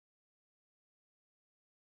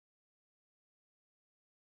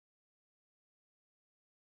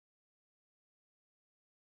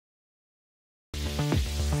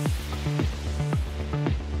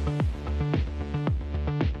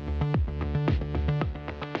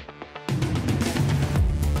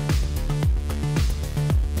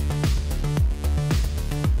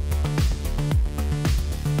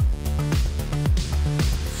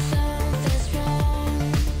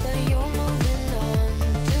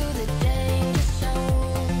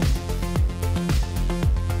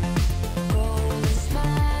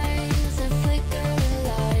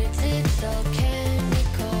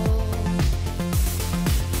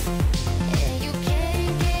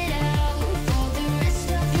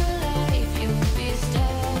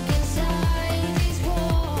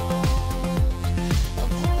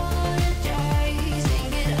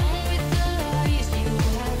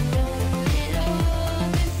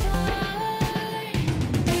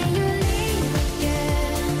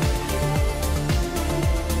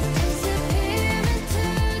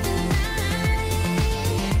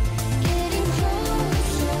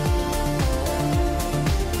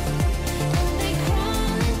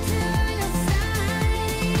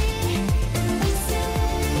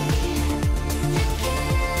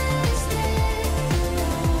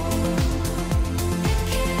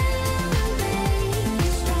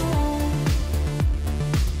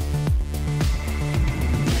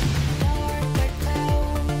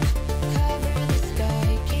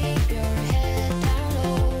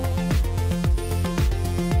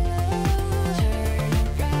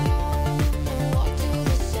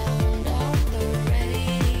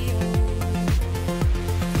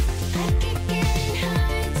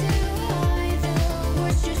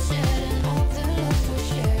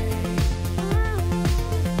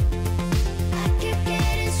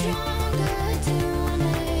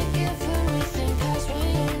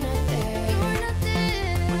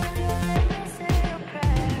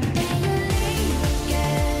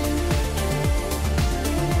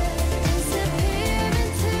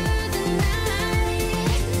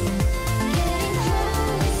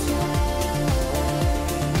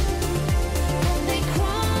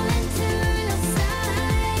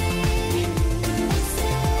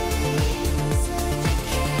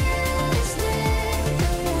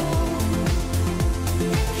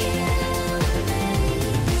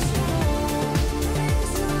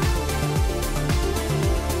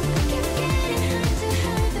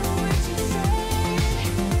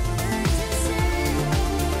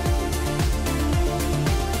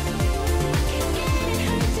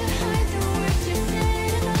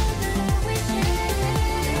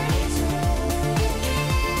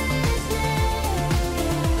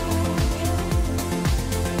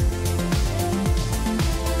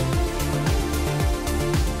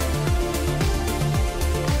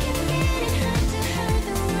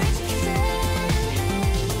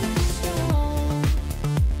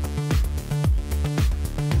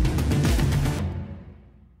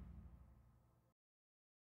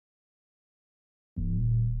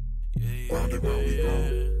Round and round we go.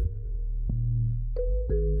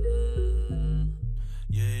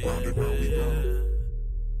 Round and round we go.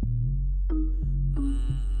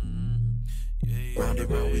 Round and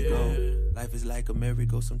round we go. Life is like a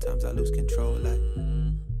merry-go, sometimes I lose control. Like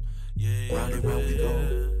round and round we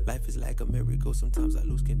go. Life is like a merry-go, sometimes I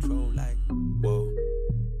lose control. Like whoa.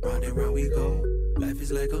 Round and round we go. Life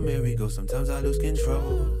is like a merry-go, sometimes I lose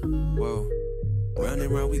control. Whoa. Round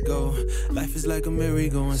and round we go. Life is like a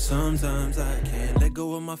merry-go, and sometimes I can't let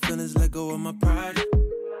go of my feelings, let go of my pride.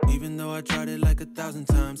 Even though I tried it like 1,000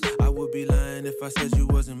 times, I would be lying if I said you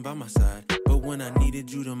wasn't by my side. But when I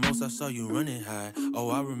needed you the most, I saw you running high. Oh,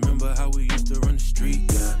 I remember how we used to run the street,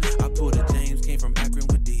 yeah. I pulled a James, came from Akron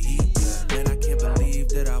with the heat, yeah. Man, I can't believe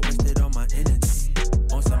that I wasted all my energy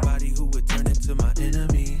on somebody who would turn into my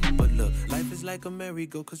enemy. But look, life is like a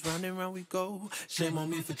merry-go, cause round and round we go. Shame on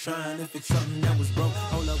me for trying to fix something that was broke.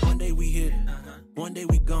 Hold up, one day we hit, one day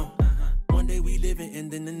we gone. One day we living and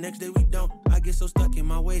then the next day we don't. I get so stuck in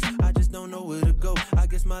my ways, I just don't know where to go. I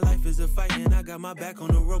guess my life is a fight and I got my back on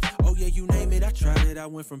the ropes. Oh yeah, you name it, I tried it. I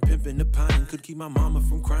went from pimping to pining, could keep my mama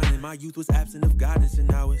from crying. My youth was absent of guidance and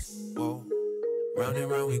now it's, whoa. Round and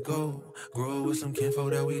round we go. Grow with some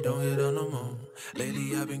kinfolk that we don't hit on no more.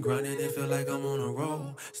 Lately I've been grinding and feel like I'm on a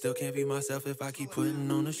roll. Still can't be myself if I keep putting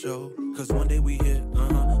on a show. Cause one day we hit,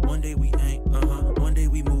 one day we ain't, one day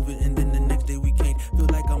we moving and then the next day we can't. Feel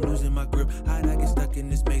like I'm losing my grip, how'd I get stuck in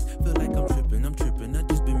this maze? Feel like I'm tripping, I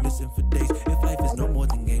just been missing for days. If life is no more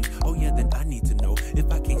than games, oh yeah, then I need to know.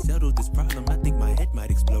 If I can't settle this problem, I think my head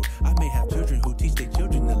might explode. I may have children who teach their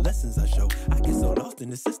children the lessons I show. I get so lost in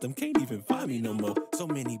the system, can't even find me no more. So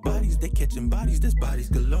many bodies, they catching bodies, there's bodies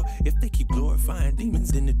galore. If they keep glorifying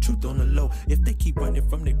demons, then the truth on the low. If they keep running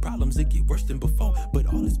from their problems, it get worse than before. But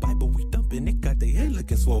all this Bible we dumping, it got their head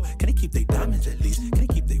looking swole. Can they keep their diamonds at least? Can they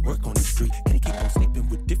keep their work on the street? Can they keep on sleeping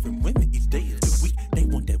with different women each day of the week? They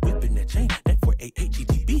want that whip and that chain, that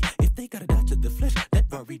 488 If they gotta die to the flesh, that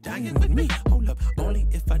worry dying with me. Hold up, only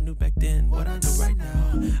if I knew back then what I know right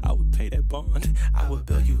now. I would pay that bond, I would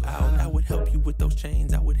bail you out. I would help you with those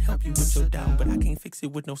chains, I would help you with your doubt. But I can't fix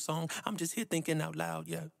it with no song, I'm just here thinking out loud,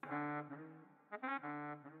 yeah.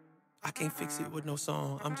 I can't fix it with no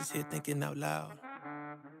song, I'm just here thinking out loud.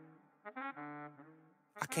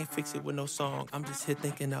 I can't fix it with no song, I'm just here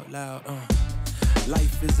thinking out loud.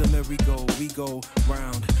 Life is a merry-go, we go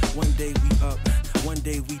round. One day we up, one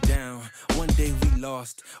day we down. One day we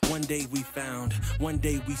lost, one day we found. One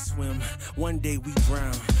day we swim, one day we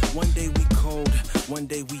drown. One day we cold, one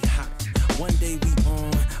day we hot. One day we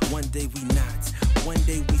on, one day we not. One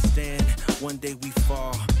day we stand, one day we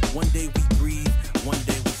fall. One day we breathe, one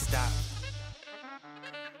day we stop.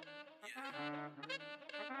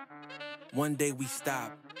 One day we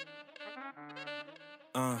stop.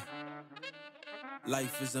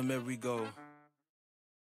 Life is a merry-go.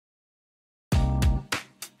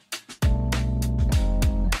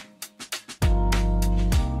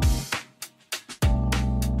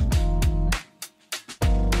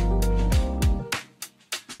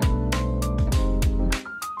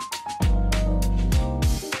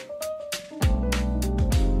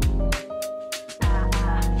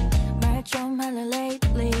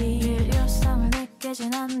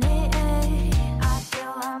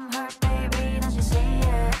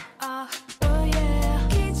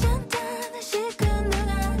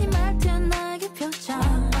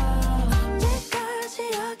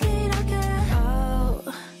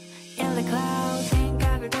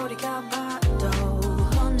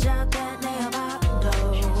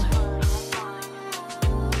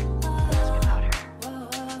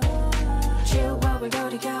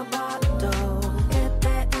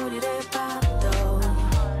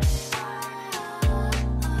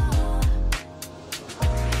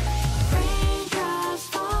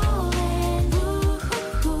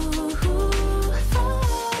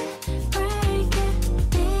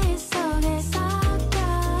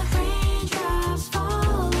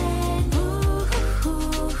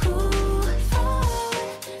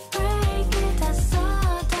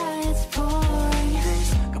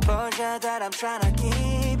 that I'm trying to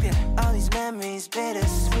keep, yeah. All these memories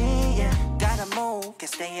bittersweet, yeah. Gotta move,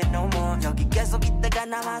 can't stay here no more. 여기 계속 있다가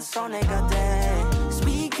나만 손해가 돼. 'Cause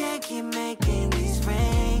we can't keep making these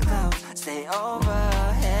rain clouds stay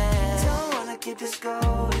overhead. Don't wanna keep this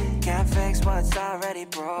going, can't fix what's already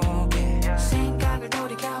broken. 생각을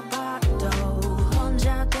돌이켜봐도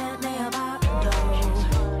혼자 되뇌어봐도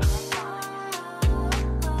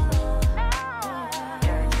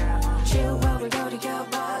추억을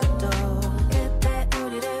돌이켜봐도 그때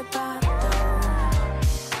우리를 봐도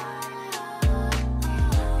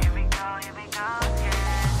Here we go, yeah.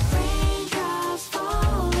 Raindrops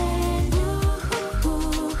falling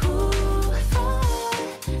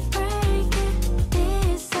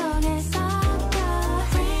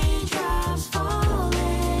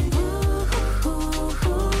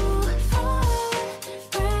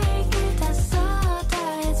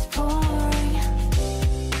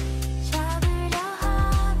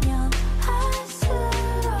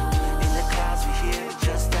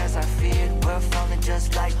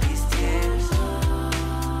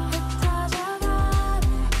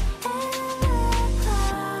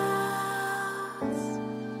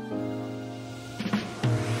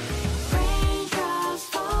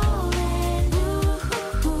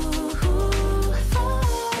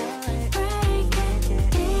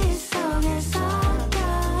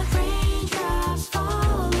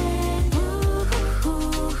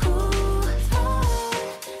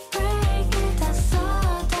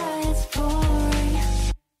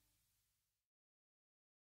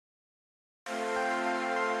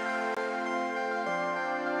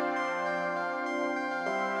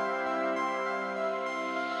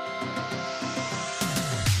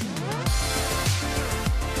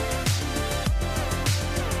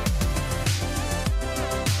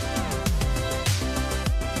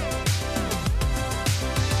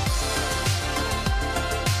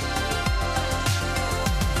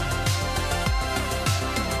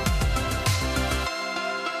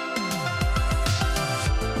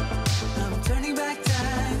I'm turning back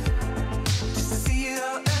time just to see it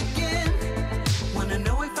all again. Wanna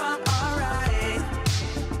know if I'm alright.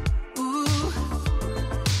 Ooh,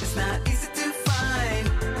 it's not easy to find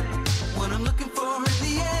what I'm looking for in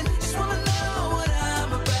the end. Just wanna know what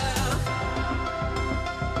I'm about.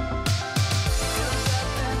 Goes up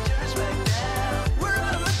and turns back down. We're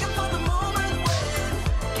all looking for the moment when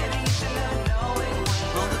getting each other knowing when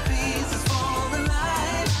all the pieces fall in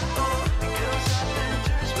line. Oh, it goes up and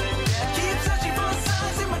turns back down. Keep searching for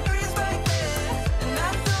signs in my dreams back then, and I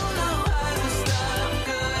don't know how to stop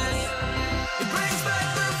 'cause it brings back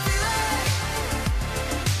the feeling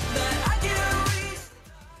that I can't reach.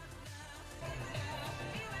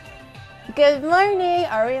 Good morning.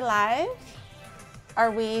 Are we live?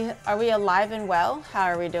 Are we alive and well? How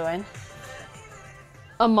are we doing?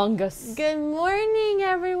 Among Us. Good morning,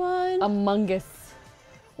 everyone. Among Us.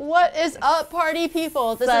 What is up, party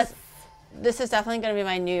people? This is definitely going to be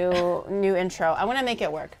my new intro. I want to make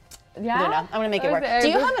it work. Yeah? Luna, I'm gonna make it work. Okay. Do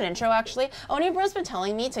you have an intro actually? Onibro's been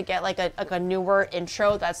telling me to get like a newer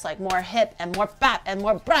intro that's like more hip and more fat and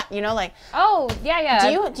more brat, you know, like. Oh, yeah.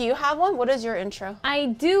 Do you have one? What is your intro? I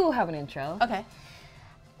do have an intro. Okay.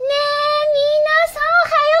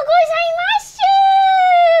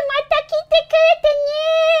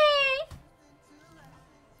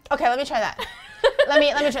 Okay, let me try that. Let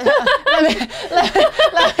me try that.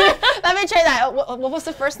 Let me try that. What was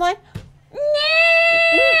the first line?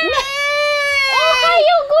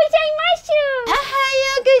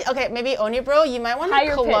 Okay, maybe Onibro, you might want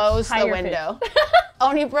to close the window.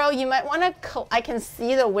 Onibro, you might want to. I can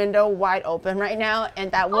see the window wide open right now,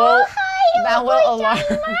 and that will alarm.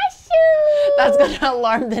 That's gonna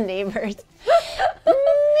alarm the neighbors.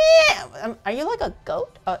 Are you like a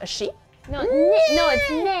goat? A sheep? No, it's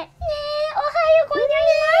ne.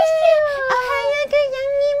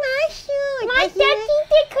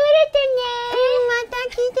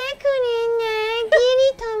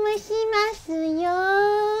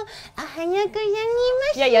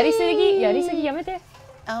 Yeah, yarisugi yamete.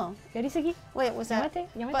 Oh, Yarisugi. wait, was that?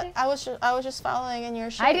 Yamete. But I was just following in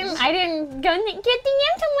your shoes. I didn't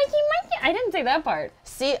say that part.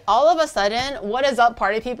 See, all of a sudden, what is up,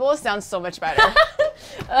 party people? Sounds so much better.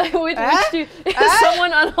 Someone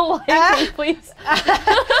unalive me, please.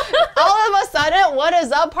 All of a sudden, what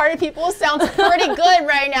is up, party people? Sounds pretty good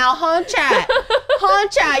right now, huh, chat? Huh,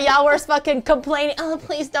 chat? Y'all were fucking complaining. Oh,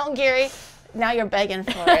 please don't, Gary. Now you're begging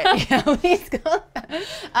for it. Yeah, please go.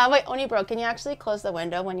 Wait, Onibro, can you actually close the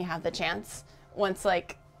window when you have the chance? Once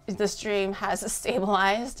like the stream has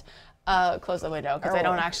stabilized, close the window because I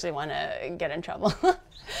don't actually want to get in trouble.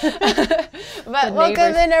 But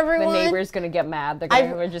welcome in, everyone. The neighbor's gonna get mad.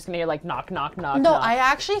 We're just gonna hear like knock, knock, knock. No, knock. I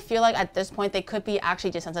actually feel like at this point they could be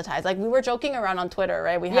actually desensitized. Like we were joking around on Twitter,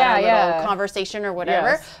 right? We had a little conversation or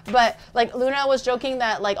whatever. Yes. But like Luna was joking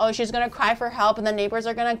that like, oh, she's gonna cry for help and the neighbors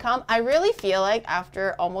are gonna come. I really feel like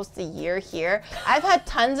after almost a year here, I've had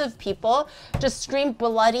tons of people just scream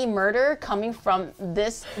bloody murder coming from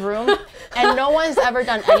this room, and no one's ever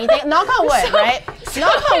done anything. Knock on wood, right?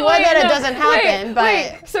 Knock on wood that it doesn't happen.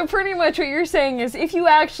 But so pretty much what you're saying is if you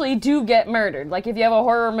actually do get murdered, like if you have a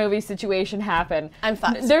horror movie situation happen, I'm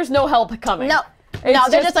fucked. There's no help coming. No,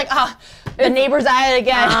 they're just like, the neighbor's at it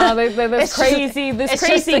again. This crazy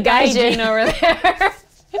gaijin over there.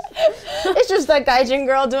 It's just that gaijin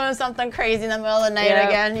girl doing something crazy in the middle of the night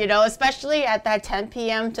again, you know, especially at that 10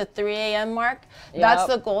 p.m. to 3 a.m. mark. That's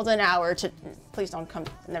the golden hour to, please don't come,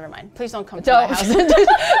 never mind. Please don't come to my house.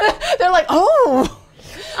 They're like,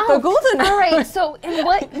 the golden hour. All right, so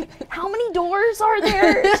how many doors are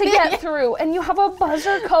there to get through? And you have a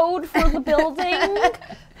buzzer code for the building?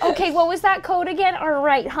 Okay, what was that code again? All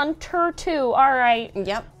right, Hunter 2, all right.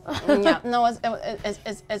 Yep. No,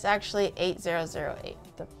 it's actually 8008,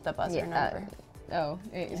 the buzzer number.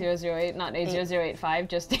 8008, not 8085,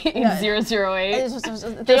 just 8008.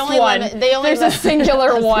 There's a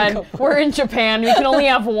singular one. We're in Japan. We can only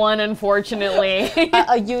have one, unfortunately.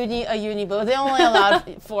 a uni, but they only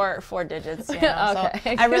allowed four digits. You know?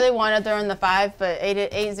 Okay. So I really wanted to throw in the 5, but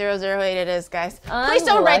 8008 it is, guys. Please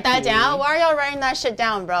don't write that down. Why are y'all writing that shit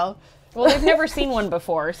down, bro? Well, they've never seen one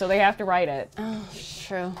before, so they have to write it. Oh,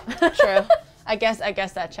 true. I guess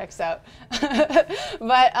that checks out.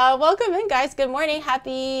 But welcome in, guys. Good morning.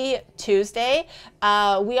 Happy Tuesday.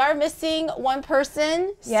 We are missing one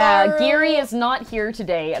person. Yeah, Saru. Giri is not here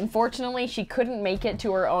today. Unfortunately, she couldn't make it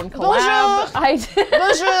to her own collab. Bonjour.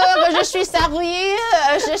 Bonjour, je suis Saru.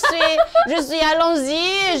 Je suis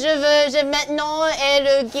allons-y. J'ai maintenant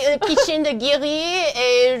le kitchen de Giri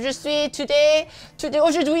et je suis today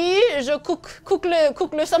aujourd'hui je cook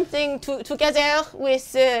le something together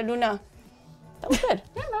with Luna. That was good.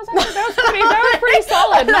 Yeah, that was pretty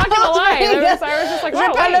solid. Not gonna lie. I was just like, wow,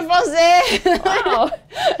 Je parle français.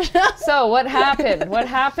 wow. So what happened? What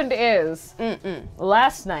happened is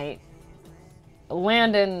last night,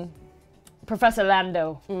 Professor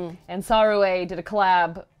Lando, and Sarue did a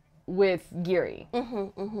collab with Giri.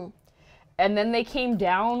 And then they came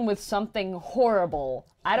down with something horrible.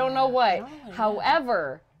 I don't know what.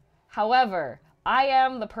 However, I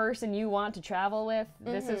am the person you want to travel with.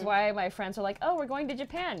 This is why my friends are like, oh, we're going to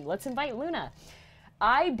Japan. Let's invite Luna.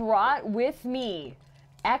 I brought with me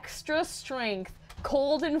extra strength,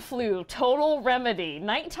 cold and flu, total remedy,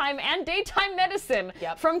 nighttime and daytime medicine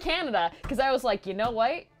from Canada. Because I was like, you know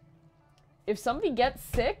what? If somebody gets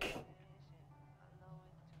sick,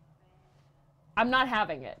 I'm not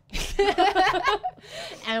having it.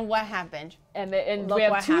 And what happened? And we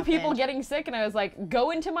have two people getting sick, and I was like,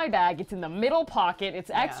 go into my bag. It's in the middle pocket. It's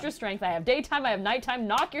extra strength. I have daytime. I have nighttime.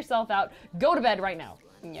 Knock yourself out. Go to bed right now.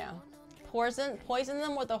 Yeah. Poison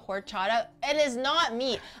them with a horchata. It is not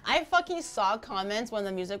me. I fucking saw comments when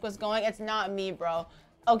the music was going. It's not me, bro.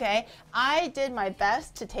 Okay, I did my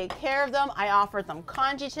best to take care of them. I offered them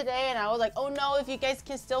kanji today, and I was like, oh no, if you guys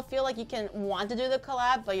can still feel like you can want to do the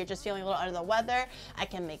collab, but you're just feeling a little under the weather, I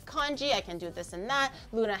can make kanji, I can do this and that.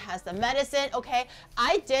 Luna has the medicine, okay?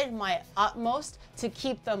 I did my utmost to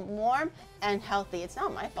keep them warm and healthy. It's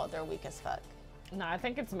not my fault they're weak as fuck. No, I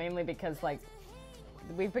think it's mainly because, like,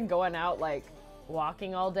 we've been going out, like,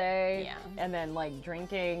 walking all day, and then, like,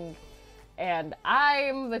 drinking, and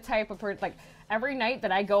I'm the type of person, like, every night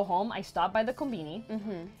that I go home, I stop by the kombini,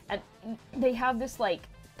 and they have this, like,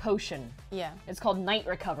 potion. Yeah. It's called Night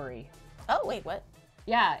Recovery. Oh, wait, what?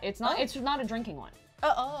 Yeah, it's not a drinking one.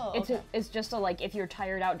 It's just a, like, if you're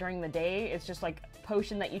tired out during the day, it's just, like, a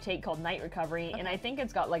potion that you take called Night Recovery, and I think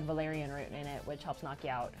it's got, like, valerian root in it, which helps knock you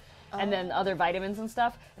out. And then other vitamins and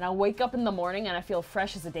stuff, and I wake up in the morning and I feel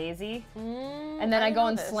fresh as a daisy. And then I go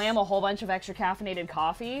and slam a whole bunch of extra caffeinated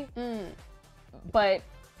coffee. But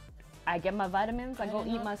I get my vitamins, I go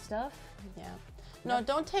eat my stuff. Yeah. No,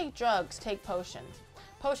 don't take drugs, take potions.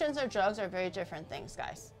 Potions or drugs are very different things,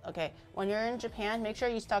 guys. Okay, when you're in Japan, make sure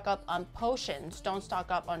you stock up on potions, don't stock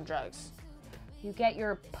up on drugs. You get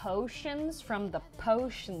your potions from the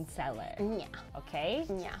potion seller. Yeah. Okay?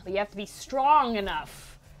 Yeah. But you have to be strong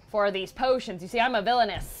enough for these potions. You see, I'm a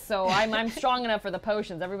villainess, so I'm strong enough for the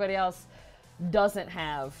potions. Everybody else doesn't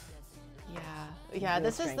have. Yeah,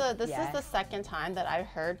 this is the second time that I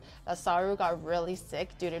heard that Saru got really sick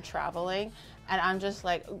due to traveling, and I'm just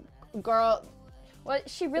like, girl, what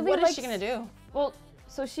is she gonna do? Well,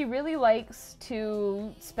 so she really likes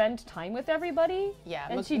to spend time with everybody. Yeah,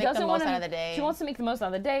 and she make doesn't the want most out of the day. She wants to make the most out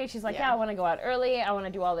of the day. She's like, yeah I want to go out early. I want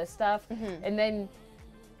to do all this stuff, and then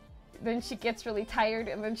she gets really tired,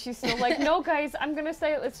 and then she's still like, no, guys, I'm gonna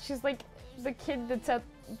stay. She's like the kid that's at,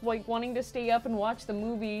 like, wanting to stay up and watch the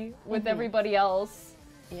movie with everybody else.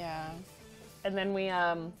 Yeah. And then we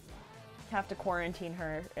have to quarantine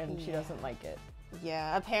her, and she doesn't like it.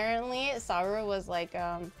 Yeah, apparently Saru was like,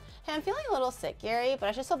 hey, I'm feeling a little sick, Gary, but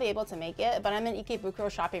I should still be able to make it. But I'm in Ikebukuro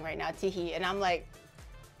shopping right now, teehee. And I'm like,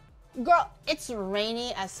 girl, it's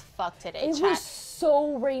rainy as fuck today, It was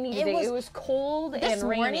so rainy today. It was cold and rainy. This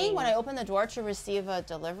morning, when I opened the door to receive a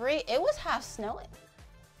delivery, it was half snowing.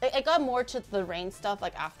 It got more to the rain stuff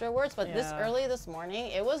like afterwards, but this early this morning,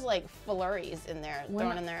 it was like flurries in there,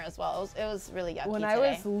 thrown in there as well. It was really yucky When today. I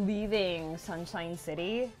was leaving Sunshine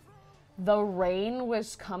City, the rain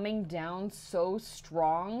was coming down so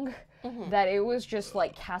strong that it was just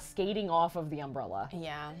like cascading off of the umbrella.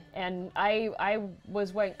 Yeah. And I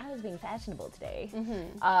was being fashionable today.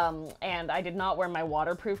 And I did not wear my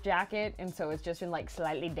waterproof jacket, and so it's just been like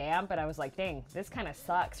slightly damp, and I was like, dang, this kind of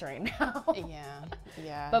sucks right now.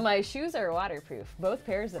 Yeah. But my shoes are waterproof, both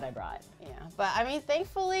pairs that I brought. Yeah, but I mean,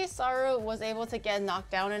 thankfully, Saru was able to get knocked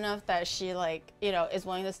down enough that she, like, you know, is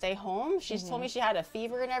willing to stay home. She's told me she had a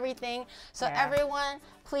fever and everything. So everyone,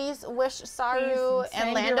 please wish Saru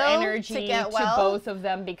and Lando to get well. To both of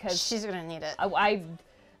them, because she's gonna need it.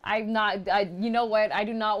 I'm not. You know what? I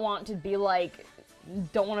do not want to be like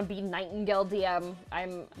don't want to be Nightingale DM.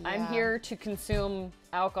 I'm here to consume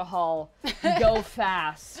alcohol, go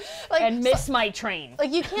fast, Like, and miss my train.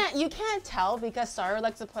 Like you can't tell because Saru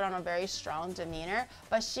likes to put on a very strong demeanor,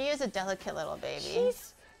 but she is a delicate little baby.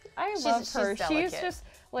 I love her. She's She's delicate. just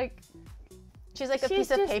like She's like a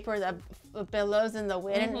piece of paper that billows in the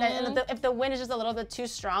wind, and if the wind is just a little bit too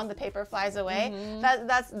strong, the paper flies away.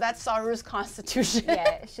 That's Saru's constitution.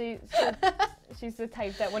 yeah. She's the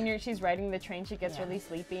type that when she's riding the train, she gets really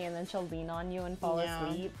sleepy, and then she'll lean on you and fall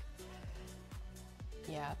asleep.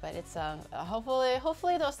 Yeah, but it's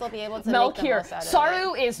hopefully they'll still be able to Milk make the here. most out of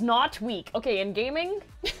Saru it. is not weak. Okay, in gaming,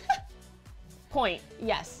 point.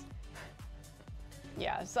 Yes.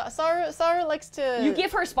 Yeah, Saru likes to. You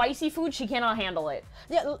give her spicy food, she cannot handle it.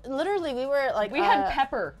 Yeah, literally, we were like. We had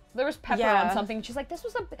pepper. There was pepper yeah. on something. She's like, this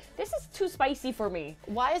is too spicy for me.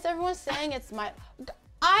 Why is everyone saying it's my?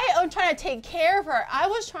 I am trying to take care of her. I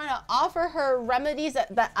was trying to offer her remedies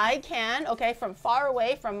that I can, okay, from far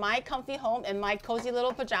away, from my comfy home in my cozy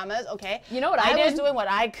little pajamas, okay? You know what I did? I was doing what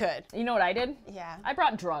I could. You know what I did? Yeah. I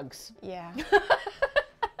brought drugs. Yeah.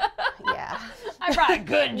 Yeah. I brought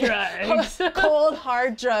good drugs. Cold,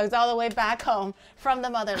 hard drugs all the way back home from the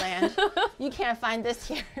motherland. You can't find this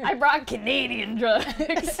here. I brought Canadian drugs.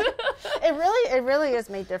 It really is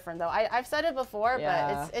made different though. I've said it before,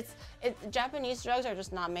 Yeah. but Japanese drugs are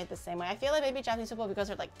just not made the same way. I feel like maybe Japanese people, because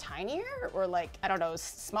they're like tinier or like, I don't know,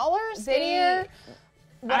 smaller, skinnier,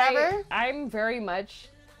 whatever. I'm very much.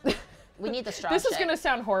 We need the strong This is shit. gonna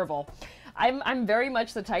sound horrible. I'm very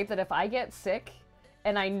much the type that if I get sick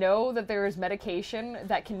and I know that there is medication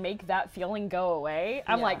that can make that feeling go away,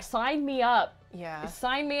 I'm Yeah. like, sign me up. Yeah.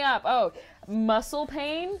 Sign me up. Oh, muscle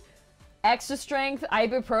pain, extra strength,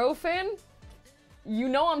 ibuprofen. You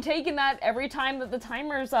know I'm taking that every time that the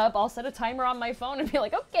timer's up. I'll set a timer on my phone and be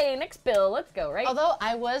like, okay, next pill, let's go, right? Although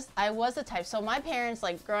I was the type. So my parents,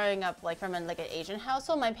 like growing up, like from an Asian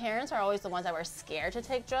household, my parents are always the ones that were scared to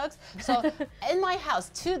take drugs. So in my house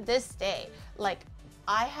to this day, like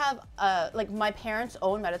I have like my parents'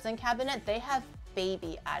 own medicine cabinet. They have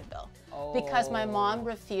baby Advil because my mom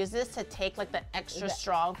refuses to take like the extra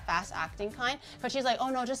strong, fast-acting kind. But she's like, oh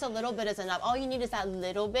no, just a little bit is enough. All you need is that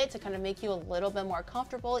little bit to kind of make you a little bit more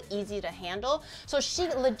comfortable, easy to handle. So she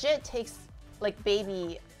legit takes like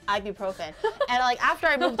baby ibuprofen. And like after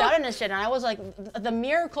I moved out in this shit, and I was like the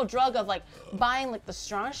miracle drug of like buying like the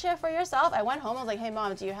strong shit for yourself. I went home, I was like, hey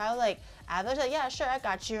mom, do you have like Advil? She's like, yeah, sure, I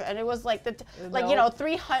got you. And it was like you know,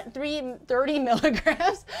 330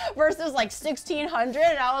 milligrams versus like 1600.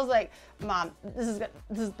 And I was like, mom, this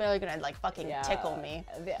is barely gonna like fucking tickle me.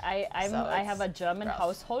 I have a German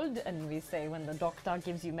household, and we say when the doctor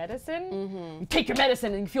gives you medicine, you take your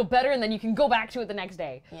medicine and you feel better, and then you can go back to it the next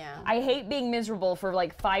day. Yeah. I hate being miserable for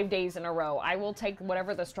like 5 days in a row. I will take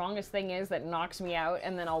whatever the strongest thing is that knocks me out,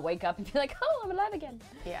 and then I'll wake up and be like, oh, I'm alive again.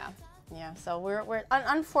 Yeah. Yeah. So we're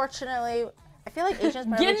unfortunately, I feel like Asians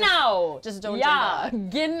probably Genau. just don't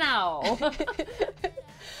drink. Genau.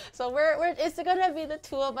 So it's gonna be the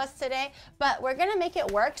two of us today, but we're gonna make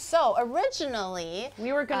it work. So originally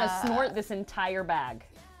We were gonna snort this entire bag.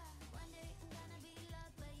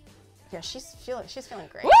 yeah, she's feeling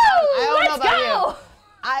great. Woo! I don't know Let's about go! you.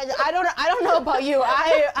 I don't know about you.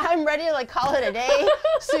 I'm ready to like call it a day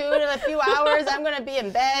soon. In a few hours, I'm gonna be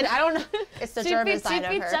in bed. I don't know. It's the German side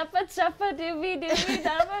of her. Choppa choppa doobie doobie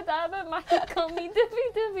dabba dabba my call me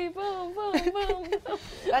doobie doobie boom boom boom boom.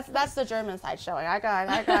 That's the German side showing. I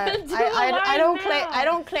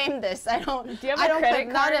don't claim this. I don't. Do you have a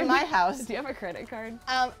credit card? Not in my house. Do you have a credit card?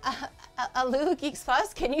 Lulu Geeks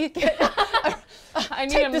Plus, can you get I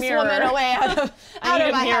need take a this mirror. woman away out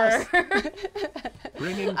of my house?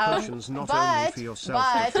 Bringing cushions not only for yourself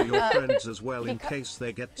but for your friends as well in case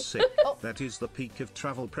they get sick. That is the peak of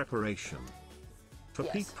travel preparation. For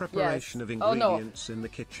peak preparation of ingredients in the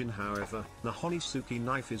kitchen, however, the Honisuki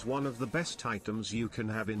knife is one of the best items you can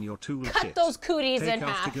have in your toolkit. Cut those cooties Take in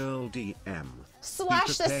after half. girl DM.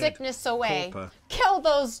 Slash the prepared, sickness away. Pauper. Kill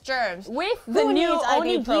those germs. With Who the new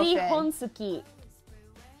needs onigiri ibuprofen? honsuki.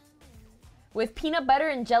 With peanut butter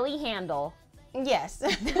and jelly handle. Yes.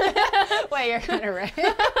 Wait, you're kind of right.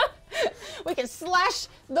 We can slash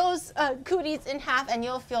those cooties in half and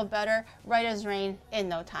you'll feel better right as rain in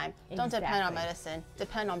no time. Don't depend on Exactly. medicine.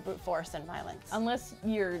 Depend on brute force and violence. Unless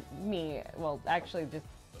you're me. Well, actually, just,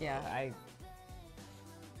 yeah,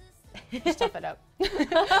 Just tough it out.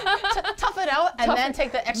 Tough it out and then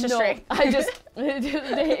take the extra strength. I just, it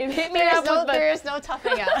hit me up with the... There is no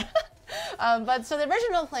toughing out. But so the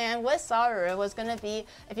original plan with Saru was gonna be,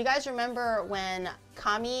 if you guys remember when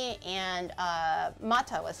Kami and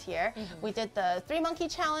Mata was here, we did the 3 monkey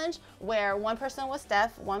challenge where one person was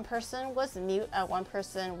deaf, one person was mute, one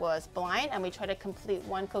person was blind, and we tried to complete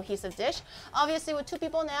one cohesive dish. Obviously with 2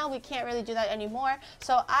 people now, we can't really do that anymore.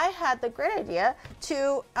 So I had the great idea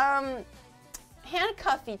to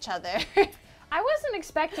handcuff each other. I wasn't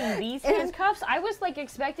expecting these handcuffs. I was like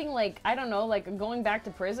expecting like, I don't know, like going back to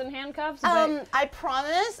prison handcuffs. But... I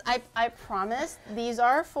promise these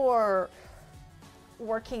are for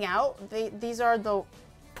working out. These are the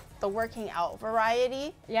working out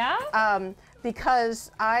variety. Yeah?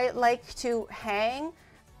 Because I like to hang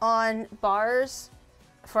on bars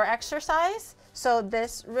for exercise. So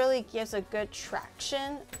this really gives a good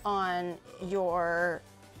traction on your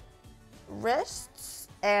wrists.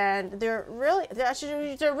 And they're really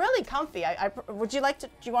comfy. Would you like to?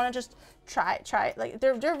 Do you want to just try? Like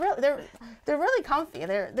they're really comfy.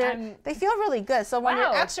 They feel really good. So when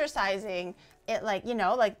you're exercising, it like you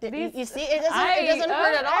see it doesn't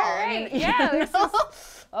hurt at all. Right. Yeah.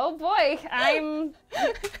 Oh boy,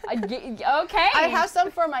 okay. I have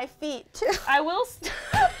some for my feet too. I will.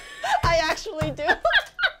 I actually do.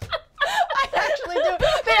 I actually do.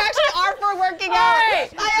 They actually are for working out. Right.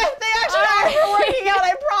 They actually are for working out.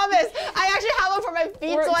 I promise. I actually have them for my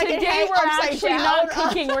feet so I can hang upside down. Today we're actually not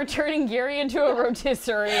cooking. We're turning Gary into a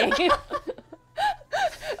rotisserie.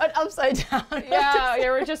 An upside down. Yeah,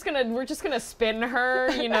 we're just gonna spin her.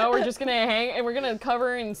 You know, we're just gonna hang and we're gonna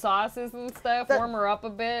cover her in sauces and stuff. Warm her up a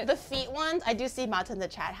bit. The feet ones, I do see Mata in the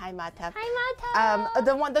chat. Hi Mata. Hi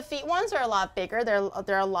Mata. The feet ones are a lot bigger.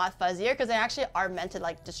 They're a lot fuzzier because they actually are meant to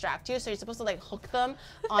like distract you. So you're supposed to like hook them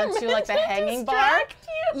onto like the hanging bar.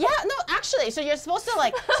 Yeah, no, actually. So you're supposed to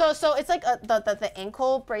like so it's like the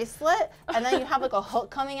ankle bracelet, and then you have like a hook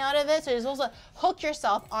coming out of it. So you're supposed to hook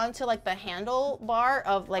yourself onto like the handle bar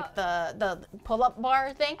of like the pull-up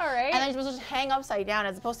bar thing. All right. And then you're supposed to just hang upside down.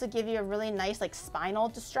 It's supposed to give you a really nice like spinal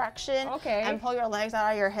distraction. Okay. And pull your legs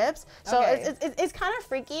out of your hips. So it's kind of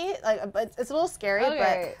freaky, like, but it's a little scary.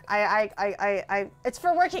 Okay. But it's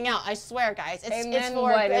for working out. I swear, guys. It's for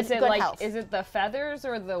what? Is it good like? health. Is it the feathers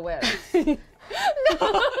or the whips? No, there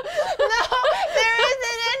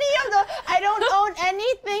isn't any of the. I don't own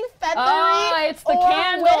anything feathery. Oh, it's the or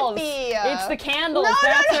candles. Whippy. It's the candles. No,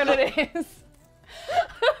 That's no, what it is.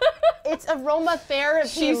 It's aromatherapy.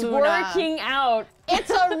 She's Luna. working out. It's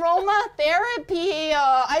aromatherapy.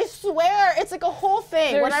 I swear, it's like a whole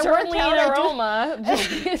thing. There's when I certainly work out, an aroma.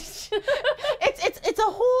 it's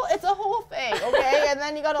a whole thing. Okay, and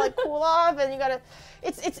then you gotta like cool off, and you gotta.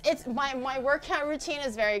 It's my workout routine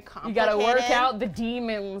is very complicated. You gotta work out the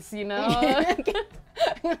demons, you know.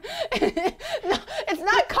 No, it's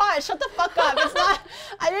not caught. Shut the fuck up. It's not.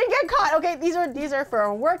 I didn't get caught. Okay, these are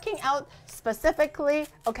for working out specifically.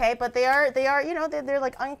 Okay, but they are they're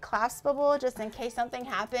like unclaspable just in case something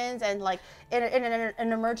happens and like in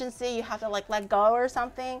an emergency you have to like let go or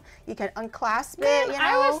something. You can unclasp it. You know.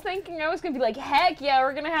 I was thinking I was gonna be like, heck yeah,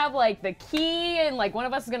 we're gonna have like the key and like one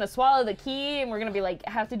of us is gonna swallow the key and we're gonna be like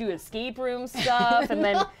have to do escape room stuff and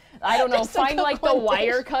then. I don't know, find like the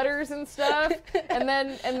wire cutters and stuff, and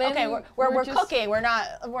then okay, we're cooking. We're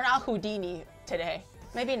not Houdini today.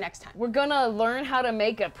 Maybe next time. We're gonna learn how to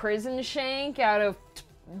make a prison shank out of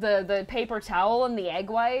the paper towel and the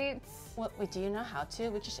egg whites. Wait, do you know how to?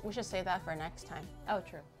 We should save that for next time. Oh,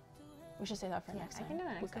 true. We should save that for next time. I can do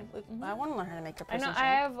that next time. I want to learn how to make a prison shank.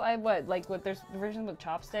 I have there's versions with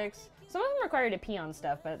chopsticks. Some of them require you to pee on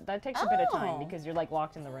stuff, but that takes a bit of time because you're like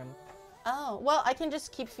locked in the room. Oh, well, I can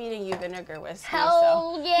just keep feeding you vinegar whiskey.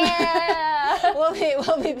 Hell so. Yeah! we'll be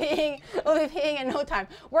peeing in no time.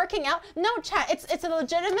 Working out? No, chat. It's a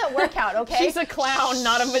legitimate workout, okay? She's a clown,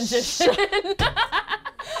 not a magician.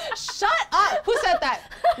 Shut up! Who said that?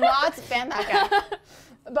 Mods, ban that guy.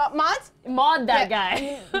 But mods? Mod that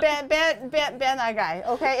guy. Ban that guy.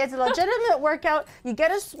 Okay, it's a legitimate workout. You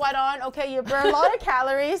get a sweat on. Okay, you burn a lot of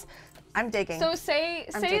calories. I'm digging. So say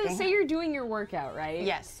you're doing your workout, right?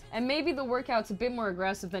 Yes. And maybe the workout's a bit more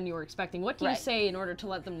aggressive than you were expecting. What do you say in order to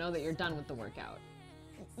let them know that you're done with the workout?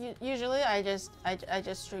 Usually I just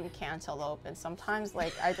stream cantaloupe, and sometimes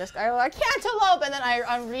like I like cantaloupe, and then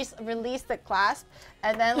I release the clasp,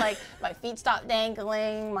 and then like my feet stop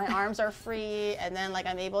dangling, my arms are free, and then like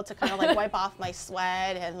I'm able to kind of like wipe off my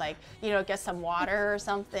sweat and like get some water or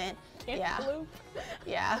something. Cantaloupe.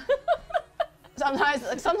 Yeah. Sometimes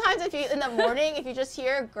if you in the morning, if you just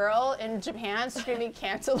hear a girl in Japan screaming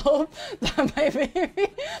cantaloupe, that might be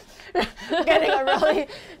getting a really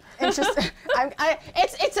interesting.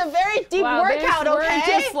 It's a very deep workout, okay?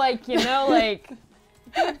 We're just like like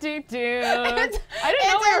I didn't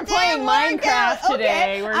know we were playing Minecraft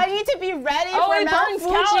today. Okay. I need to be ready for Mount burns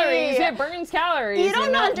Fuji. Calories. It burns calories. You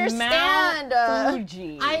don't understand. Mount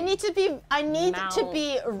Fuji. I need to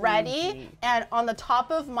be ready and on the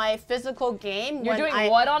top of my physical game. You're doing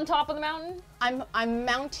what on top of the mountain? I'm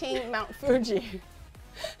mounting Mount Fuji.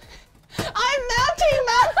 I'm mounting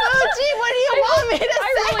Mount Fuji. What do you want me to say? I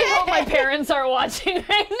really hope my parents are watching right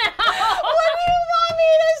now. What do you want me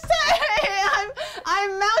to say?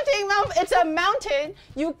 I'm mounting Mount. It's a mountain.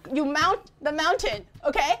 You mount the mountain.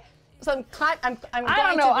 Okay. So I'm I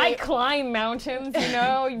don't know. I climb mountains. You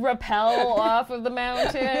know, you rappel off of the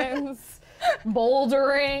mountains,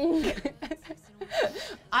 bouldering.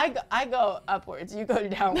 I go upwards, you go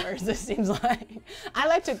downwards, it seems like. I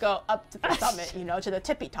like to go up to the summit, you know, to the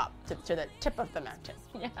tippy top, to the tip of the mountain.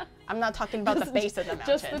 Yeah. I'm not talking about the base of the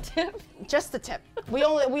mountain. Just the tip? Just the tip. We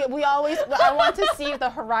always, I want to see the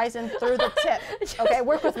horizon through the tip. Okay,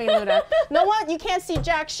 work with me, Luna. No one, you can't see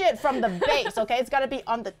jack shit from the base, okay? It's gotta be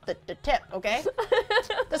on the tip, okay?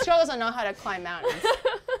 This girl doesn't know how to climb mountains.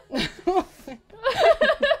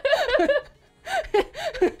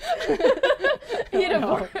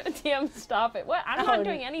 TM, stop it. What? I'm not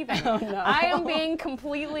doing anything. Oh, no. I am being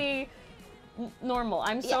completely normal.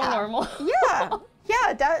 I'm so normal.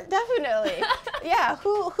 Yeah, definitely. Yeah,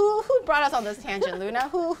 who brought us on this tangent, Luna?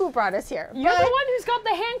 Who brought us here? You're the one who's got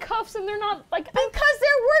the handcuffs and they're not like... Because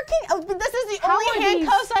they're working, this is the only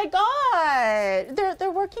handcuffs I got.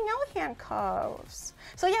 They're working out handcuffs.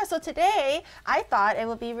 So yeah, so today I thought it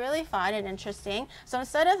would be really fun and interesting. So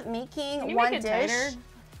instead of making one dish... Tighter?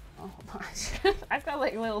 Oh gosh. I've got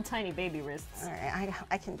like little tiny baby wrists. All right,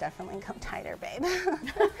 I can definitely come tighter, babe.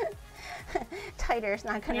 Tighter is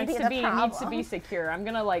not gonna be the problem. Needs to be secure. I'm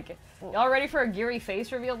gonna like, y'all ready for a Geary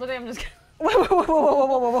face reveal today? I'm just gonna...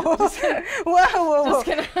 Whoa.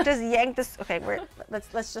 Just yank this. Okay,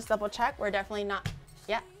 let's just double check. We're definitely not.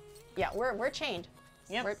 Yeah, we're chained.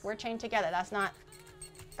 Yep. We're chained together. That's not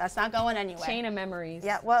going anywhere. Chain of memories.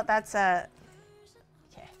 Yeah. Well, that's okay.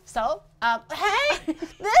 So, hey,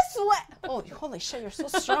 this way. Oh, holy shit! You're so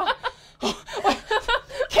strong. Cantaloupe,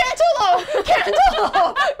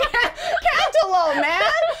 man!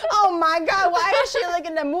 Oh my God! Why is she like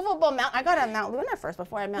an immovable mountain? I gotta mount Luna first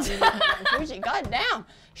before I mount Mount Fuji. God damn,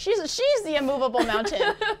 she's the immovable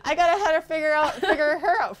mountain. I gotta figure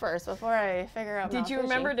her out first before I figure out. Did you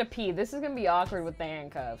remember to pee? This is gonna be awkward with the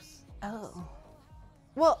handcuffs. Oh.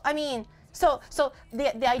 Well, I mean. So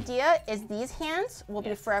the idea is these hands will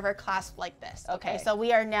be forever clasped like this. Okay. So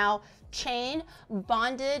we are now chained,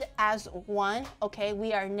 bonded as one. Okay,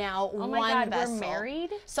 we are now one vessel. Oh my God, we're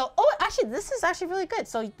married? So, actually, this is actually really good.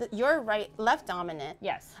 So you're left dominant.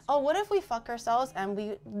 Yes. Oh, what if we fuck ourselves and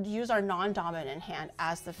we use our non-dominant hand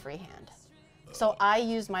as the free hand? So I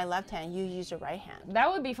use my left hand, you use your right hand. That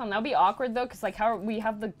would be fun. That would be awkward though, because like how we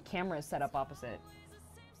have the cameras set up opposite.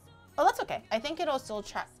 Oh, that's okay. I think it'll still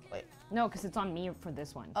track. Wait. No, because it's on me for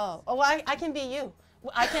this one. Oh, well, I can be you.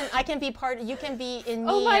 I can be part. You can be in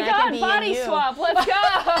me. Oh my and God! I can be Body in you. swap. Let's go.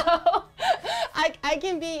 I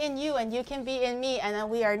can be in you and you can be in me, and then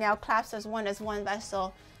we are now clasped as one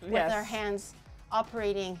vessel with our hands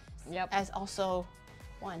operating as also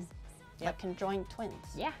one. Like conjoined twins.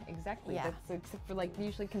 Yeah, exactly. Yeah. That's, except for like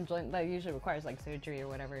usually conjoined. That usually requires like surgery or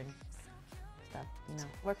whatever and stuff. You know.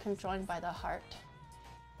 We're conjoined by the heart.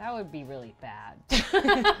 That would be really bad.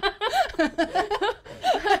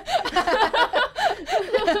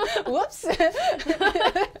 Whoops.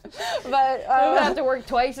 But we have to work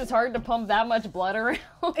twice as hard to pump that much blood around.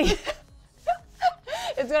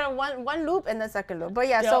 It's gonna one loop and the second loop. But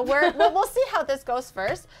yeah, so we'll see how this goes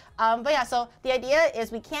first. But yeah, so the idea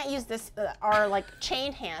is we can't use this our like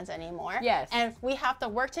chained hands anymore. Yes. And we have to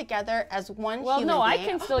work together as one human being. Well, no, I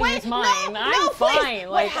can still use mine. I'm fine.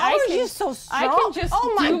 Like how are you so strong? I can just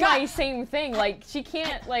do my same thing. Like she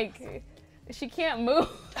can't move.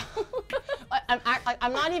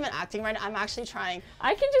 I'm not even acting right now. I'm actually trying.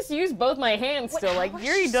 I can just use both my hands still. Like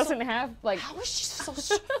Yuri doesn't have like. How is she so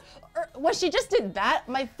strong? When she just did that,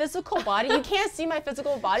 my physical body, you can't see my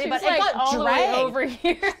physical body, but like it got all dragged. the way over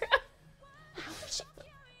here. How is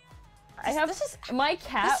she? My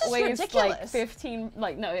cat weighs ridiculous. like 15,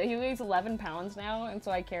 like no, he weighs 11 pounds now, and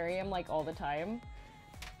so I carry him like all the time.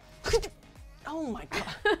 Oh my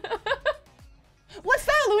God. What's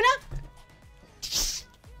that, Luna?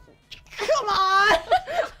 Come on!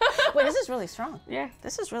 Wait, this is really strong. Yeah.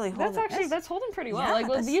 This is really holding. That's holding pretty well. Yeah,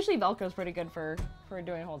 like usually Velcro's pretty good for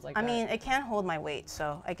doing holds like that. I mean, it can hold my weight,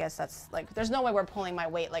 so I guess that's like, there's no way we're pulling my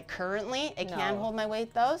weight like currently. It can hold my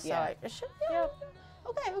weight though, so it should. Yeah.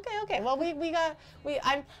 Okay. Well,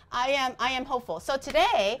 I am hopeful. So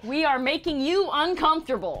today we are making you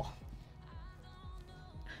uncomfortable.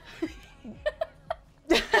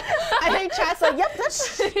 I think chat's like, yep,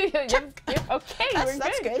 that's yep, okay,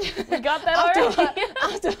 that's good. We got that already.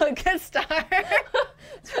 Off to a good start.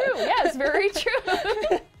 True. Yes, very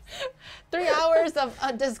true. 3 hours of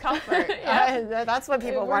discomfort. Yeah. That's what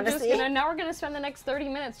people want to see. Now we're gonna spend the next 30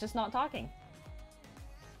 minutes just not talking.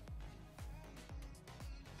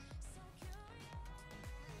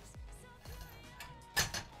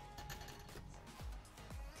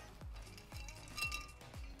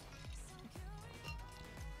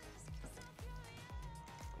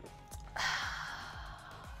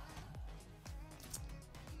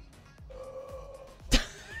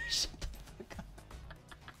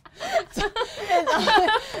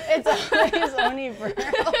 It's always Onibro.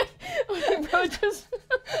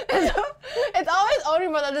 It's always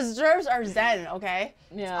Onibro that deserves our zen, okay?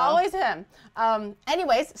 Yeah. It's always him.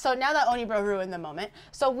 Anyways, so now that Onibro ruined the moment,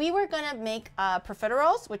 so we were gonna make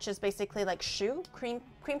profiteroles, which is basically like cream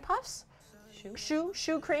puffs.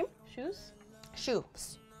 Shoe cream. Shoes?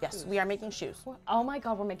 Shoes. Yes, we are making shoes. Oh my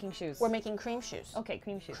god, we're making shoes. We're making cream shoes. Okay,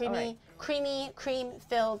 cream shoes. Creamy,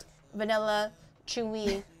 cream-filled, vanilla,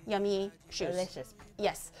 chewy, yummy shoes. Delicious.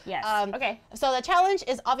 Yes. Yes. Okay. So the challenge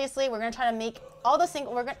is obviously we're gonna try to make all the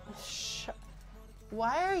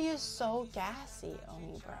Why are you so gassy,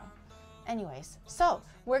 Onibro? Anyways, so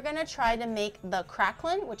we're gonna try to make the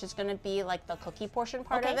cracklin, which is gonna be like the cookie portion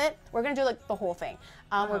part of it. We're gonna do like the whole thing.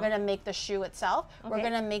 We're gonna make the shoe itself. Okay. We're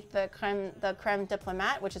gonna make the creme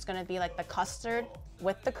diplomat, which is gonna be like the custard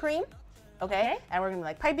with the cream. Okay? And we're gonna be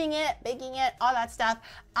like piping it, baking it, all that stuff.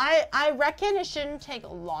 I reckon it shouldn't take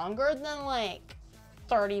longer than like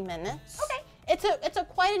 30 minutes. Okay. It's a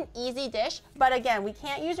quite an easy dish, but again, we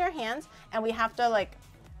can't use our hands, and we have to like.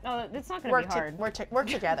 No, it's not gonna be hard. Work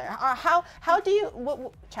together. How do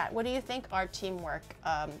you chat? What do you think our teamwork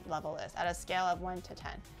level is at a scale of 1 to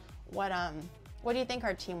 10? What do you think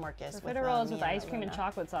our teamwork is? Profiteroles with ice cream and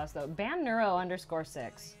chocolate sauce though. Ban Neuro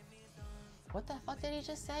 _6. What the fuck did he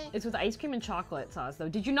just say? It's with ice cream and chocolate sauce though.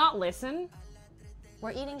 Did you not listen?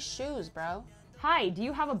 We're eating shoes, bro. Hi, do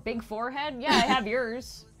you have a big forehead? Yeah, I have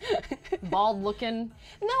yours. Bald looking.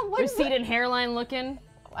 No, what? Receded hairline looking.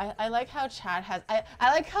 I like how chat has. I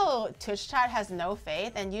like how Twitch chat has no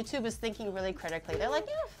faith, and YouTube is thinking really critically. They're like,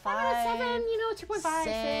 5 out of 7,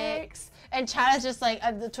 2.5, 6, and chat is just like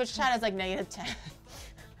the Twitch chat is like -10.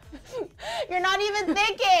 You're not even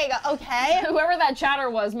thinking, okay? Whoever that chatter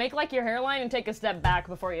was, make like your hairline and take a step back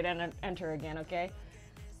before you enter again, okay?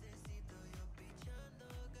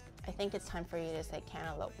 I think it's time for you to say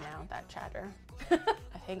cantaloupe now, that chatter.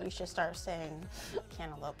 I think you should start saying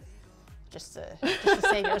cantaloupe. Just to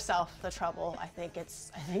save yourself the trouble. I think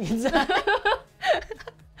it's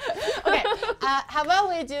okay. How about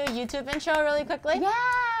we do YouTube intro really quickly?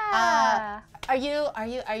 Yeah. Are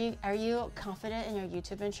you confident in your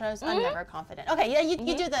YouTube intros? I'm never confident. Okay, yeah, you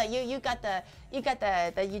do you got the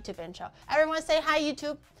YouTube intro. Everyone say hi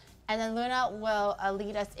YouTube, and then Luna will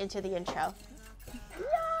lead us into the intro.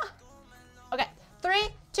 Yeah. Okay, 3,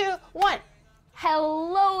 2, 1.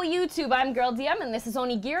 Hello YouTube, I'm Girl DM and this is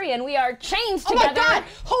Onigiri and we are changed together. Oh my god!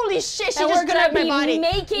 Holy shit, she and just grabbed my body. We're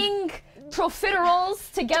gonna be making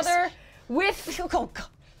profiteroles together with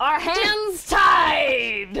our hands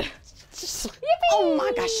tied. Oh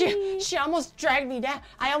my gosh, she almost dragged me down.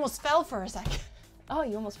 I almost fell for a second. Oh,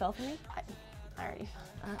 you almost fell for me?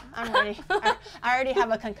 I'm ready. I already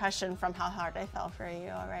have a concussion from how hard I fell for you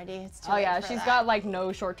already. It's too late for she's that. got like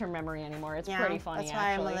no short-term memory anymore. It's pretty funny. That's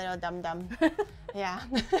why actually. I'm a little dum-dum. Yeah.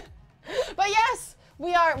 But yes,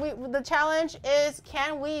 the challenge is,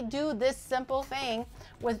 can we do this simple thing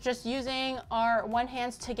with just using our one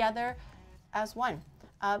hands together as one?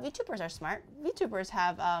 VTubers are smart. VTubers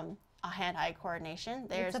have a hand-eye coordination.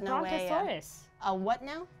 There's it's a no way. brontosaurus. A what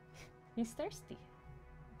now? He's thirsty.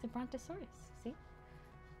 It's a brontosaurus. See?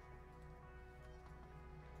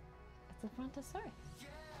 It's a brontosaurus.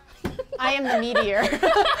 I am the meteor. Wait, why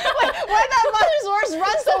did that brontosaurus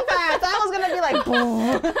run so fast? I was gonna be like,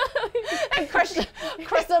 boom, and crushed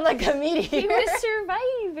it like a meteor. He was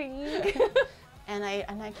surviving. And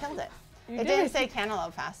I killed it. It didn't say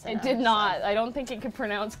cantaloupe fast enough. It did not. So. I don't think it could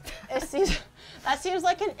pronounce. That seems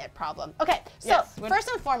like an it problem. Okay, so first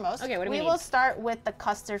and foremost, we will start with the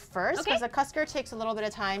custard first, because the custard takes a little bit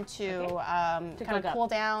of time to kind of cool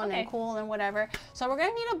down and cool and whatever. So we're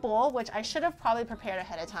gonna need a bowl, which I should have probably prepared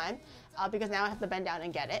ahead of time, because now I have to bend down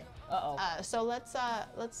and get it. So let's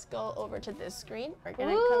go over to this screen. We're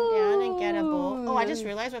gonna come down and get a bowl. Oh, I just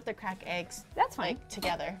realized we have to crack eggs. That's fine. Like,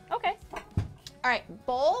 together. Okay. All right,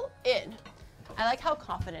 bowl in. I like how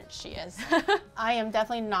confident she is. I am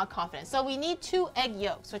definitely not confident. So we need 2 egg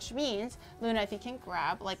yolks, which means, Luna, if you can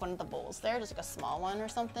grab like one of the bowls there, just like a small one or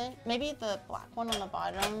something. Maybe the black one on the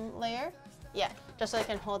bottom layer. Yeah, just so I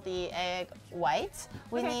can hold the egg whites.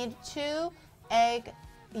 We need 2 egg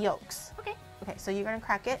yolks. Okay. Okay, so you're gonna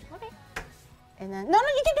crack it. Okay. And then, no,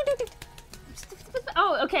 you can do.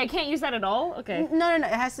 Oh, okay, I can't use that at all? Okay. No, it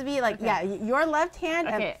has to be like, yeah, your left hand.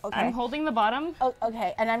 Okay, and, I'm holding the bottom. Oh,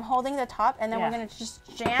 okay, and I'm holding the top, and then we're gonna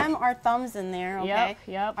just jam our thumbs in there, okay?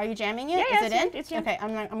 Yep. Are you jamming it? Yeah, Is it in? It's jammed. Okay,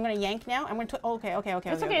 I'm gonna yank now. I'm gonna, okay.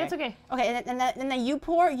 It's okay. Okay, and then you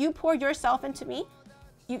pour yourself into me.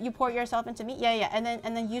 You pour yourself into me. Yeah, and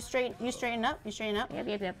then you straighten up.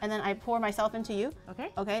 Yep. And then I pour myself into you.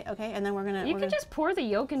 Okay. Okay, and then we're gonna. You can just pour the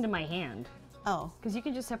yolk into my hand. Oh. Because you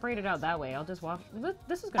can just separate it out that way. I'll just walk.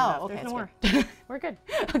 This is good enough. Okay, There's no more. good. We're good.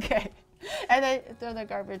 Okay. And then throw the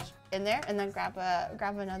garbage in there, and then grab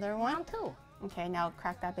another one. Round 2. Okay, now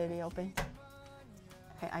crack that baby open.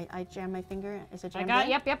 Okay, I jam my finger. Is it jammed I got.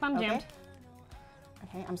 in? Yep. I'm jammed.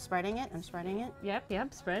 Okay, I'm spreading it.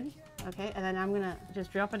 Yep. Spread. Okay, and then I'm gonna.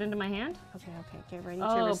 Just drop it into my hand. Okay. Get ready to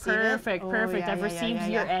Oh, receive perfect. it. Perfect. I've received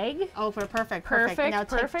your egg. Oh, perfect. Perfect. Now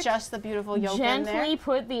take just the beautiful yolk in there. Gently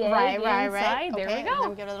put the egg inside. Right. There okay, we go. And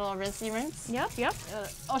then give it a little rinse. Yep.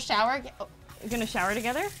 Shower. You're gonna shower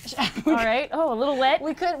together? All right. Oh, a little wet.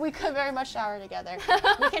 We could very much shower together.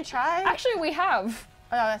 We can try. Actually, we have.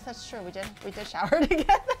 Oh, that's true. We did shower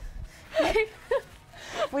together.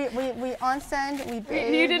 we onsen. We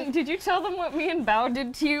bathed. You didn't? Did you tell them what me and Bao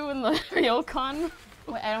did to you in the Ryokon?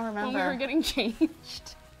 Wait, I don't remember. When we were getting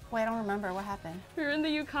changed. Wait, I don't remember. What happened? We were in the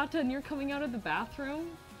yukata and you're coming out of the bathroom.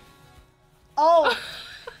 Oh.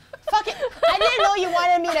 Fuck it. I didn't know you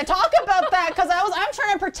wanted me to talk about that because I'm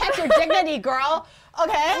trying to protect your dignity, girl.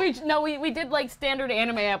 Okay? We did like standard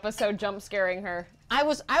anime episode jump scaring her. I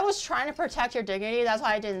was trying to protect your dignity. That's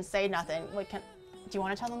why I didn't say nothing. Wait, do you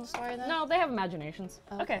want to tell them the story then? No, they have imaginations.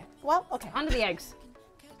 Okay. Well, okay. On to the eggs.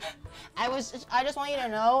 I just want you to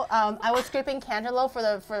know, I was scraping cantaloupe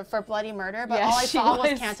for bloody murder, but all I saw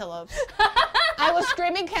was cantaloupes. I was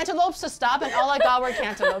screaming cantaloupes to stop, and all I got were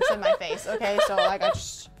cantaloupes in my face. Okay, so like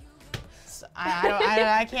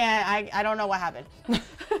I don't know what happened.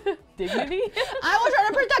 Dignity? I was trying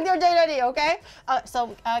to protect your dignity, okay?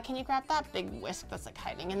 So can you grab that big whisk that's like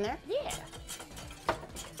hiding in there? Yeah.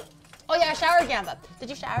 Oh yeah, shower Gamba. Did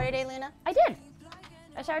you shower today, Luna? I did.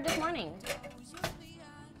 I showered this morning.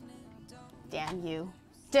 Damn you.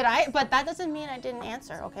 Did I? But that doesn't mean I didn't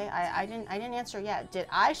answer, okay? I didn't answer yet. Did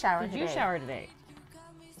I shower today? Did you shower today?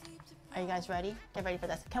 Are you guys ready? Get ready for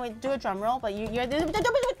this. Can we do a drum roll? But you're I'm being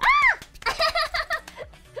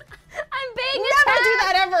Never do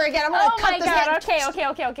that ever again. I'm gonna cut this head.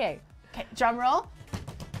 Okay. Okay, drum roll.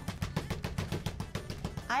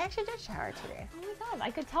 I actually did shower today. Oh my god, I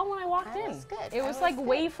could tell when I walked in. Was good. It was like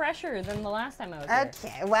way fresher than the last time I was here.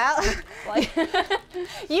 Okay, well, Like,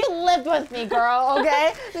 you lived with me, girl,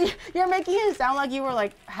 okay? You're making it sound like you were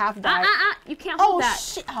like half died. You can't hold that.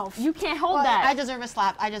 Shit. Oh, You can't hold well, that. I deserve a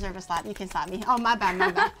slap. You can slap me. Oh, my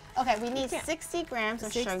bad. Okay, we need 60 grams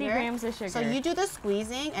of 60 sugar. grams of sugar. So you do the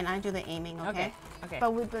squeezing and I do the aiming, okay? Okay.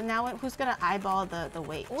 But now who's gonna eyeball the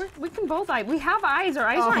weight? We can both we have eyes. Our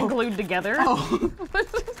eyes aren't glued together. Oh.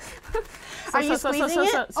 Are you squeezing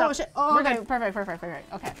it? Oh shit. Oh, We're okay. good.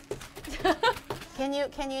 Perfect. Okay. Can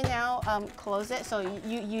you now close it? So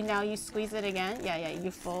you squeeze it again. Yeah.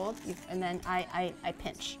 You fold. And then I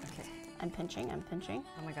pinch. Okay. I'm pinching.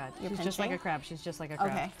 Oh my god. You're She's pinching? just like a crab. She's just like a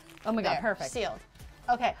crab. Okay. Oh my god. There, Perfect. Sealed.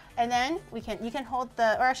 Okay. And then you can hold or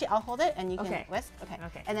actually I'll hold it and you can whisk. Okay.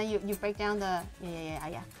 And then you break down the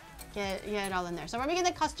yeah. Get it all in there. So we're making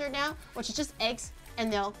the custard now, which is just eggs and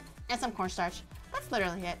milk and some cornstarch. That's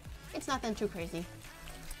literally it. It's nothing too crazy.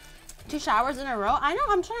 2 showers in a row. I know,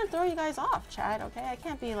 I'm trying to throw you guys off, Chad, okay? I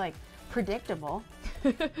can't be like predictable.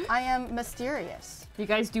 I am mysterious. You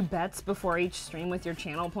guys do bets before each stream with your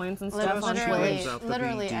channel points and stuff on Twitch?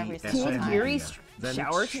 Literally every single Did time. Yuri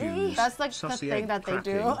shower today? That's like the thing that they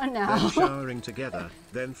do now. Then showering together,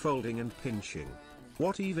 then folding and pinching.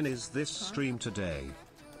 What even is this stream today?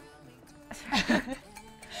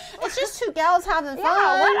 It's just 2 gals having fun.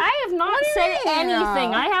 Yeah, what? I have not said mean?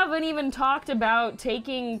 anything. I haven't even talked about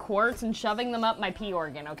taking quartz and shoving them up my pee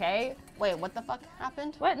organ, okay? Wait, what the fuck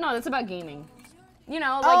happened? What? No, that's about gaming. You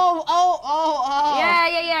know, like Oh.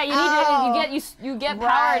 Yeah. You need to you get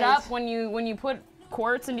powered up when you put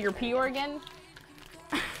quartz into your pee organ.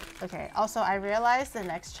 Okay. Also, I realized the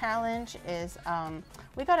next challenge is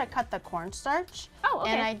we gotta cut the cornstarch. Oh,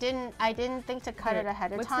 okay. And I didn't think to cut it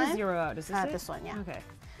ahead of time. What's the 0 out? Is this it? This one, yeah. Okay.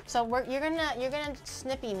 So you're gonna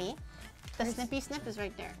snippy me. The snippy snip is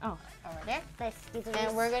right there. Oh. Over there.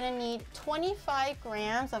 And we're gonna need 25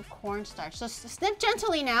 grams of cornstarch. So snip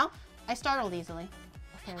gently now. I startled easily.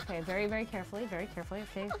 Okay, okay, very, very carefully, okay.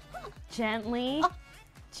 Gently,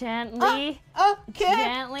 gently,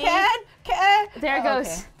 gently. There it goes.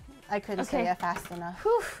 Okay. I couldn't say it fast enough.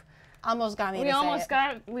 Whew. Almost got me We almost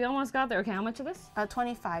got there. Okay, how much of this?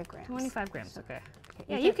 25 grams. 25 grams, okay.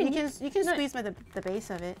 Yeah, you can squeeze by the base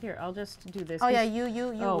of it. Here, I'll just do this. Oh yeah, you.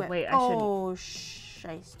 Oh wait, I shouldn't. Oh,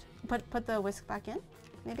 shite. Put the whisk back in,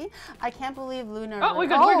 maybe. I can't believe Luna. Oh, we're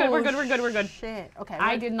good. Shit. Okay.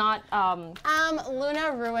 I did not.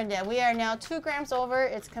 Luna ruined it. We are now 2 grams over.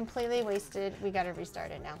 It's completely wasted. We gotta restart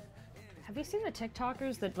it now. Have you seen the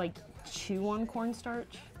TikTokers that like chew on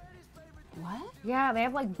cornstarch? What? Yeah, they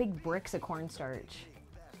have like big bricks of cornstarch.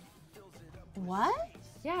 What?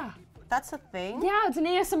 Yeah. That's a thing? Yeah, it's an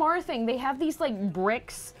ASMR thing. They have these like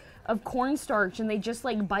bricks of cornstarch and they just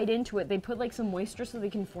like bite into it. They put like some moisture so they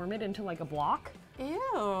can form it into like a block. Ew.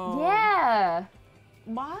 Yeah.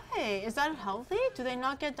 Why? Is that healthy? Do they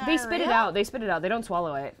not get They diarrhea? spit it out. They spit it out. They don't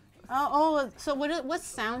swallow it. So what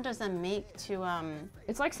sound does that make to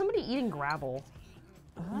It's like somebody eating gravel.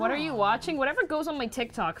 What are you watching? Whatever goes on my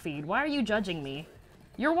TikTok feed. Why are you judging me?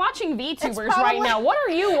 You're watching VTubers right now. What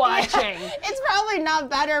are you watching? It's probably not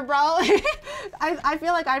better, bro. I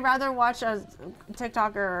feel like I'd rather watch a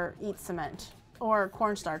TikToker eat cement or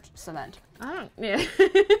cornstarch cement. Yeah.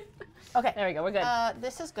 Okay. There we go. We're good.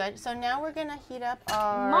 This is good. So now we're gonna heat up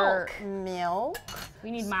our milk.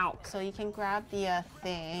 We need milk. So you can grab the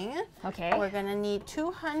thing. Okay. We're gonna need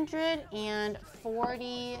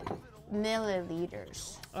 240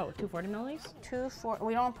 milliliters. Oh, 240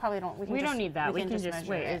 milliliters? We don't need that. We can just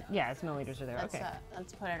measure wait. it. Yeah, it's milliliters are there. Let's, okay.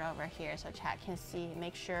 Let's put it over here so chat can see.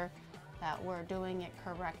 Make sure that we're doing it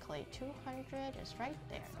correctly. 200 is right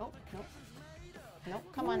there. Oh, nope. Nope.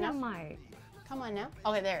 Come on now. Come on now.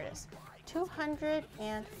 Okay, there it is.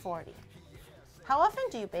 240. How often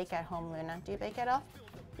do you bake at home, Luna? Do you bake at all?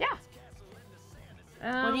 Yeah.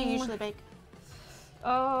 What do you usually bake?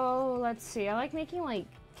 Oh, let's see. I like making like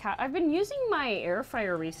I've been using my air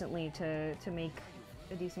fryer recently to make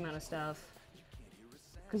a decent amount of stuff.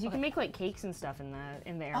 Because you can make like cakes and stuff in the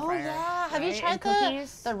air fryer. Oh yeah. Have you tried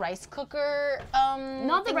the rice cooker?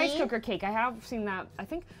 Not the rice thingy? cooker cake. I have seen that. I'm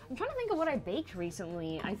trying to think of what I baked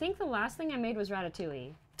recently. I think the last thing I made was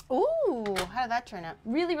ratatouille. Ooh, how did that turn out?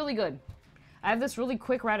 Really, really good. I have this really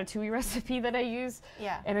quick ratatouille recipe that I use.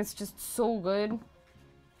 Yeah. And it's just so good.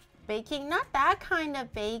 Baking? Not that kind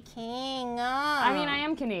of baking. I mean, I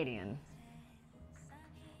am Canadian.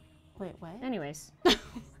 Wait, what? Anyways.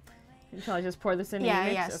 Shall I just pour this in?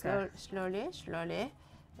 Yeah. Okay. Slowly.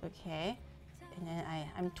 Okay. And then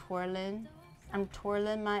I'm twirling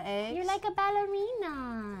my eggs. You're like a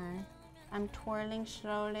ballerina. I'm twirling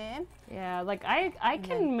slowly. Yeah, like I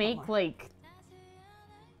can make like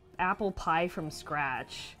apple pie from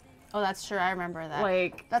scratch. Oh, that's true. I remember that.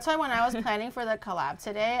 Like that's why when I was planning for the collab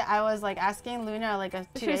today, I was like asking Luna like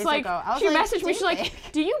 2 days like, ago. I was she like, messaged me. She's like,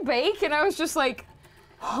 "Do you bake?" And I was just like,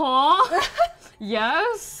 "Huh?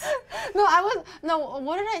 Yes." No.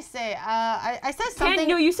 What did I say? I said something.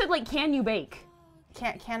 You said like, "Can you bake?"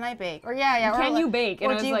 Can I bake? Or yeah. Can you bake?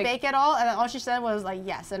 Or do you bake at all? And all she said was like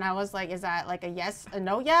yes. And I was like, is that like a yes, a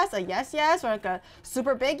no yes, a yes, or like a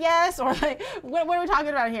super big yes, or like what are we talking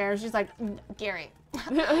about here? And she's like, Gary.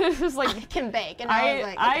 It's like I can bake, and I was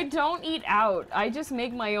like, okay. I don't eat out. I just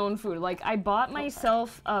make my own food. Like I bought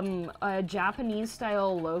myself a Japanese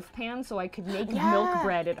style loaf pan so I could make milk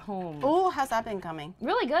bread at home. Oh, how's that been coming?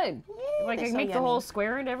 Really good. Yay, like I make the whole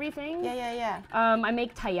square and everything. Yeah. I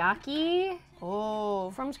make taiyaki.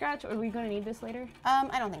 Oh. From scratch. Are we gonna need this later?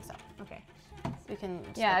 I don't think so. Okay. We can.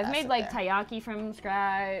 Yeah, I've made like taiyaki from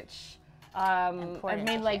scratch. I've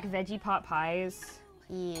made like veggie pot pies.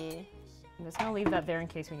 Yeah. I'm just gonna leave that there in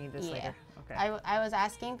case we need this later. Okay. I was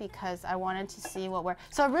asking because I wanted to see what we're.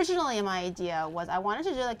 So originally my idea was I wanted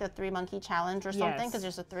to do like the 3 monkey challenge or something because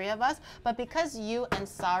there's the 3 of us. But because you and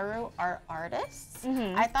Saru are artists,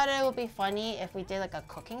 I thought it would be funny if we did like a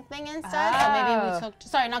cooking thing instead. So maybe we took.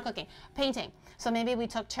 Sorry, not cooking. Painting. So maybe we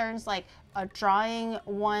took turns like drawing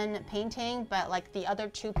one painting, but like the other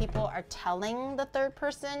 2 people are telling the 3rd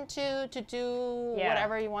person to do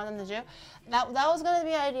whatever you want them to do. That was gonna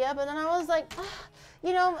be an idea, but then I was like,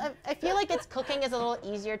 you know, I feel like it's cooking is a little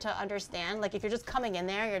easier to understand. Like if you're just coming in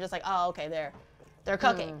there, you're just like, oh, okay, they're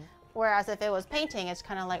cooking. Whereas if it was painting, it's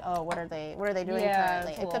kind of like, oh, what are they doing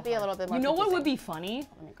currently? It could be a little bit more. You know what would be funny?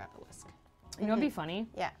 Let me grab a whisk. You know what'd be funny?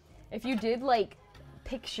 Yeah. If you did like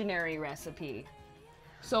Pictionary recipe.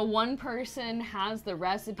 So one person has the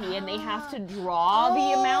recipe and they have to draw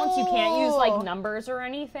the amounts. You can't use like numbers or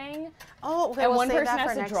anything. Oh, okay. And We'll one save person that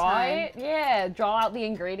has for to draw it. Yeah, draw out the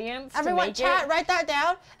ingredients. Everyone, to make chat, it. write that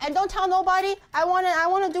down, and don't tell nobody. I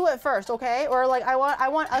want to do it first, okay? Or like I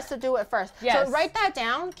want us to do it first. Yes. So write that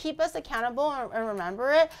down. Keep us accountable and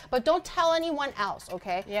remember it. But don't tell anyone else,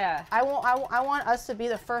 okay? Yeah. I want us to be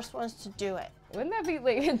the first ones to do it. Wouldn't that be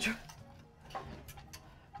like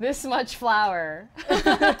this much flour?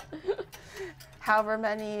 However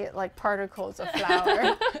many like particles of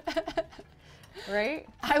flour. Right?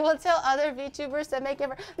 I will tell other VTubers to make it.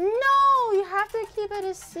 No, you have to keep it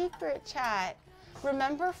a secret, chat.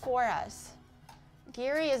 Remember for us.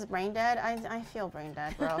 Giri is brain dead. I feel brain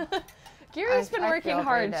dead, bro. Gary's been working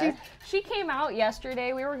hard. dead. She came out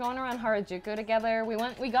yesterday. We were going around Harajuku together.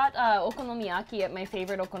 We got okonomiyaki at my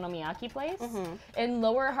favorite okonomiyaki place. In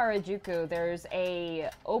Lower Harajuku, there's a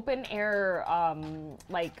open air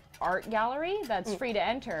like art gallery that's free to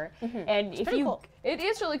enter. And if you cool. It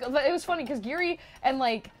is really cool. But it was funny because Giri and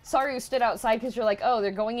like Saru stood outside because you're like, oh,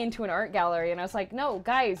 they're going into an art gallery, and I was like, no,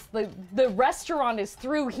 guys, the restaurant is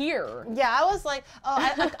through here. Yeah, I was like, oh,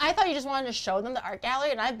 I thought you just wanted to show them the art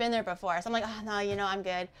gallery, and I've been there before, so I'm like, oh no, you know, I'm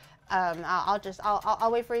good.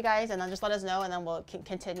 I'll wait for you guys, and then just let us know, and then we'll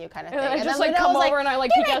continue, kind of thing. And I and just then like come was over and I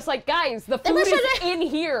like peek at us like, guys, the food is in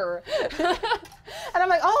here. And I'm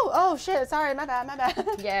like, oh shit, sorry, my bad.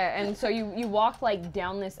 Yeah, and so you walk like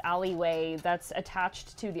down this alleyway that's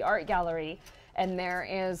attached to the art gallery, and there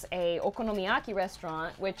is a okonomiyaki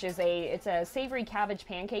restaurant, which is it's a savory cabbage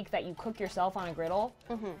pancake that you cook yourself on a griddle.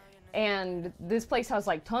 And this place has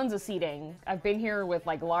like tons of seating. I've been here with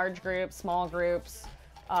like large groups, small groups.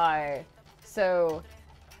 So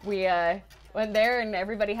we went there and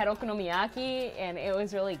everybody had okonomiyaki and it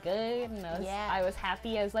was really good, and I was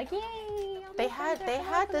happy. I was like, yay! They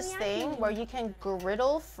had this thing where you can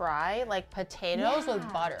griddle fry like potatoes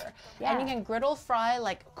with butter, and you can griddle fry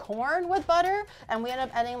like corn with butter, and we ended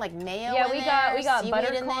up adding like mayo. Yeah, in we got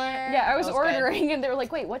butter in corn. there. Yeah, I was ordering good. and they were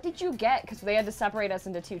like, wait, what did you get? Because they had to separate us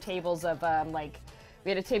into two tables of like. We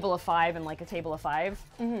had a table of 5 and like a table of 5.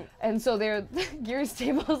 And so Gary's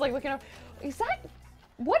table was like looking up,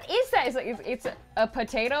 what is that? It's like, it's a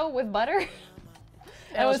potato with butter.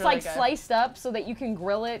 And it was really like good. sliced up so that you can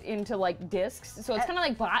grill it into like discs. So it's kind of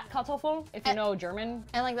like Bratkartoffel, if you know German.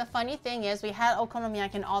 And like the funny thing is, we had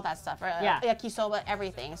okonomiyaki and all that stuff, right? Yeah. Yakisoba,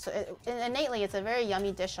 everything. So innately, it's a very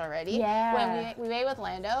yummy dish already. Yeah. When we ate with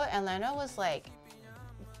Lando, and Lando was like,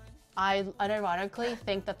 I unironically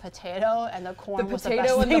think the potato and the corn was the best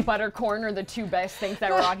potato and thing. the butter corn are the two best things that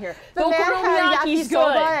were on here. The man had okonomiyaki's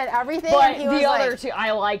yakisoba good, and everything, but and he was the other like, two,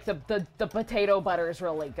 I like the potato butter is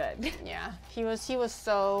really good. yeah, he was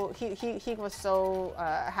so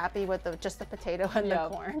happy with just the potato and the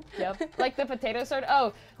corn. Yep. Like the potato sword.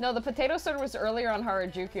 Oh no, the potato sword was earlier on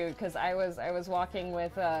Harajuku because I was walking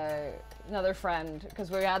with another friend because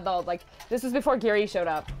we had this was before Gary showed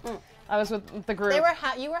up. I was with the group.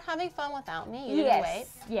 You were having fun without me. You didn't wait.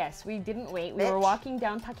 Yes, we didn't wait. We Bitch. were walking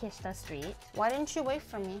down Takeshita Street. Why didn't you wait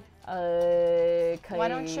for me? Why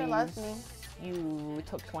don't you love me? You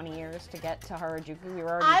took 20 years to get to Harajuku. We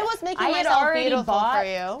were already. I was making myself beautiful for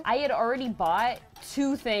you. I had already bought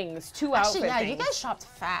 2 things, 2 outfit things. You guys shopped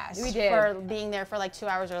fast. We did. For being there for like 2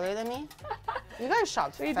 hours earlier than me. You guys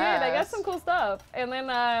shopped fast. We did. I got some cool stuff. And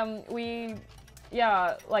then me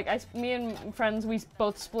and friends, we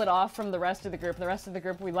both split off from the rest of the group. The rest of the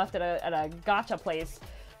group, we left at a gacha place.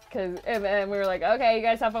 And we were like, okay, you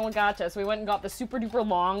guys have fun with gacha. So we went and got the super duper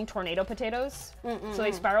long tornado potatoes. So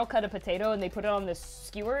they spiral cut a potato and they put it on this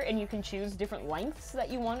skewer, and you can choose different lengths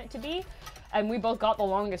that you want it to be. And we both got the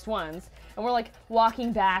longest ones. And we're like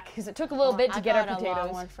walking back because it took a little bit to get our potatoes. I got a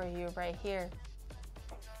long one for you right here.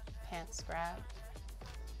 Pants grab.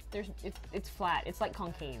 It's flat. It's like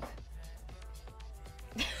concave.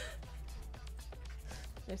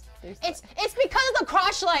 It's because of the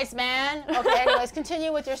crotch lights, man. Okay, anyways,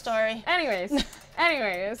 continue with your story. Anyways,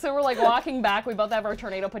 so we're like walking back. We both have our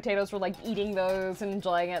tornado potatoes. We're like eating those and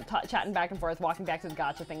enjoying it, chatting back and forth, walking back to the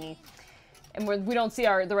gacha thingy. And we don't see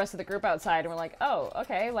the rest of the group outside, and we're like, oh,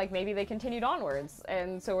 okay, like maybe they continued onwards.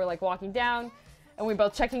 And so we're like walking down, and we're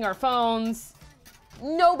both checking our phones.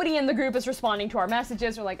 Nobody in the group is responding to our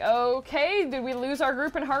messages. We're like, okay, did we lose our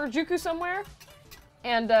group in Harajuku somewhere?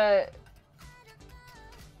 And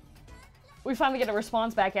we finally get a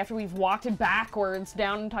response back after we've walked backwards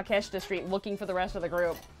down Takeshita Street looking for the rest of the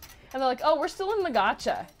group. And they're like, oh, we're still in the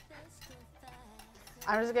gacha.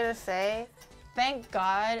 I'm just gonna say, thank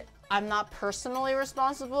God I'm not personally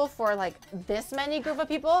responsible for like this many group of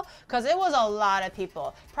people, because it was a lot of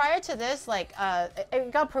people. Prior to this, like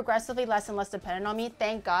it got progressively less and less dependent on me,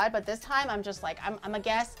 thank God. But this time I'm just like, I'm a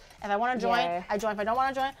guest. If I want to join, I join. If I don't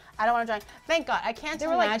want to join, I don't want to join. Thank God. I can't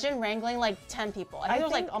imagine wrangling like 10 people. I think it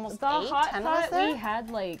was like almost 8, 10 of us there. We had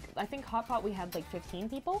like, I think hot pot we had like 15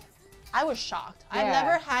 people. I was shocked. I've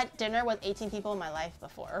never had dinner with 18 people in my life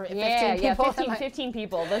before, or 15 people. 15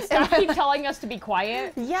 people. The staff keep telling us to be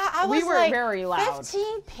quiet. Yeah, I was we were like, very loud.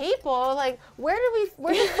 15 people? Like, where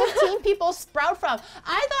did 15 people sprout from?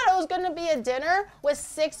 I thought it was gonna be a dinner with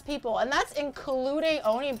 6 people, and that's including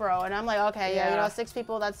Oni Bro. And I'm like, okay, you know, 6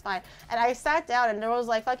 people, that's fine. And I sat down, and there was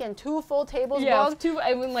like fucking 2 full tables. Yeah, 2,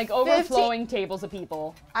 I mean, like overflowing tables of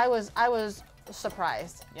people. I was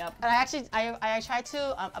surprised. Yep. And I tried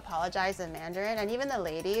to apologize in Mandarin, and even the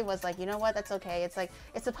lady was like, you know what, that's okay. It's like,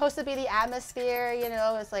 it's supposed to be the atmosphere, you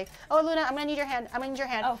know. It's like, oh Luna, I'm gonna need your hand. I'm gonna need your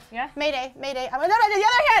hand. Oh yeah. Mayday, Mayday. No, the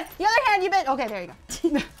other hand. You been okay? There you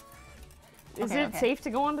go. Is it safe to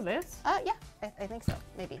go onto this? Yeah, I think so.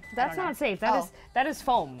 Maybe. That's not safe. That is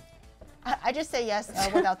foam. I just say yes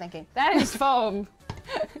without thinking. That is foam.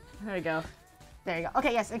 There we go. There you go.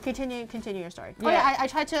 Okay, yes, and continue your story. Yeah. Okay, I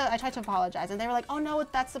tried to apologize, and they were like, "Oh no,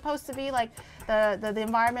 that's supposed to be like the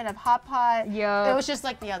environment of hot pot." Yeah. It was just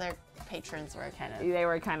like the other patrons were kind of. They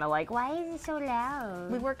were kind of like, why is it so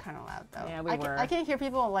loud? We were kind of loud though. Yeah, we were. I can hear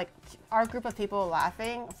people, like our group of people,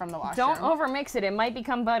 laughing from the washroom. Don't overmix it. It might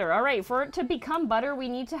become butter. All right, for it to become butter, we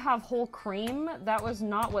need to have whole cream. That was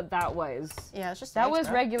not what that was. Yeah, it's just that was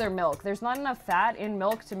regular milk. There's not enough fat in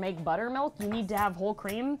milk to make buttermilk. You need to have whole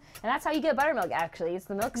cream, and that's how you get buttermilk. Actually, it's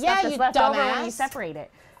the milk stuff that's left over when you separate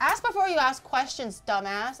it. Ask before you ask questions,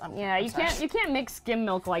 dumbass. You can't mix skim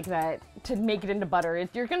milk like that to make it into butter.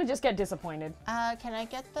 You're gonna just get disappointed. Can I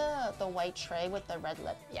get the white tray with the red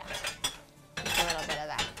lip? Yeah, just a little bit of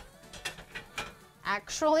that.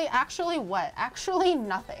 Actually what? Actually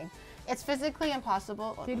nothing. It's physically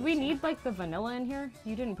impossible. Did we need like the vanilla in here?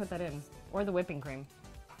 You didn't put that in, or the whipping cream.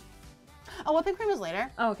 Oh, whipping cream is later.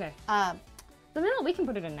 Oh, okay. The vanilla, we can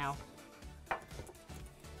put it in now.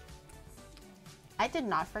 I did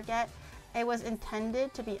not forget. It was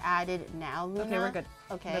intended to be added now, Luna. Okay, we're good.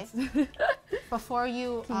 Okay. Before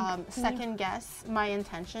you second guess my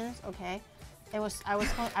intentions, okay?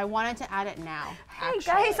 I wanted to add it now. Hey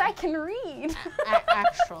guys, I can read.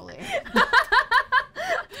 Actually.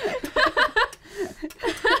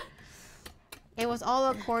 It was all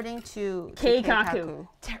according to Keikaku.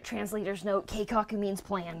 Translator's note, Keikaku means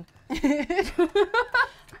plan.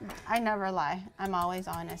 I never lie. I'm always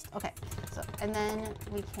honest. Okay, so, and then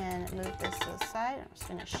we can move this to the side. I'm just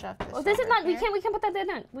gonna shove this. Oh, this is not, we can put that in.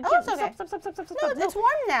 Oh, it's okay. Stop. No, it's warm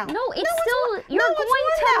now. No, it's still, you're going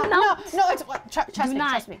to melt. No, it's what?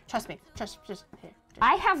 Trust me. Just here.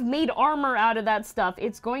 I have made armor out of that stuff.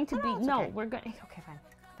 It's going to be, no, okay. We're good. Okay, fine.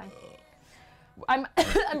 I'm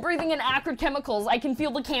breathing in acrid chemicals. I can feel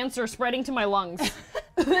the cancer spreading to my lungs.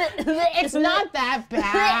 It's not that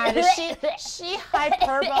bad. She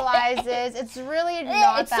hyperbolizes. It's really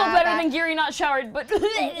not it's still better than Gary not showered, but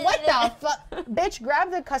what the fuck? Bitch, grab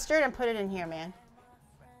the custard and put it in here, man.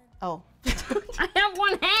 Oh. I have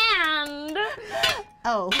one hand.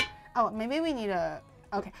 Oh, maybe we need a...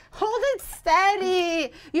 Okay, hold it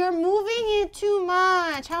steady. You're moving it too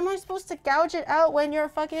much. How am I supposed to gouge it out when your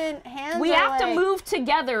fucking hands We have to move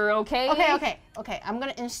together, okay? Okay. I'm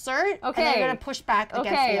gonna insert, and I'm gonna push back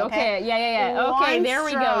against me, okay? Yeah. Okay, there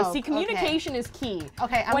we go. See, communication is key.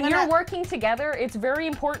 Okay, when you're working together, it's very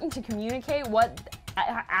important to communicate what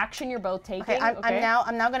action you're both taking. Okay,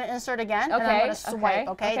 I'm now gonna insert again, and I'm gonna swipe,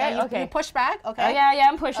 okay? Now you push back, okay? Oh, yeah,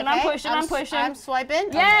 I'm pushing, I'm pushing. I'm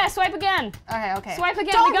swiping. Yeah, swipe again. Okay. Swipe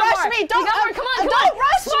again. Don't rush me. Don't come on. Don't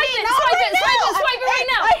rush me. Swipe it right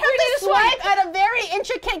now. I have to swipe at a very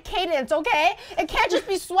intricate cadence, okay? It can't just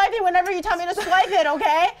be swiping whenever you tell me to swipe it,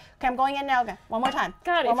 okay? Okay, I'm going in now. Okay, one more time.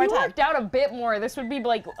 God, if you worked out a bit more, this would be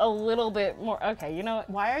like a little bit more. Okay, you know what?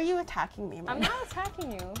 Why are you attacking me, man? I'm not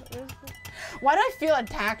attacking you. Why do I feel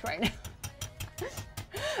attacked right now?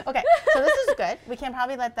 Okay, so this is good. We can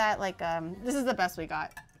probably let that, like, this is the best we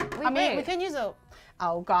got. We can use a,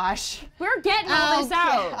 oh gosh. We're getting all this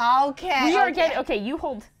out. Okay. We are getting, okay, you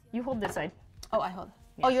hold this side. Oh, I hold.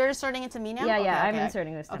 Yeah. Oh, you're inserting it to me now? Yeah, I'm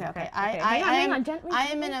inserting this time. Okay. I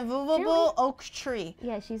am an immovable oak tree.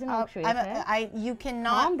 Yeah, she's an oak tree. You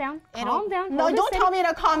cannot. Calm down. No, don't tell me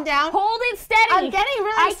to calm down. Hold it steady. I'm getting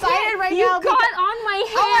really excited right now. You got on my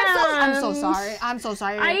hand. I'm so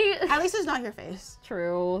sorry. At least it's not your face.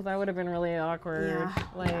 True. That would have been really awkward.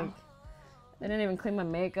 Yeah. I didn't even clean my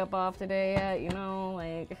makeup off today yet, you know?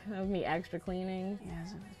 Like, that was me extra cleaning. Yeah,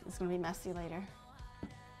 it's gonna be messy later.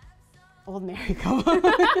 Old Mary go.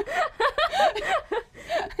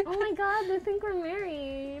 Oh my God, they think we're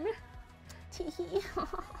married.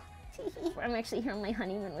 I'm actually here on my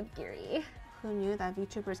honeymoon with Gary. Who knew that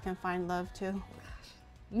VTubers can find love too?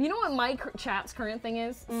 You know what my chat's current thing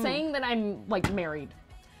is? Saying that I'm like married.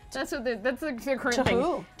 That's what that's the current To thing.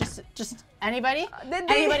 who? Just anybody?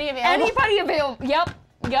 Anybody available? Anybody available? Yep.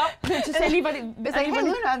 Just anybody. It's like, hey,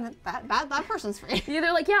 Luna, that person's free. Yeah,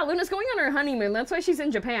 they're like, yeah, Luna's going on her honeymoon. That's why she's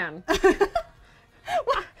in Japan.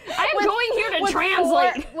 I'm going here to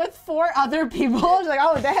translate. With 4 other people. It's like,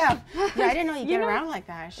 oh, damn. Yeah, I didn't know you get around like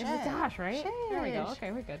that. Shit. Gosh, right? Shit. There we go.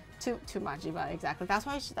 Okay, we're good. Too much, but exactly. That's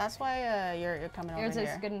why you're coming over Is here.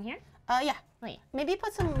 this good in here? Yeah. Wait. Maybe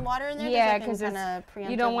put some water in there. Yeah, because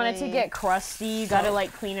you don't want it to get crusty. You gotta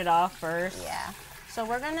like clean it off first. Yeah. So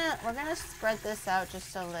we're gonna spread this out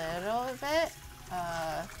just a little bit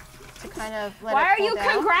to kind of let Why it are cool you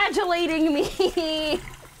down. congratulating me?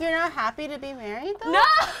 You're not happy to be married though? No.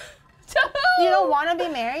 You don't want to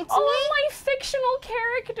be married to All me? of my fictional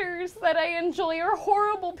characters that I enjoy are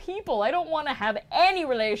horrible people. I don't want to have any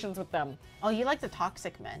relations with them. Oh, you like the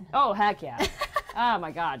toxic men. Oh, heck yeah. Oh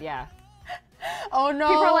my God, yeah. Oh no.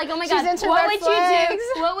 People are like, oh my God, into what red would flags.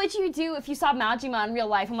 you do? What would you do if you saw Majima in real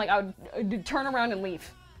life? I'm like, I would turn around and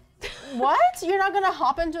leave. What? You're not gonna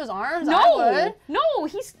hop into his arms? No, I would. no,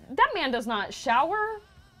 that man does not shower.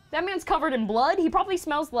 That man's covered in blood. He probably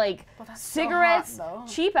smells like that's cigarettes, so hot,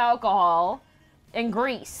 though. cheap alcohol, and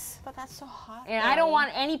grease. But that's so hot. And I don't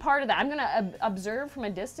want any part of that. I'm gonna observe from a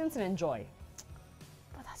distance and enjoy.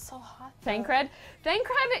 But that's so hot. Thancred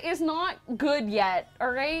is not good yet,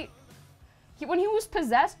 all right? When he was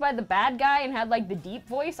possessed by the bad guy and had like the deep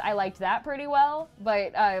voice, I liked that pretty well.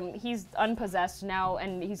 But he's unpossessed now,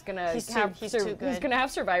 and he's gonna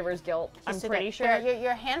have survivor's guilt. I'm pretty sure.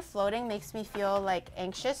 Your hand floating makes me feel like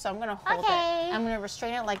anxious, so I'm gonna hold it. I'm gonna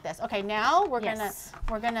restrain it like this. Okay, now we're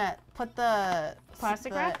gonna put the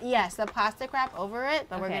plastic wrap. Yes, the plastic wrap over it,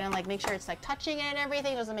 but we're Okay. gonna like make sure it's like touching it and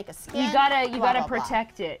everything. It doesn't make a skin. You gotta blah, blah,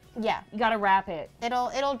 protect it. Yeah. You gotta wrap it.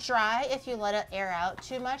 It'll dry if you let it air out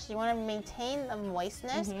too much. You want to maintain the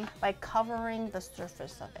moistness by covering the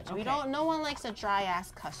surface of it. Okay. No one likes a dry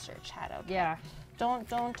ass custard, Chad. Okay? Yeah. Don't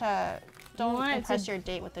want it impress to- your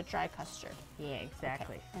date with a dry custard. Yeah,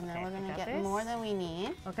 exactly. And then Okay, we're gonna got get this. more than we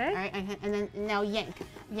need. Okay. All right, and then now yank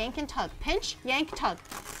and tug, pinch, yank, tug,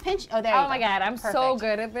 pinch. Oh, there you go. Oh my God, I'm so Perfect.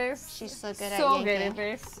 good at this. She's so good at So yanking good at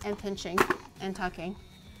this. and pinching and tucking.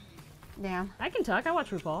 Down. I can tuck. I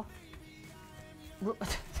watch RuPaul.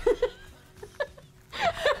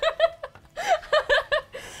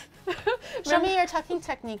 Show me your tucking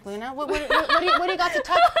technique, Luna. What do you got to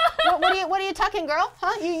tuck? What are you tucking, girl?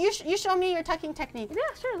 Huh? You show me your tucking technique. Yeah,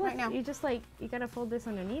 sure. Look, Right now. you just like you gotta fold this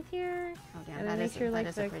underneath here, Oh, damn, and that then make is sure like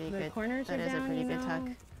a pretty the good. corners That are is down. a pretty you good know? tuck.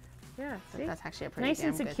 Yeah, see? That's actually a pretty Nice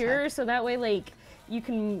and damn secure, good tuck. so that way like you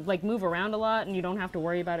can like move around a lot, and you don't have to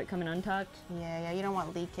worry about it coming untucked. Yeah. You don't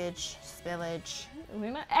want leakage, spillage.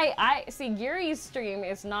 Hey, I see Gary's stream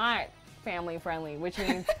is not family friendly, which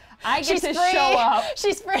means I get to free. show up.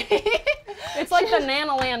 She's free. It's like the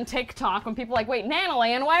Nanoland TikTok when people are like, wait,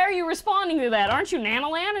 Nanoland, why are you responding to that? Aren't you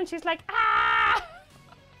Nanoland? And she's like, ah!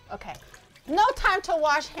 Okay. No time to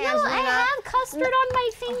wash hands, No, Luna. I have custard on my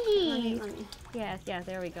thingy. Let me. Yeah,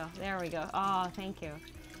 there we go. Oh, thank you.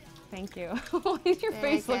 Thank you. Why does your Did I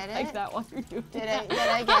face look get like it? that while you're doing Did that?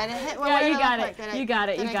 I get it? What Yeah, did you it got look it. like? You got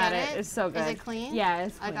it. Did You I got get it. It's so good. Is it clean? Yeah,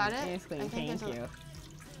 it's I clean. got it? It's clean. I think Thank there's a you. little-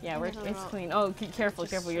 Yeah, there's a it's little- clean. Oh, careful,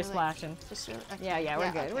 Just you're really- splashing. Just really, okay. Yeah,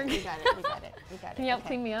 we're good. Okay. We're We good. got it. We got it. We got it. Can you help Okay.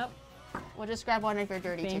 clean me up? We'll just grab one of your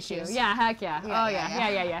dirty Thank you. tissues. Yeah, heck yeah. Yeah, Oh yeah,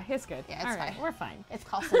 yeah. It's good. Yeah, it's All right, fine. we're fine. It's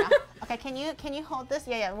close enough. Okay, can you hold this?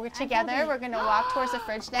 Yeah. We're together. it. We're gonna walk towards the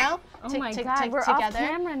fridge now. Oh my God, we're off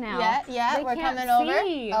camera now. Yeah. They We're can't coming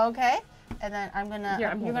see. over. Okay. And then I'm gonna. Here,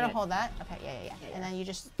 I'm you're holding gonna it. hold that. Okay. Yeah. And then you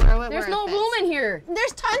just throw it. There's where no it fits. room in here.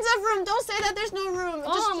 There's tons of room. Don't say that there's no room.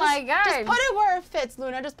 Oh my God. Just put it where it fits,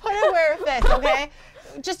 Luna. Just put it where it fits, okay?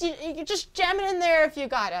 You just jam it in there if you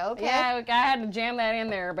got it, okay? Yeah, I had to jam that in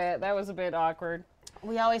there a bit. That was a bit awkward.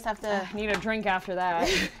 We always have to. Need a drink after that.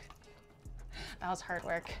 That was hard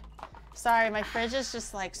work. Sorry, my fridge is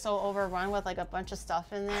just like so overrun with like a bunch of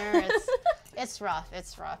stuff in there. It's rough.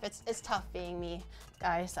 It's tough being me,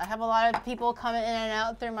 guys. I have a lot of people coming in and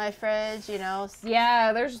out through my fridge, you know.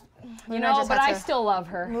 Yeah, there's, you know, just but had I to still love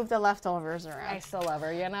her. Move the leftovers I around. still love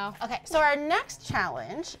her, you know. Okay, so our next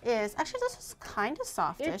challenge is actually this is kind of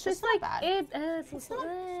softish. It's just not like bad. it's not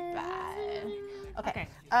bad. Okay.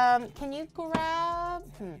 Okay. Can you grab?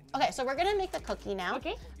 Okay, so we're gonna make the cookie now.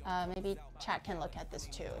 Okay. Maybe chat can look at this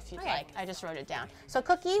too if you'd like. I just wrote it down. So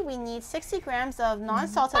cookie, we need 60 grams of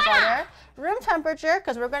non-salted butter, room temperature,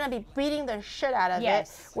 because we're going to be beating the shit out of it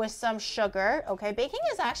with some sugar. Okay, baking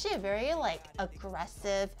is actually a very like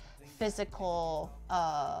aggressive, physical.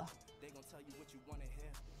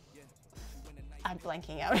 I'm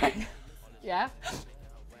blanking out right now. Yeah.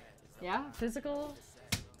 Yeah, physical.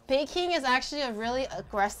 Baking is actually a really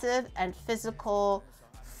aggressive and physical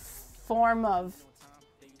form of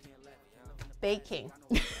baking.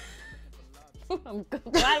 I'm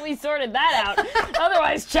glad we sorted that out.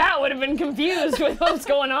 Otherwise, chat would have been confused with what's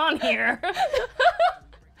going on here.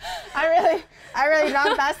 I really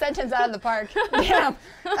knocked that sentence out of the park. Damn.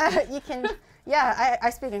 You can. Yeah, I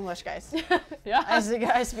speak English, guys. Yeah. I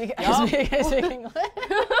speak English.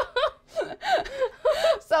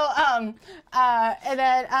 So and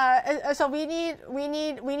then so we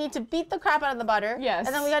need to beat the crap out of the butter. Yes.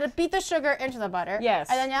 And then we got to beat the sugar into the butter. Yes.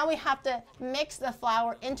 And then now we have to mix the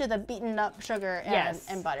flour into the beaten up sugar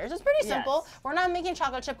and butter. So it's pretty simple. We're not making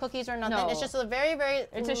chocolate chip cookies or nothing. No. It's just a very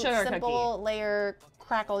It's a sugar simple cookie. layer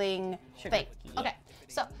crackling thing. Cookie. Okay.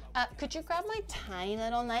 So could you grab my tiny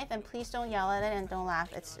little knife and please don't yell at it and don't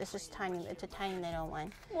laugh. It's just tiny. It's a tiny little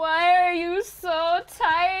one. Why are you so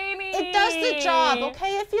tiny? It does the job,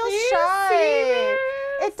 okay? It feels shy.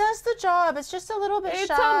 It does the job. It's just a little bit shy.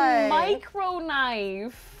 It's a micro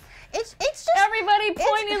knife. It's just everybody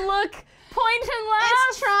point and look. Point and laugh.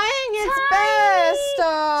 It's trying its best.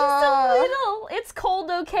 Just a little. It's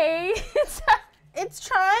cold, okay? It's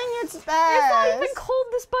trying its best. It's not even cold.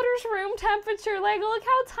 This butter's room temperature. Like, look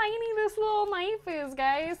how tiny this little knife is,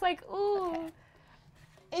 guys. Like, ooh.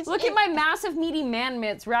 Okay. Look at my massive, meaty man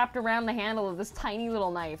mitts wrapped around the handle of this tiny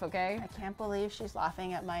little knife, okay? I can't believe she's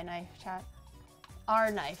laughing at my knife, chat.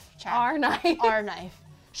 Our knife, chat. Our knife. Our knife.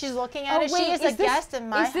 She's looking at it. Wait, she is a guest in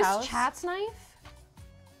my house. Is this chat's knife?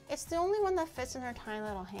 It's the only one that fits in her tiny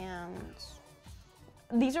little hands.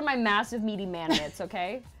 These are my massive, meaty man mitts,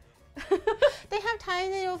 okay? They have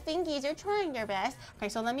tiny little fingies. They're trying their best. Okay,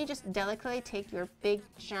 so let me just delicately take your big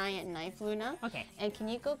giant knife, Luna. Okay. And can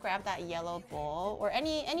you go grab that yellow bowl or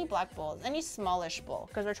any black bowl, any smallish bowl,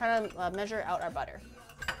 because we're trying to measure out our butter.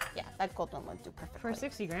 Yeah, that gold one would do perfectly. For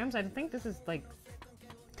 60 grams, I think this is like.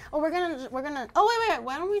 Oh, we're gonna. Oh wait.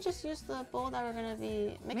 Why don't we just use the bowl that we're gonna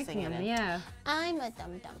be mixing it in? Yeah. I'm a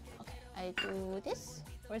dum. Okay, I do this.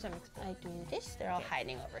 Where's our mix bowl? I do this. They're all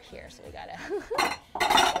hiding over here, so we gotta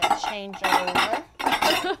change over.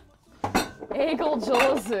 Eigo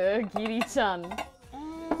jozu, Giri-chan.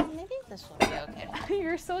 Maybe this will be okay.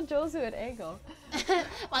 You're so jozu at eigo.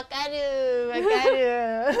 Wakaru.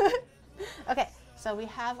 Okay, so we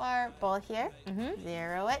have our bowl here.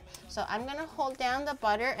 Zero it. So I'm gonna hold down the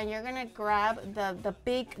butter, and you're gonna grab the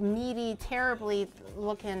big, meaty, terribly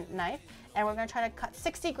looking knife. And we're gonna try to cut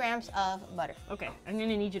 60 grams of butter. Okay, I'm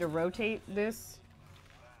gonna need you to rotate this.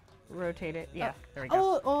 Rotate it. Yeah, there we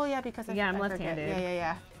go. Oh yeah, because I'm left-handed.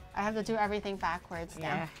 Yeah. I have to do everything backwards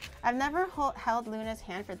now. I've never held Luna's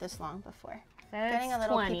hand for this long before. That's getting a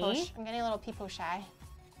little 20. I'm getting a little people shy.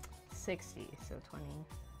 60, so 20.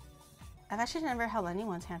 I've actually never held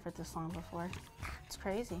anyone's hand for this long before. It's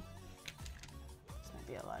crazy. This might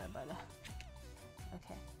be a lot of butter.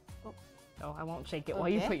 Okay. Oh, I won't shake it while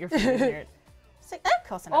you put your finger near it.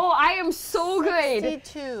 Close enough. Oh, I am so good.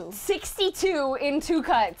 62. 62 in 2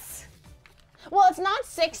 cuts. Well, it's not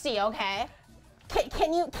 60, okay?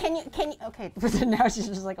 Can you? Okay, but then now she's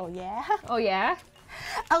just like, oh yeah? Oh yeah?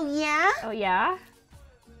 Oh yeah? Oh yeah?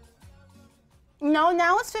 No,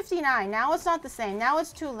 now it's 59. Now it's not the same. Now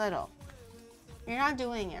it's too little. You're not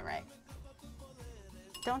doing it right.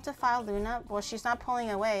 Don't defile Luna. Well, she's not pulling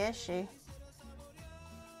away, is she?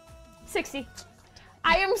 60.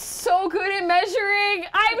 I am so good at measuring.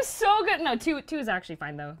 I'm so good. No, two is actually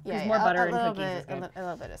fine though. Because more butter and cookies is good. A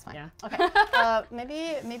little bit is fine. Yeah. Okay.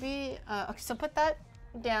 Maybe. Okay. So put that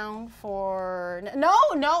down for. No,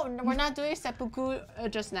 we're not doing seppuku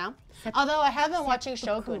just now. Although I have been watching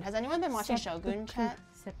Shogun. Has anyone been watching Shogun, chat?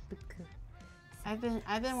 Seppuku. I've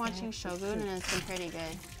been watching Shogun and it's been pretty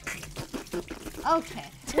good. Okay.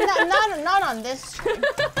 Not on this stream.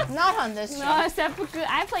 Not on this stream. No, seppuku.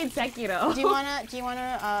 I played Sekiro.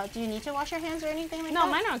 Do you need to wash your hands or anything like that? No,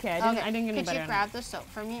 mine are okay. I didn't get any Could butter you grab the soap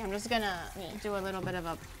for me? I'm just gonna do a little bit of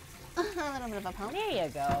a A little bit of a pump. There you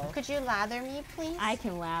go. Could you lather me, please? I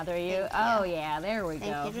can lather you. Thank Oh you. yeah, there we go.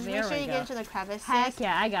 Thank you. Just there make sure we you go. get into the crevices. Heck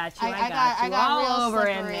yeah, I got you. I I got all real over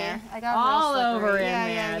slippery. in there. I got all real over slippery. in Yeah,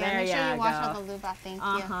 there. yeah, yeah. There Make you sure you wash out go. the lube off. Thank you.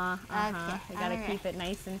 I Okay. gotta all keep it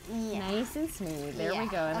nice and Yeah. nice and smooth. There we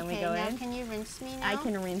go. And then we go now in. Can you rinse me now? I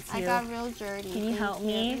can rinse I you. got real dirty. Can you help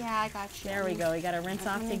me? Yeah, I got you. There we go. We gotta rinse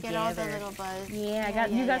off Let me together. get all the little buzz. Yeah, I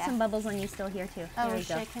got you. Got some bubbles on you still here too. Oh, there we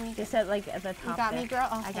shit, go. can you Just get- at like at the top. You got there. me, girl?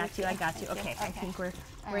 Oh, I got thank you. I you, got you. thank you. Okay, I think we're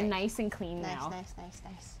right. nice and clean Nice, now. nice.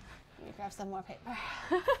 Let me grab some more paper.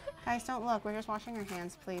 Guys, don't look. We're just washing our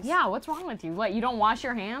hands, please. Yeah, what's wrong with you? What, you don't wash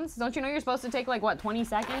your hands? Don't you know you're supposed to take like, what, 20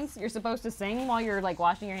 seconds? You're supposed to sing while you're like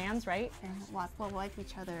washing your hands, right? And we'll wipe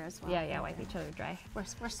each other as well. Yeah, wipe each other dry.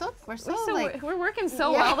 We're so We're working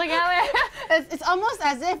so Yeah. well together. it's almost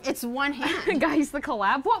as if it's one hand. Guys, the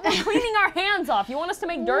collab, what? We're cleaning our hands off. You want us to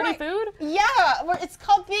make dirty Wait. food? Yeah, it's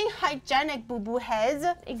called being hygienic, boo-boo heads.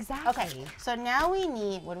 Exactly. Okay, so now we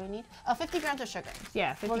need, what do we need? Oh, 50 grams of sugar.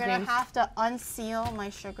 Yeah, 50 We're gonna grams. have to unseal my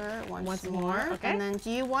sugar once more. Okay. And then do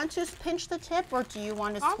you want to pinch the tip or do you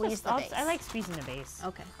want to squeeze the base? I like squeezing the base.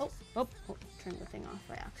 Okay. Oh, Oh, turn the thing off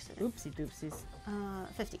by accident. oopsie doopsies.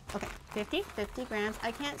 50. Okay. 50? 50 grams.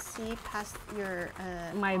 I can't see past your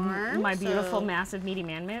My arm, beautiful, so- massive, meaty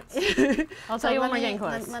man mitts. I'll So tell you when let we're me- getting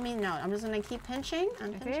close. Let me know. I'm just gonna keep pinching.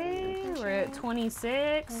 I'm pinching, I'm Okay, pinching. we're at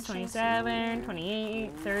 26, Pinching 27, some.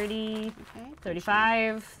 28, 30, Okay.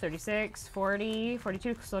 35, 36, 40,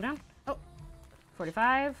 42. Slow down. Oh.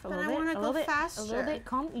 45, a But I little wanna bit, a little go bit, a faster. little bit.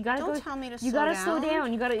 Calm. You gotta Don't go. tell me to You slow gotta slow down.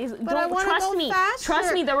 down. You gotta. I Don't wanna trust go me. faster.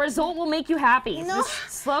 Trust me. The result will make you happy. No.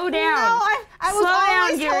 Just slow down. No, I was Slow down,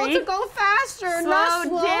 always told Gary. to go faster, not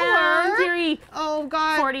Slow slower. down, Gary. Oh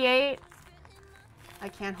God. 48. I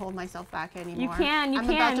can't hold myself back anymore. You can. You I'm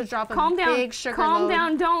can. about to drop a Calm down. big sugar Calm load.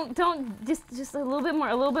 down. Don't. Just a little bit more.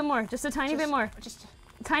 A little bit more. Just a tiny bit more. Just,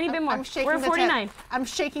 Tiny bit more. I'm shaking We're at the 49. tip. I'm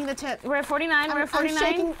shaking the tip. We're at 49. We're at 49. I'm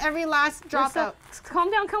shaking every last drop out.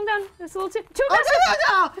 Calm down. Calm down. It's a little too. Two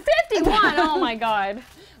Oh, no. 51. Oh my God.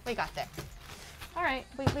 We got there. All right.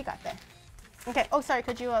 We got there. Okay. Oh, sorry.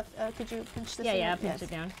 Could you pinch this? Yeah. in? Pinch Yes.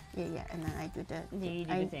 it down. Yeah. And then I do the. Yeah, you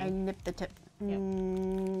do the thing. I nip the tip.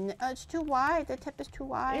 Yep. It's too wide. The tip is too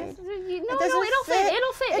wide. No, doesn't it'll fit.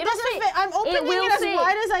 It'll fit. It It'll doesn't fit. fit. I'm opening will it as fit.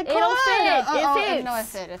 wide as I could. It'll fit. Oh, It fits. No,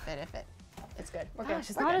 it fit. It's good. We're good. Gosh,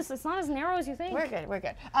 it's We're not good. as narrow as you think. We're good.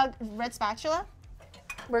 Red spatula.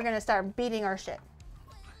 We're gonna start beating our shit.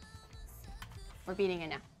 We're beating it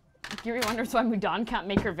now. Gary wonders why Mudan can't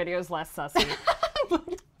make her videos less sussy.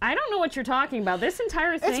 I don't know what you're talking about. This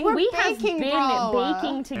entire thing, we're we have baking, been bro.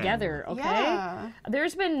 baking together, okay? Yeah.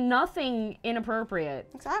 There's been nothing inappropriate.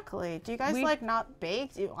 Exactly. Do you guys We- like not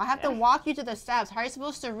baked? I have to walk you to the steps. How are you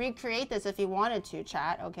supposed to recreate this if you wanted to,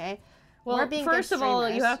 chat? Okay. Well, We're being good first of all, you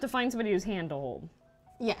streamers. have to find somebody whose hand to hold.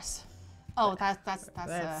 Yes. Oh,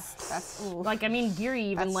 that's ooh. Like, I mean, Giri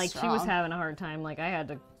even, That's like, she was strong. having a hard time. Like, I had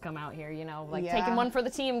to come out here, you know, like, Yeah. taking one for the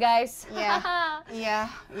team, guys. Yeah.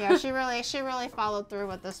 She really followed through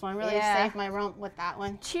with this one. Really Yeah. saved my rump with that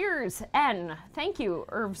one. Cheers, N. Thank you,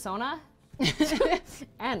 Sona.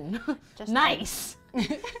 N. Just Nice.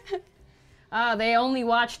 They only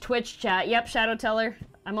watch Twitch chat. Yep, Shadow Teller.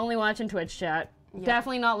 I'm only watching Twitch chat.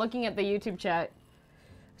 Definitely not looking at the YouTube chat.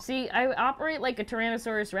 See, I operate like a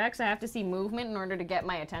Tyrannosaurus Rex. I have to see movement in order to get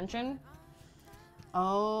my attention.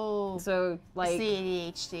 Oh. So, like,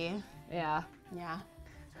 ADHD. yeah. Yeah.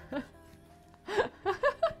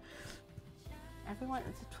 Everyone,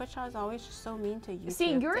 Twitch is always just so mean to YouTube.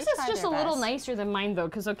 See, yours They is try just a their little best. nicer than mine, though,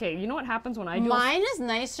 because, okay, you know what happens when I do Mine is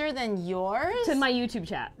nicer than yours? to my YouTube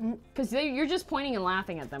chat? Because you're just pointing and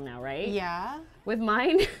laughing at them now, right? Yeah. With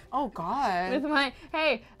mine, Oh, God. with my,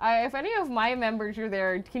 hey, if any of my members are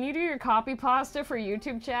there, can you do your copy pasta for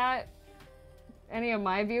YouTube chat? Any of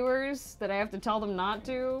my viewers that I have to tell them not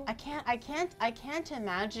to? I can't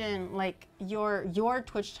imagine, like, your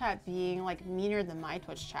Twitch chat being, like, meaner than my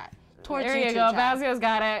Twitch chat. Towards There you YouTube go, chat. Bazio's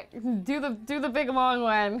got it. Do the big long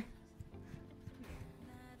one.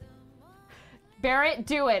 Barrett,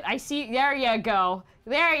 do it. I see. There you go.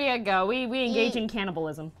 There you go. We engage in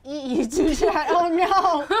cannibalism. YouTube chat. Oh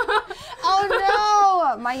no!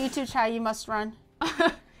 Oh no! My YouTube chat, you must run.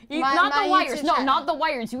 Not my the wires. YouTube No, chat. not the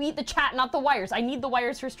wires. You eat the chat, not the wires. I need the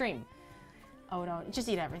wires for stream. Oh no! Just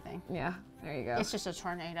eat everything. Yeah, there you go. It's just a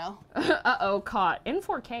tornado. Uh-oh, caught. In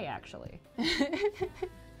 4K, actually.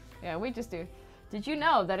 Yeah, we just do. Did you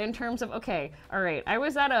know that in terms of, okay, all right, I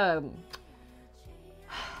was at a,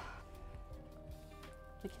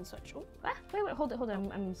 We can switch. Oh. wait, hold it,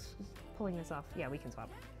 I'm pulling this off. Yeah, we can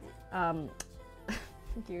swap.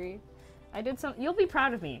 Giri, I did some, you'll be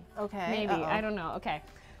proud of me. Okay. Maybe, uh-oh. I don't know, okay.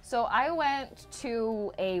 So I went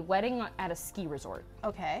to a wedding at a ski resort.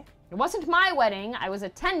 Okay. It wasn't my wedding. I was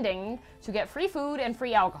attending to get free food and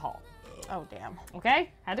free alcohol. Oh, damn.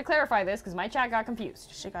 Okay? Had to clarify this because my chat got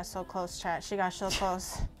confused. She got so close, chat. She got so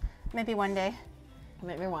close. Maybe one day.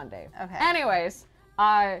 Maybe one day. Okay. Anyways,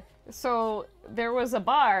 so there was a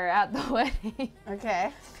bar at the wedding.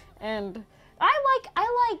 Okay. And I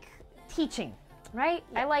like teaching, right?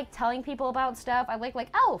 I like telling people about stuff. I like,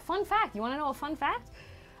 oh, fun fact. You want to know a fun fact?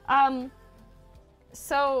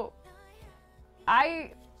 So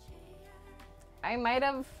I might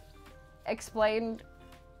have explained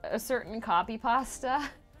a certain copy pasta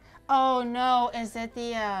Oh no, is it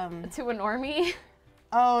the to a normie.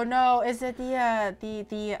 Oh no, is it the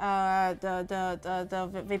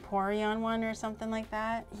Vaporeon one or something like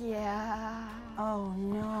that? Yeah. Oh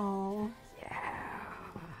no. Yeah.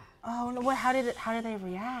 Oh no, what, how did they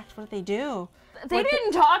react? What did they do? They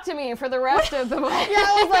didn't talk to me for the rest of the wedding. Yeah,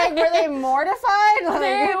 I was like, were they mortified?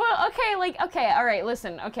 Okay, all right,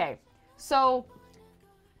 listen, okay. So,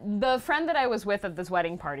 the friend that I was with at this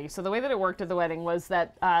wedding party, so the way that it worked at the wedding was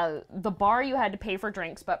that the bar you had to pay for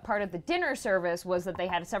drinks, but part of the dinner service was that they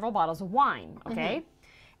had several bottles of wine, okay?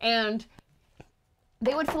 And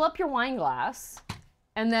they would fill up your wine glass,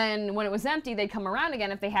 and then when it was empty, they'd come around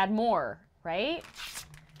again if they had more, right?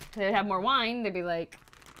 They'd have more wine, they'd be like,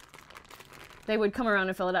 they would come around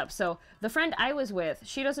and fill it up. So the friend I was with,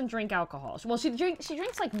 she doesn't drink alcohol. Well, she drinks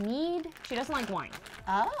like mead. She doesn't like wine.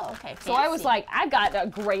 Oh, okay. So I was like, I got a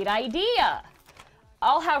great idea.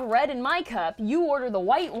 I'll have red in my cup. You order the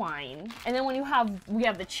white wine, and then when we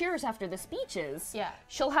have the cheers after the speeches. Yeah.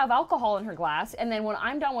 She'll have alcohol in her glass, and then when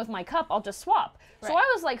I'm done with my cup, I'll just swap. Right. So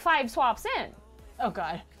I was like 5 swaps in. Oh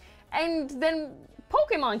God. And then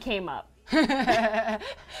Pokemon came up.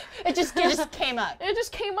 It just came up. It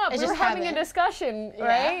just came up. We were having a discussion,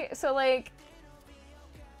 right? Yeah. So like,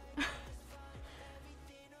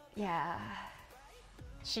 yeah.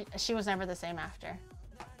 She was never the same after.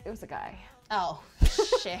 It was a guy. Oh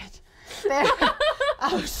shit.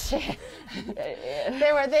 Oh shit.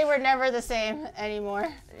 They were never the same anymore.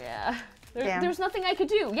 Yeah. There's nothing I could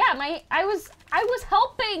do. Yeah, I was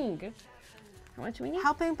helping. How much do we need?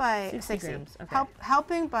 Helping by 60 grams. Okay.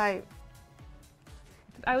 Helping by.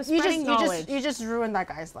 I was spreading knowledge. You just ruined that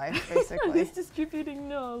guy's life, basically. He's distributing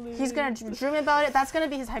knowledge. He's gonna dream about it. That's gonna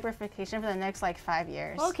be his hyperfication for the next like 5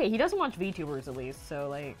 years. Okay, he doesn't watch VTubers at least, so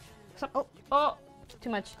like. Oh,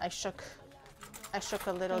 too much. I shook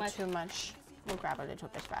a little too much. We'll grab a little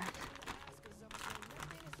bit back.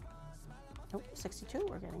 Oh, 62.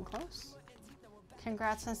 We're getting close.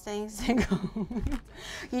 Congrats on staying single.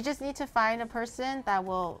 You just need to find a person that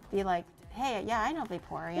will be like, hey, yeah, I know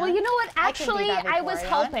Vaporeon. Well, you know what? Actually, I was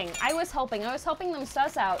helping. I was helping them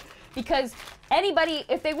suss out because anybody,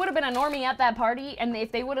 if they would have been a normie at that party and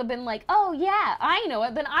if they would have been like, oh yeah, I know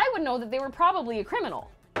it, then I would know that they were probably a criminal.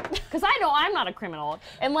 Because I know I'm not a criminal.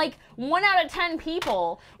 And like 1 out of 10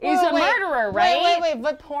 people is a murderer, right? Wait.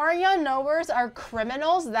 Vaporeon knowers are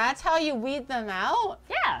criminals? That's how you weed them out?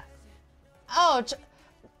 Yeah. Oh,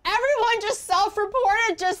 everyone just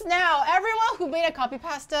self-reported just now. Everyone who made a copy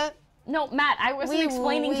pasta. No, Matt, I wasn't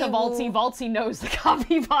explaining to Valtzy. Valtzy knows the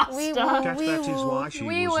copy pasta. That is why she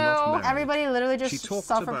was not married. Everybody literally just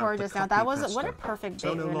self-reported just now. That was what a perfect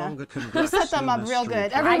date, You set them up real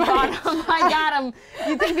good. I got him.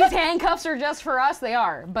 You think these handcuffs are just for us? They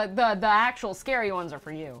are, but the actual scary ones are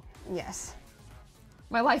for you. Yes.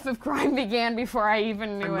 My life of crime began before I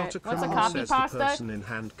even knew it. What's a copy pasta? Person in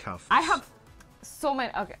handcuffs. I have so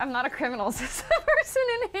many. Okay, I'm not a criminal. Says the person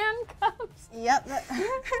in handcuffs. Yep.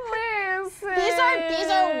 Listen. These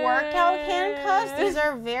are workout handcuffs. These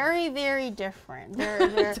are very, very different.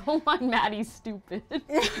 They're Don't mind Maddie's stupid.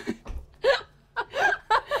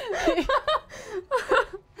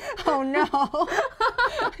 Oh no.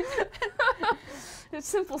 It's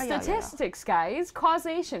simple statistics, guys.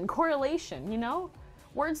 Causation, correlation, you know?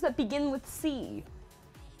 Words that begin with C.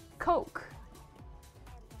 Coke.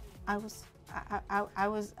 I was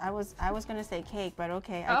gonna say cake, but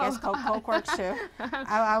okay. I guess Coke works too.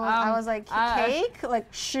 I was like cake,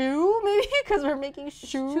 like shoe maybe, because we're making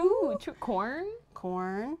shoe. Corn.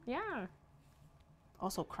 Corn. Yeah.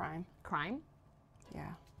 Also crime. Crime.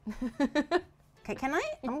 Yeah. Okay, can I?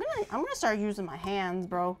 I'm gonna start using my hands,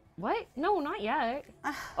 bro. What? No, not yet.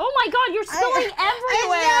 Oh my God, you're spilling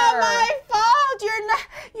everywhere. It's not my fault.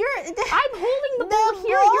 I'm holding the bowl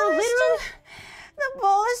here. You're literally. The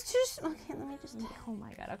bowl is too. Okay, let me just. Oh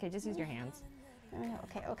my God. Okay, just use your hands.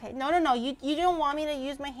 Okay. No. You don't want me to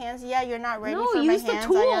use my hands. Yeah, you're not ready for use my the hands.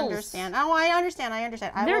 tools. I understand. Oh, I understand.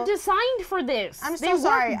 They're designed for this. I'm they so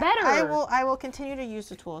sorry. Work better. I will continue to use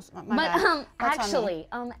the tools. My bad.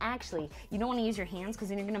 Actually, you don't want to use your hands because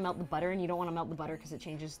then you're gonna melt the butter, and you don't want to melt the butter because it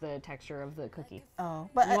changes the texture of the cookie. Oh,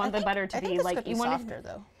 but you want the butter to be like you want softer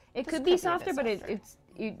though. It could be softer, but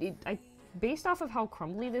I based off of how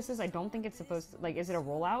crumbly this is, I don't think it's supposed to, like, is it a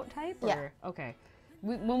rollout type? Or? Yeah. Okay.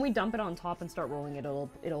 When we dump it on top and start rolling it,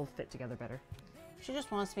 it'll fit together better. She just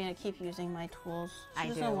wants me to keep using my tools. She I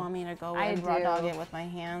doesn't do. want me to go I and raw do. dog it with my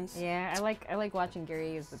hands. Yeah, I like watching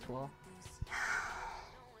Gary use the tool.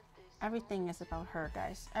 Everything is about her,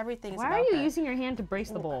 guys. Everything is Why about are you her. using your hand to brace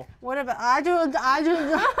the bowl? What about I do? You I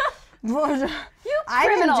didn't do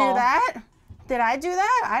criminal. that. Did I do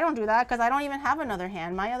that? I don't do that because I don't even have another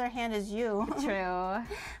hand. My other hand is you. True. Oh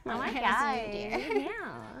my hand is you, dear.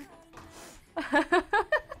 Yeah.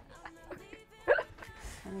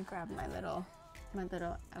 Let me grab my little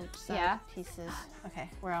outside pieces. Okay,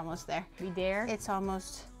 we're almost there. We dare? It's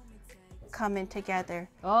almost coming together.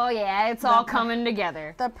 Oh yeah, it's all coming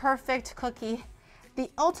together. The perfect cookie. The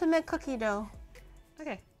ultimate cookie dough.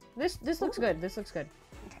 Okay. This looks good. This looks good.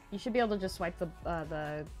 Okay. You should be able to just swipe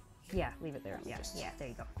the yeah, leave it there. Yeah, there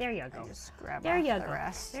you go. There you go. Just grab There off you the go.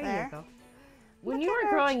 rest There you go. When Look you at were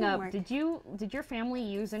our growing up, teamwork. did your family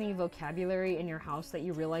use any vocabulary in your house that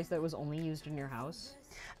you realized that was only used in your house?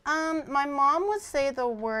 My mom would say the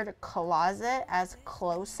word closet as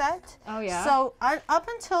closet. Oh, yeah? So up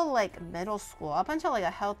until like middle school, up until like a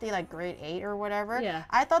healthy like grade 8 or whatever, Yeah.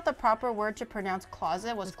 I thought the proper word to pronounce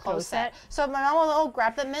closet was closet. closet? So my mom would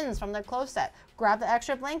grab the mittens from the closet, grab the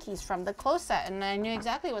extra blankies from the closet, and I knew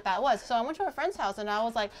exactly what that was. So I went to a friend's house and I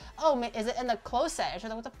was like, oh, is it in the closet? And she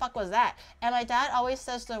was like, what the fuck was that? And my dad always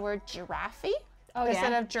says the word giraffe. Oh,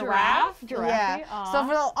 Instead yeah? of giraffe. Giraffe? Yeah. Aw.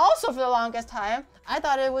 So for the longest time, I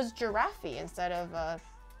thought it was giraffe instead of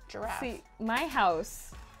giraffe. See, my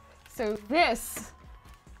house, so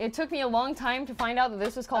it took me a long time to find out that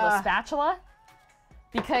this was called a spatula,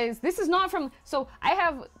 because this is not from, so I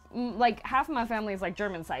have, like, half of my family is like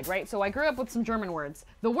German side, right? So I grew up with some German words.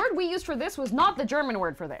 The word we used for this was not the German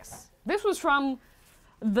word for this. This was from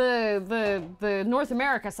the North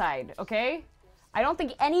America side, okay? I don't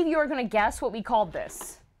think any of you are gonna guess what we called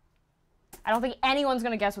this. I don't think anyone's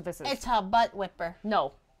gonna guess what this is. It's a butt whipper.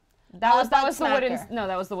 No. That was butt the wooden, smacker. no,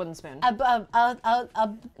 that was the wooden spoon. Not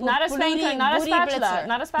Not a spanker, not a spatula, blitzer.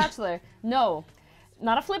 not a spatula. No,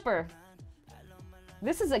 not a flipper.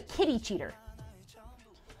 This is a kitty cheater.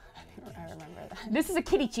 I remember that. This is a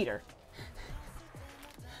kitty cheater.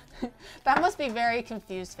 That must be very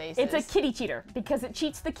confused faces. It's a kitty cheater because it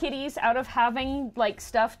cheats the kitties out of having like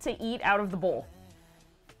stuff to eat out of the bowl.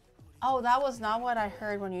 Oh, that was not what I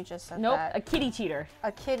heard when you just said Nope, that. a kitty cheater.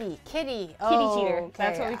 A kitty. Kitty Oh, cheater. okay,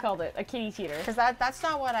 That's what we called it. A kitty cheater. Because that's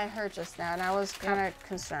not what I heard just now, and I was kind of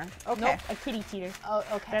concerned. Okay. Nope, a kitty cheater. Oh,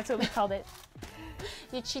 okay. That's what we called it.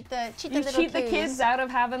 You cheat the You little cheat the kitties. kids out of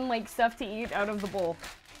having like stuff to eat out of the bowl.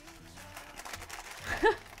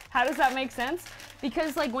 How does that make sense?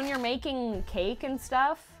 Because like when you're making cake and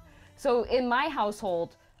stuff, so in my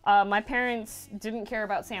household, my parents didn't care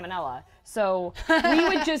about salmonella. So we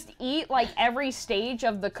would just eat like every stage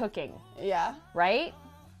of the cooking, Yeah. right?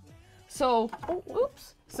 So,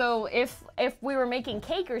 oops. So if we were making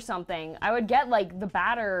cake or something, I would get like the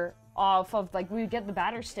batter off of like, we would get the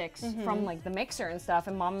batter sticks from like the mixer and stuff,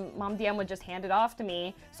 and Mom DM would just hand it off to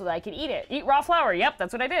me so that I could eat it. Eat raw flour. Yep,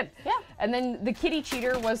 that's what I did. Yeah. And then the kitty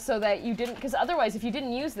cheater was so that you didn't, because otherwise if you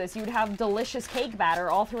didn't use this, you would have delicious cake batter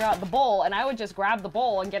all throughout the bowl, and I would just grab the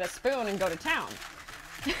bowl and get a spoon and go to town.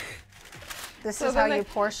 This So is how then you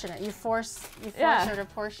portion it. You force Yeah. her to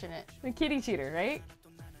portion it. The kitty cheater, right?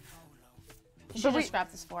 You should just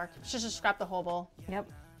scrap this fork. You should just scrap the whole bowl. Yep.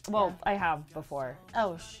 Well, I have before.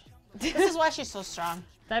 Oh, this is why she's so strong.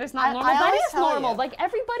 That is not I normal. That always is tell normal. you. Like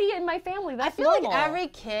everybody in my family, I that's feel normal. like every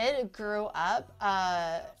kid grew up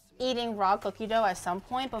eating raw cookie dough at some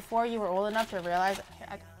point before you were old enough to realize. Here,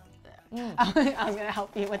 I was gonna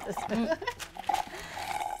help you with this.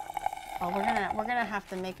 Oh, we're gonna have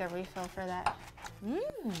to make a refill for that.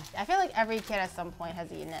 I feel like every kid at some point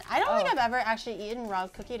has eaten it. I don't think I've ever actually eaten raw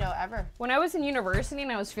cookie dough ever. When I was in university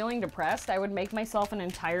and I was feeling depressed, I would make myself an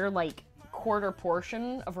entire like quarter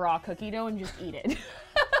portion of raw cookie dough and just eat it.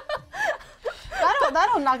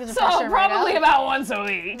 That'll knock the So depression probably right out. about once a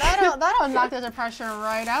week. That'll knock the depression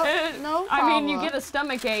right out. No problem. I mean, you get a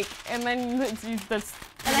stomach ache and then that's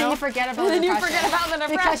and then you forget about and then the you depression. forget about the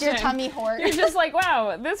depression. Because your tummy hurt. You're just like,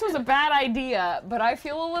 wow, this was a bad idea, but I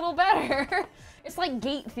feel a little better. It's like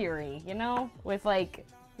gate theory, you know? With like,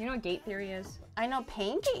 you know what gate theory is? I know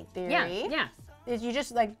pain gate theory. Yeah. Is you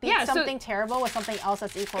just like beat something terrible with something else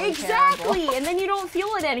that's equally exactly, terrible. and then you don't feel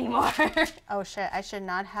it anymore. Oh shit! I should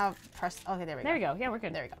not have pressed. Okay, there we go. There we go. Yeah, we're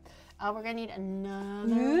good. There we go. We're gonna need another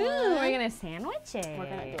one. We're gonna sandwich it. We're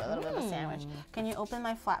gonna do a little bit of a sandwich. Can you open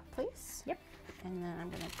my flap, please? Yep. And then I'm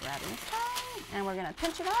gonna grab inside, and we're gonna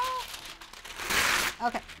pinch it off.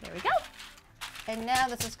 Okay. There we go. And now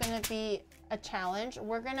this is gonna be a challenge.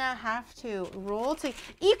 We're gonna have to roll to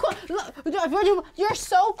equal. Look, you're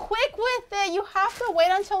so quick with it. You have to wait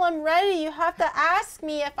until I'm ready. You have to ask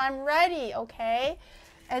me if I'm ready, okay?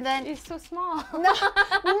 And then it's so small. No,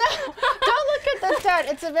 don't look at the dent.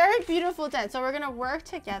 It's a very beautiful dent. So we're gonna work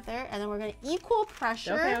together, and then we're gonna equal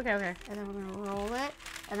pressure. Okay. And then we're gonna roll it,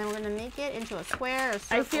 and then we're gonna make it into a square, a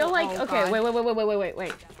circle. I feel like God.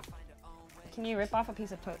 Wait. Can you rip off a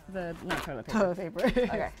piece of not toilet paper? Toilet paper.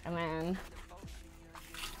 Okay, and then.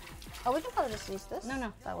 Oh, we can probably just use this.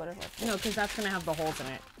 No. That would have worked. No, because that's gonna have the holes in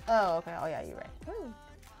it. Oh, okay. Oh yeah, you're right. Ooh.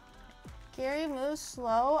 Gary, move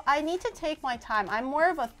slow. I need to take my time. I'm more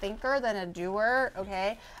of a thinker than a doer,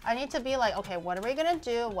 okay? I need to be like, okay, what are we gonna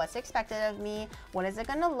do? What's expected of me? What is it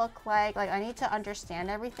gonna look like? Like, I need to understand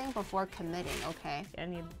everything before committing, okay? I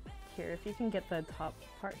need, here, if you can get the top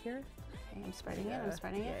part here. Okay, I'm spreading it, I'm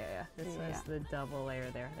spreading it. Yeah. This is the double layer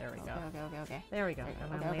there. There we go. Okay. There we go.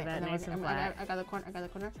 I'm gonna lay that nice and flat. I got the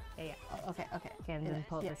corner. Yeah. Oh, okay. And then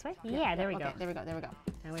pull it this way. Yeah, there we go. There we go.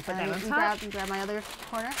 And we put that on top. You grab my other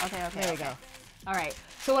corner. Okay. There we go. All right,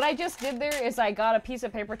 so what I just did there is I got a piece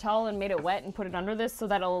of paper towel and made it wet and put it under this so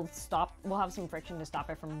that it'll stop, we'll have some friction to stop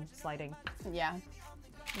it from sliding. Yeah.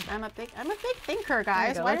 I'm a big thinker,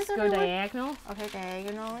 guys. Why Let's go diagonal. Okay,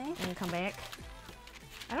 diagonally. And come back.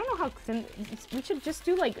 I don't know how thin, we should just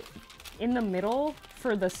do like in the middle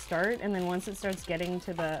for the start, and then once it starts getting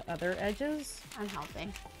to the other edges. I'm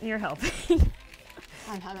helping. You're helping.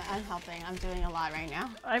 I'm helping. I'm doing a lot right now.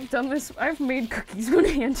 I've done this. I've made cookies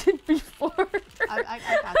one-handed before. I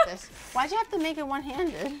got this. Why'd you have to make it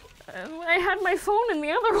one-handed? I had my phone in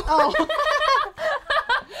the other one. Oh.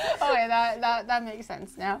 Okay, that makes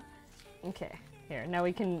sense now. Okay. Here. Now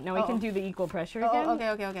we can do the equal pressure again.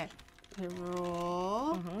 Okay.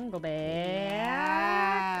 Roll. Go back.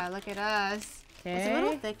 Yeah. Look at us. Okay. It's a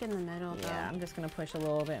little thick in the middle, though. Yeah, I'm just gonna push a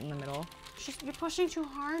little bit in the middle. You're pushing too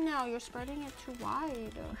hard now. You're spreading it too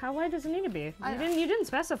wide. How wide does it need to be? You didn't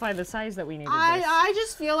specify the size that we needed. I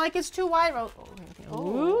just feel like it's too wide. Ooh, a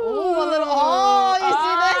little. Oh, you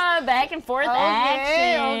see this? Back and forth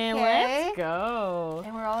action. Let's go.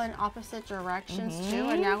 And we're all in opposite directions too.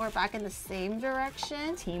 And now we're back in the same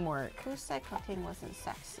direction. Teamwork. Who said cooking wasn't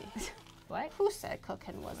sexy? What? Who said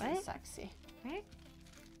cooking wasn't sexy?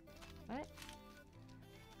 What?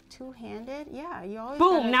 Two-handed? Yeah, you always.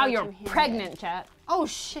 Boom! Now you're pregnant, chat. Oh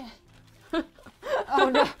shit! Oh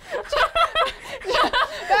no!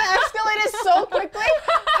 That escalated so quickly.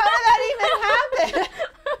 How did that even happen?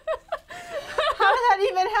 How did that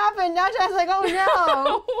even happen? Now Jaz's like, oh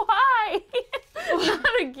no! Why?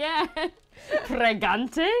 Not again.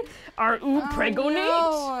 Pregante? Are you pregnant?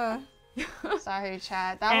 No. Sorry,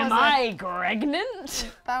 chat. Am I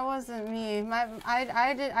pregnant? That wasn't me. I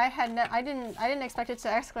didn't expect it to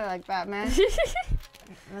escalate like that, man.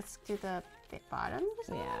 Let's do the bottom.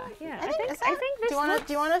 Yeah. I think this. Do you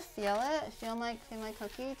want to feel it? Feel my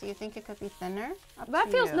cookie? Do you think it could be thinner?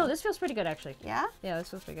 This feels pretty good actually. Yeah. Yeah, this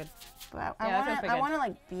feels pretty good. But I want to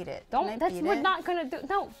like beat it. We're not gonna do.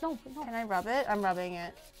 No. Can I rub it? I'm rubbing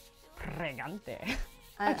it. Pregante.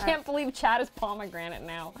 I can't believe chat is pomegranate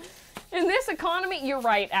now. In this economy, you're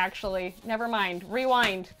right, actually. Never mind.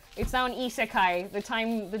 Rewind. It's now an isekai. The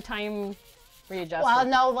time readjusted. Well,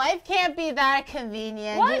 no, life can't be that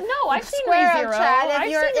convenient. What? No, I've seen ReZero.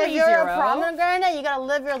 If you're a pomegranate, you gotta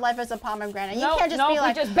live your life as a pomegranate. You can't just be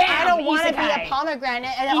like, bam, I don't want to be isekai. a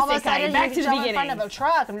pomegranate, and all of a sudden you jump in front of a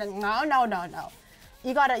truck. I'm like, no.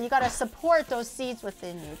 You gotta support those seeds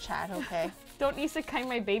within you, chat. Okay. Don't isekai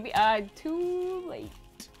my baby. Too late.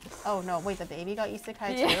 Oh no! Wait, the baby got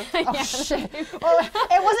isekai too. Oh shit!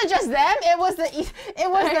 It wasn't just them. It was the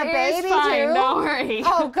baby too. Don't worry.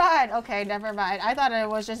 Oh god. Okay, never mind. I thought it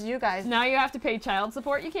was just you guys. Now you have to pay child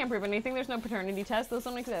support. You can't prove anything. There's no paternity test. Those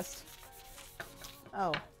don't exist.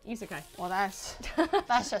 Oh. Isekai. Well, that's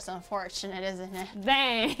just unfortunate, isn't it?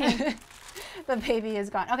 Dang. The baby is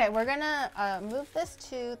gone. Okay, we're gonna move this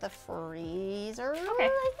to the freezer. Okay.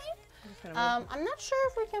 I think. I'm not sure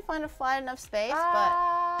if we can find a flat enough space,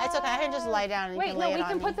 but it's okay. I can just lie down and you can lay it on me. Wait, no,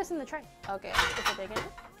 we can put this in the tray. Okay, is it big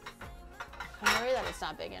enough? I'm worried that it's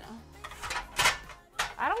not big enough.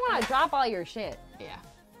 I don't want to drop all your shit. Yeah.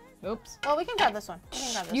 Oops. Oh, we can grab this one.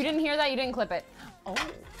 You didn't hear that? You didn't clip it. Oh.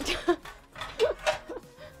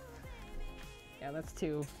 Yeah, that's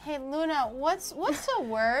 2. Hey Luna, what's a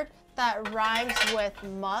word that rhymes with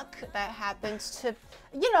muck that happens to,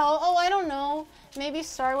 oh, I don't know, maybe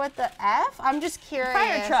start with the F? I'm just curious.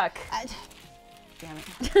 Fire truck. Damn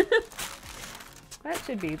it.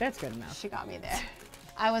 That's good enough. She got me there.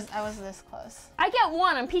 I was this close. I get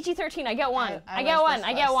 1. I'm PG-13. I get 1. I get 1.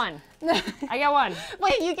 I get 1. I get 1.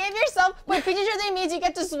 Wait, you gave yourself. Wait, PG-13 means you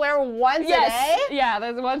get to swear once a day? Yeah,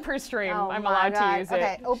 there's 1 per stream. Oh I'm my allowed God. to use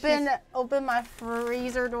it. Okay, open my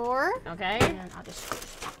freezer door. Okay. And then I'll just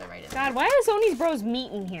pop it right in. God, why is Oni's Bros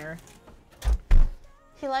meat in here?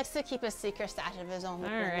 He likes to keep a secret stash of his own meat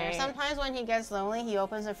in there. Alright. Sometimes when he gets lonely, he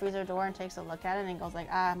opens the freezer door and takes a look at it and goes like,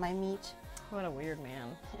 ah, my meat. What a weird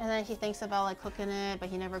man. And then he thinks about like cooking it, but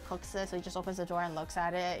he never cooks it, so he just opens the door and looks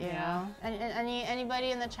at it, you know? And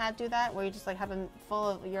anybody in the chat do that? Where you just like have them full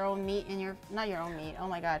of your own meat in your, not your own meat, oh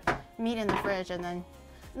my God, meat in the fridge and then,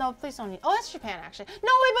 no, please don't eat. Oh, that's Japan actually.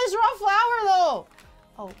 No, wait, but it's raw flour though.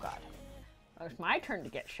 Oh God. Oh, it's my turn to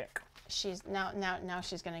get sick. She's, now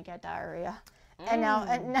she's gonna get diarrhea. And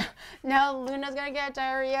now Luna's gonna get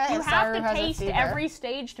diarrhea. You and have Saru to has a taste fever. every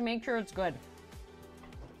stage to make sure it's good.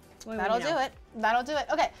 That'll do it. That'll do it.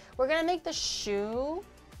 Okay, we're gonna make the shoe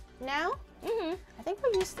now. Mm-hmm. I think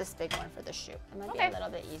we'll use this big one for the shoe. It might be a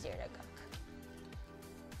little bit easier to cook.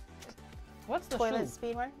 What's the Toilet shoe?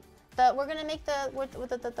 speed one. We're gonna make the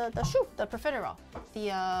shoe, the profiterole,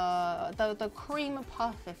 the cream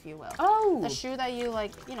puff, if you will. Oh. The shoe that you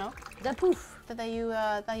like, The poof. that you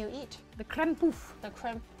eat. The creme poof. The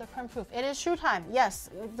creme proof. It is shoe time.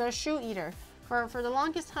 Yes, the shoe eater. For the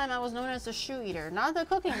longest time, I was known as the shoe eater, not the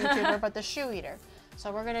cooking YouTuber, but the shoe eater. So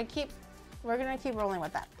we're gonna keep rolling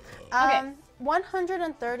with that. Okay.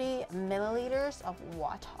 130 milliliters of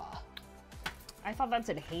water. I thought that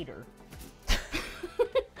said hater.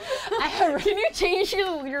 Can you change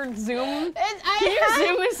your zoom? Can you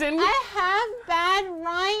zoom this in? I have bad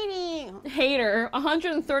writing. Hater.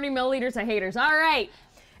 130 milliliters of haters. All right.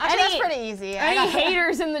 Actually, that's pretty easy. Any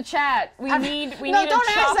haters in the chat? We need no, to don't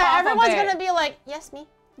chop ask that. off Everyone's a bit. gonna be like, yes, me.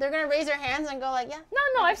 They're gonna raise their hands and go like, yeah.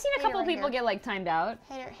 No, I've seen a Hater couple right people here. get like timed out.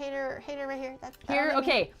 Hater right here. That Here, only me.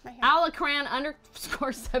 okay. Right here. Alacran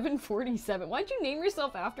 _747. Why'd you name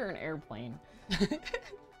yourself after an airplane?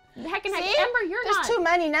 Heck, See? Ember, you're There's not. too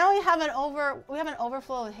many. Now we have an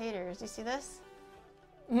overflow of haters. You see this?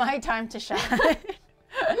 My time to shine. See,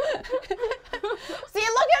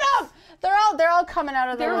 look it up. They're all coming out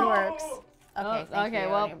of the woodworks. Okay, thank you,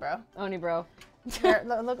 well, Oni bro. Oni bro.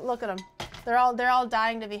 Look at them. They're all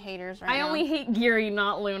dying to be haters right now. I only hate Geary,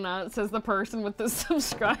 not Luna, says the person with the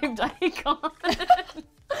subscribed icon.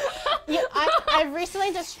 Yeah, I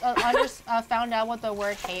recently just found out what the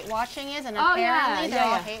word hate watching is, and apparently they're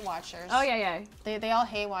all hate watchers. Oh yeah. They all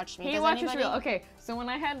hate watch me. Hate watchers real. Okay, so when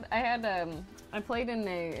I played in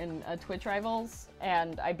a Twitch Rivals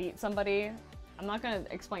and I beat somebody. I'm not gonna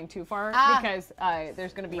explain too far because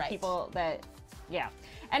there's gonna be people that, yeah.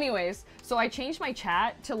 Anyways, so I changed my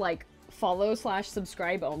chat to like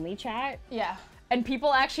follow/subscribe only chat. Yeah. And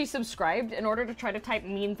people actually subscribed in order to try to type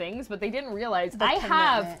mean things, but they didn't realize I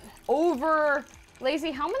have over, Lazy,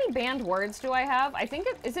 how many banned words do I have? I think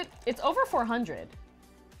it's over 400.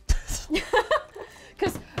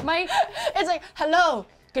 Cause it's like, hello,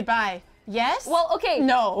 goodbye, yes? Well, okay.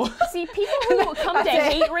 No. See, people who come to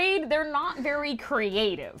hate raid, they're not very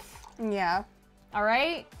creative. Yeah. All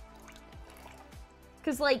right?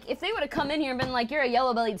 Because, like, if they would have come in here and been like, you're a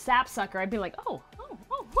yellow-bellied sapsucker, I'd be like, oh,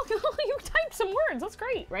 look, you typed some words. That's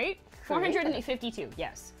great, right? 452,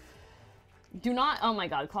 yes. Do not, oh my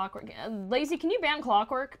God, Clockwork. Lazy, can you ban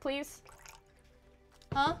Clockwork, please?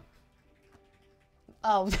 Huh?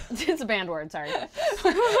 Oh. It's a banned word, sorry. Wait,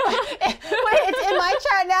 it's in my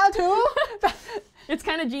chat now, too? It's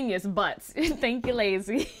kind of genius, but thank you,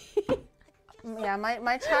 Lazy. Yeah,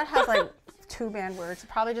 my chat has, like, 2 banned words.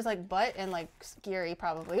 Probably just like butt and like scary,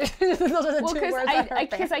 probably. Those are the 2 words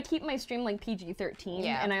because I keep my stream like PG-13,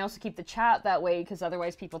 and I also keep the chat that way because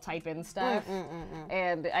otherwise people type in stuff,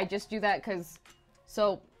 and I just do that because.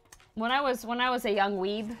 So, when I was a young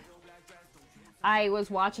weeb, I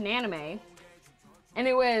was watching anime, and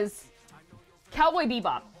it was Cowboy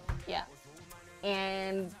Bebop. Yeah.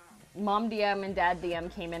 And Mom DM and Dad DM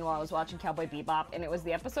came in while I was watching Cowboy Bebop, and it was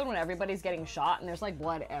the episode when everybody's getting shot and there's like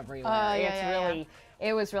blood everywhere.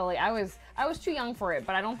 It was really, I was too young for it,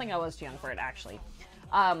 but I don't think I was too young for it actually.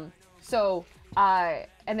 And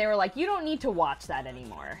they were like, you don't need to watch that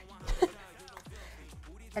anymore.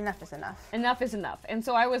 Enough is enough. Enough is enough. And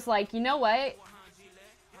so I was like, you know what?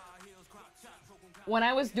 When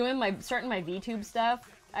I was starting my VTube stuff,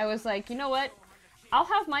 I was like, you know what? I'll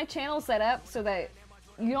have my channel set up so that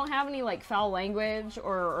you don't have any like foul language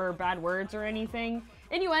or bad words or anything.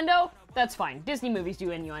 Innuendo, that's fine. Disney movies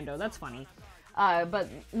do innuendo, that's funny. But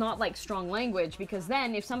not like strong language, because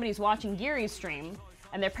then if somebody's watching Gary's stream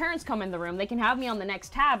and their parents come in the room, they can have me on the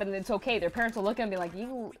next tab and it's okay. Their parents will look at me like,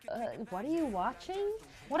 you, what are you watching?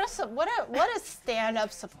 What a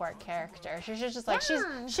stand-up support character. She's just like,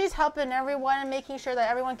 she's helping everyone and making sure that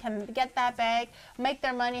everyone can get that bag, make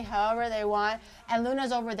their money however they want. And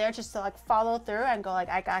Luna's over there just to like follow through and go like,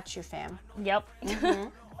 I got you, fam. Yep.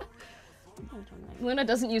 Luna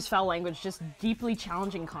doesn't use foul language, just deeply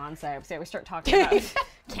challenging concepts. Yeah, we start talking about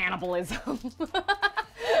cannibalism.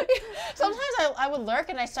 Sometimes I would lurk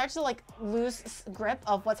and I start to like lose grip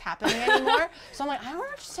of what's happening anymore. So I'm like, I don't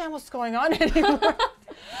understand what's going on anymore.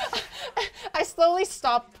 I slowly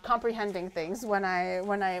stop comprehending things when I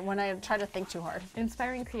try to think too hard.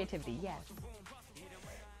 Inspiring creativity, yes.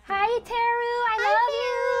 Hi, Teru, I love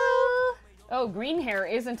you. Oh, green hair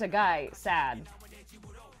isn't a guy. Sad.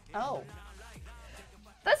 Oh.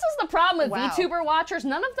 This is the problem with Wow. VTuber watchers.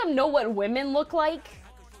 None of them know what women look like.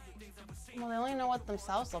 Well, they only know what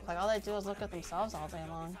themselves look like. All they do is look at themselves all day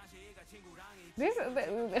long.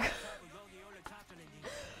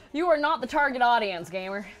 You are not the target audience,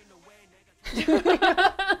 gamer.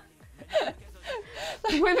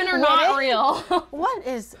 Women are not real. What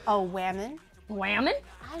is a whammon? Whammon?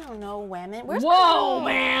 I don't know whammon. Whoa,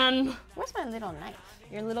 man! Where's my little knife?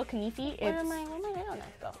 Your little knife? Where'd my little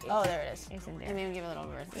knife go? Oh, there it is. It's in there. And maybe give it a little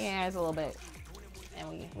bird. Yeah, it's a little bit.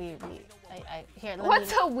 And here.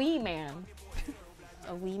 What's a wee man?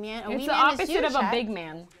 A wee man? A It's wee the man is opposite you, of a chat. big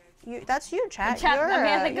man. That's you, chat. Chat, You're the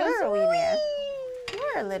man that you're goes, a wee man.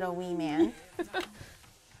 You're a little wee man.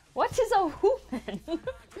 What is a woman?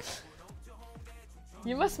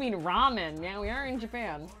 You must mean ramen. Yeah, we are in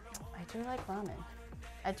Japan. I do like ramen.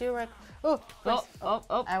 I do like. Oh,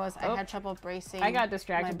 I had trouble bracing. I got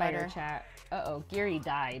distracted by your butter. chat. Uh-oh, Gary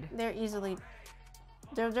died. They're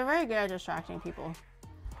very good at distracting people.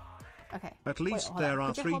 Okay. At least hold there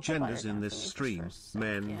on. are Could you 3 hold the butter genders in down this for me stream: for a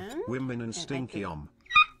men, second? women, and stinky om.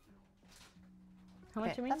 How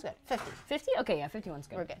much Okay, you mean? that's good. 50. 50? Okay, yeah, 51's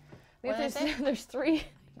good. We're good. We What did I say? there's 3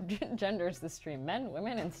 genders this stream: men,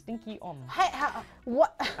 women, and stinky om. Hey,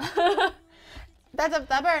 what? That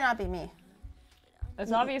better not be me.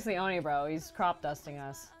 It's obviously Oni, bro. He's crop dusting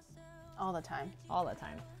us All the time. all the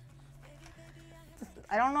time.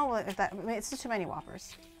 I don't know if that. It's just too many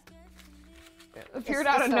Whoppers. Appeared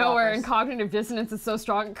It's out of the nowhere, Whoppers. and cognitive dissonance is so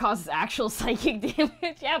strong it causes actual psychic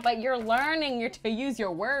damage. Yeah, but you're learning to use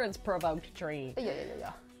your words, provoked tree.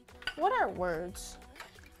 Yeah. What are words?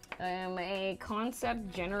 A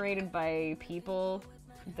concept generated by people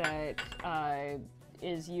that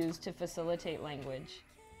is used to facilitate language.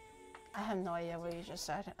 I have no idea what you just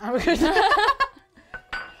said.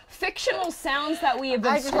 Fictional sounds that we have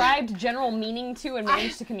ascribed general meaning to and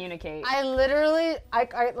managed to communicate. I literally,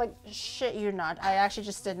 I like, shit you not. I actually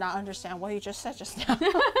just did not understand what you just said just now.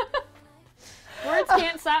 Words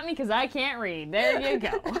can't stop me because I can't read. There you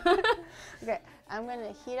go. Okay, I'm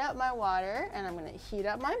gonna heat up my water and I'm gonna heat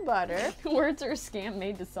up my butter. Words are a scam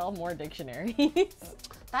made to sell more dictionaries.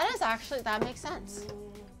 That makes sense.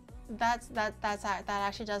 That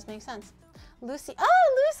actually does make sense. Lucy,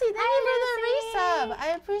 Lucy, thank you for the resub. I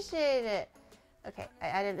appreciate it. Okay, I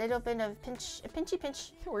added a little bit of pinchy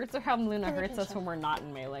pinch. Words are how Luna hurts us when we're not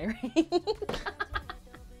in melee range.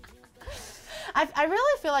 I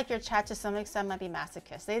really feel like your chat to some extent might be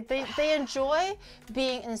masochist. They enjoy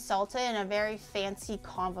being insulted in a very fancy,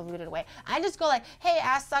 convoluted way. I just go like, hey,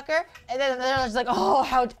 ass sucker, and then they're just like, oh,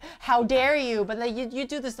 how dare you? But then you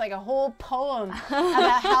do this like a whole poem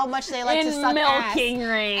about how much they like to suck ass. milking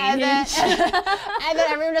range. And then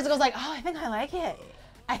everyone just goes like, oh, I think I like it.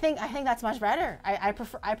 I think that's much better. I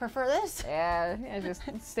prefer this. Yeah, just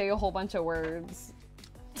say a whole bunch of words.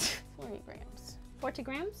 40 grams. 40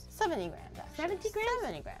 grams? 70 grams, actually. 70 grams?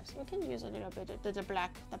 70 grams. We can use a little bit of the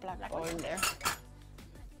black one in there.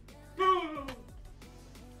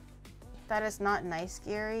 That is not nice,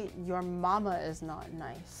 Gary. Your mama is not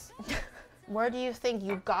nice. Where do you think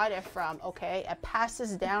you got it from, okay? It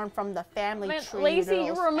passes down from the family tree. Lacey,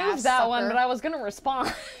 you removed that one, but I was gonna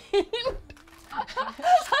respond.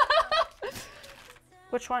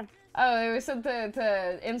 Which one? Oh, it said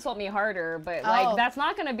to insult me harder, but like that's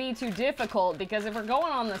not gonna be too difficult because if we're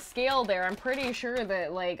going on the scale there, I'm pretty sure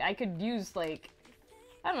that like I could use like,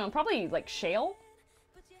 I don't know, probably like shale?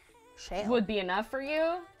 Shale? Would be enough for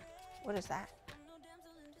you. What is that?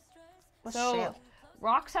 What's So shale?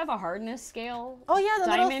 rocks have a hardness scale. Oh yeah, the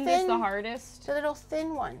little Diamond thin, is the hardest. the little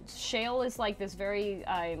thin ones. Shale is like this very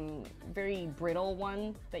very brittle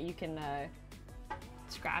one that you can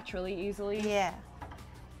scratch really easily. Yeah.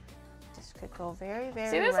 could go very, very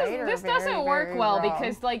See, this right or this very, doesn't work very well wrong.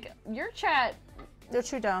 because like your chat. They're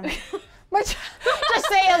too dumb. Just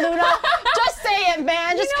say it, Luna. Just say it,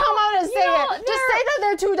 man. Just come out and say it. Just say that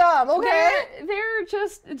they're too dumb, okay? They're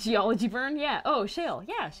just geology burn. Yeah. Oh, shale.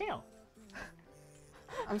 Yeah, shale.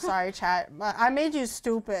 I'm sorry, chat. But I made you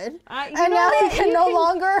stupid, and now you can no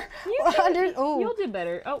longer under. Oh, you'll do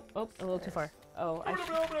better. Oh, a little too far. Oh,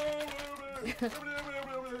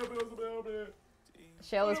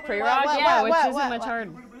 shale is pre-rock. Yeah, which isn't much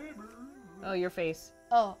hard. Oh, your face.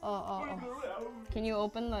 Oh. Can you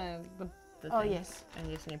open the Oh, thing? yes. And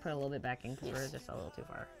you just need to put a little bit back in because we're just a little too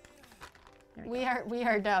far. We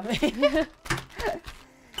are dumb. It's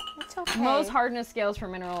okay. Most hardness scales for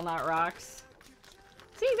mineral, not rocks.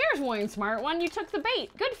 See, there's one smart one. You took the bait.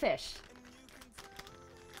 Good fish.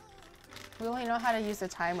 We only know how to use the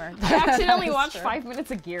timer. I accidentally watched 5 minutes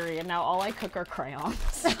of Gary, and now all I cook are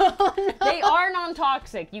crayons. Oh, no. They are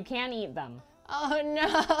non-toxic. You can eat them. Oh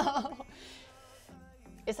no.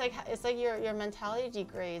 It's like your mentality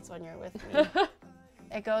degrades when you're with me.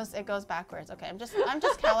 It goes backwards. Okay, I'm just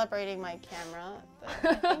calibrating my camera, but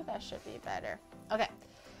I think that should be better. Okay.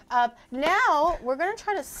 Now we're gonna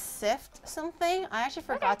try to sift something. I actually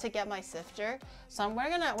forgot to get my sifter, so we're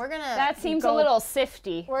gonna. That seems a little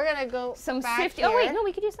sifty. We're gonna go some back sifty. here. Oh wait, no,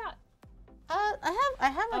 we could use that. I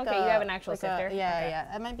have like okay, you have an actual sifter. Yeah.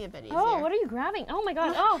 That might be a bit easier. Oh, what are you grabbing? Oh my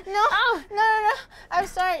god. Oh. No. Oh. No. I'm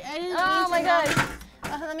sorry. I didn't. Oh my god.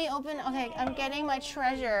 Let me open. Okay, I'm getting my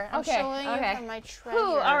treasure. I'm showing you from my treasure.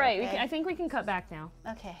 Ooh, all right, okay? I think we can cut back now.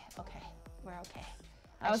 Okay. We're okay.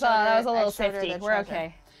 That was a little sifty. We're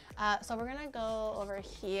okay. So we're gonna go over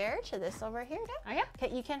here to this over here. Okay? Oh yeah.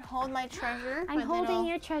 Okay, you can hold my treasure. I'm holding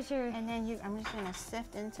your treasure. And then I'm just gonna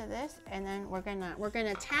sift into this, and then we're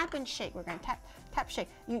gonna tap and shake. We're gonna tap, shake.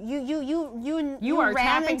 You are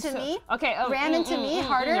ram tapping into me. Okay. Oh, ram into me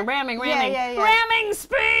harder. Ramming. Yeah. Ramming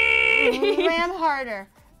speed. Ram harder.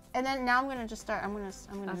 And then now I'm gonna just start. I'm gonna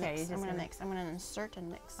mix. I'm gonna insert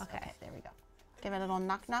and mix. Okay. There we go. Give it a little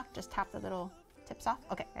knock. Just tap the little tips off.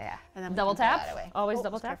 Okay. Yeah. And then double tap. Always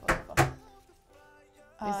double tap. Careful.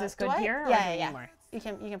 Is this good here? Yeah. You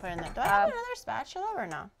can put it in there. Do I have another spatula or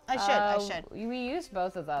no? I should. We used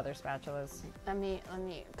both of the other spatulas. Let me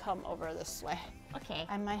come over this way. Okay.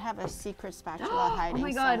 I might have a secret spatula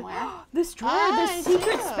hiding somewhere. Oh my god. This drawer, the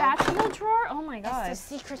secret spatula drawer? Oh my god. It's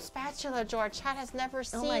the secret spatula drawer. Chad has never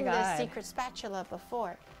seen this secret spatula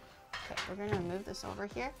before. Okay, we're gonna move this over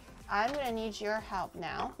here. I'm gonna need your help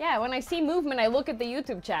now. Yeah, when I see movement, I look at the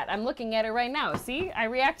YouTube chat. I'm looking at it right now. See? I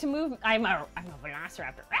react to movement. I'm a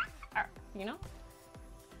velociraptor. You know?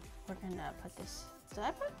 We're gonna put this. Did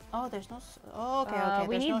I put? Oh, there's no. Oh, okay.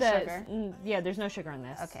 We there's need no sugar. Yeah, there's no sugar in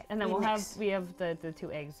this. Okay. And then we have the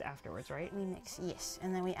 2 eggs afterwards, right? We mix, yes,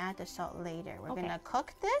 and then we add the salt later. We're gonna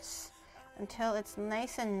cook this until it's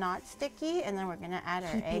nice and not sticky, and then we're gonna add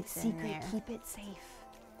our eggs in there. Keep it safe.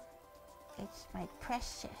 It's my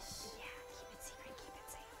precious. Yeah, keep it secret, keep it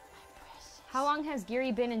safe. My precious. How long has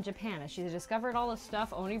Giri been in Japan? Has she discovered all the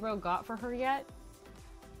stuff Onibro got for her yet?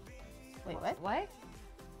 Wait, what? What?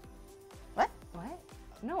 What? What?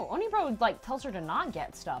 No, Onibro like tells her to not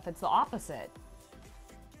get stuff. It's the opposite.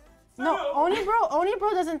 No,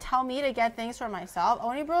 Onibro doesn't tell me to get things for myself.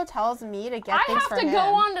 Onibro tells me to get things for him. I have to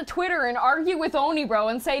go on to Twitter and argue with Onibro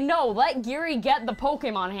and say, no, let Giri get the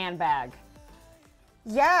Pokemon handbag.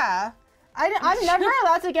 Yeah. I'm never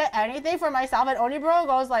allowed to get anything for myself, and Onibro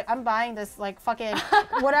goes like, I'm buying this like fucking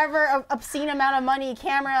whatever obscene amount of money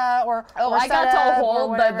camera or I got to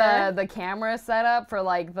hold the camera setup for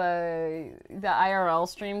like the IRL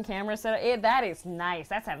stream camera setup. That is nice.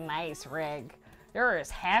 That's a nice rig. There is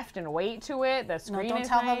heft and weight to it. The screen is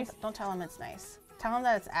nice. Don't tell him it's nice. Tell him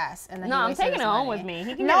that it's ass. And then no, I'm taking it home with me.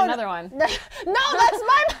 He can get another one. No, that's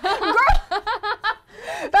my girl.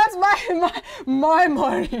 That's my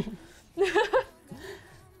money.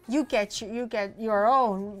 You get your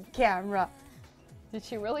own camera. Did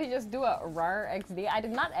she really just do a RAR XD? I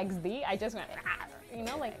did not XD. I just went, you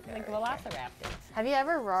know, like Velociraptor. Have you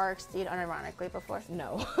ever RAR XD'd unironically before?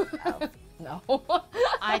 No. Oh. No.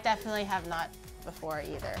 I definitely have not before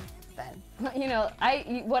either. Then. You know,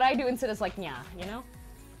 what I do instead is like nya, you know?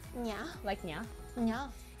 Yeah. Like nya. Yeah.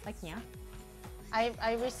 Like nya.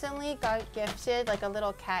 I recently got gifted like a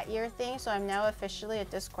little cat ear thing, so I'm now officially a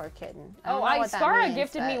Discord kitten. Skara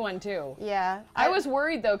gifted me one too. Yeah. I was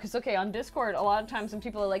worried though, because on Discord, a lot of times when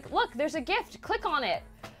people are like, look, there's a gift, click on it.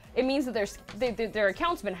 It means that their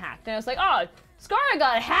account's been hacked. And I was like, oh, Skara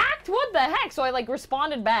got hacked? What the heck? So I like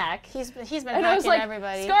responded back. He's been and hacking I was like,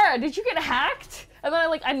 everybody. Skara, did you get hacked? And then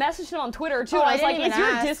I messaged him on Twitter too. Oh, I was like, didn't is even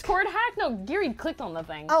your ask. Discord hacked? No, Gary clicked on the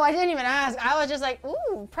thing. Oh, I didn't even ask. I was just like,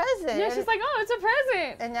 ooh, present. Yeah, she's like, oh, it's a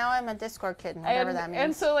present. And now I'm a Discord kitten, whatever that means.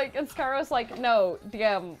 And so and Skara was like, no,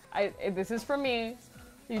 DM, this is for me.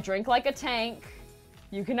 You drink like a tank.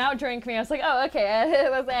 You can outdrink me. I was like, oh, okay,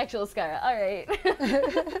 that's the actual Skara. All right.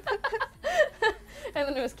 And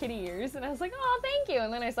then it was kitty ears, and I was like, oh, thank you.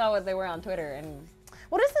 And then I saw what they were on Twitter, and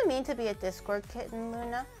what does it mean to be a Discord kitten,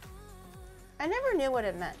 Luna? I never knew what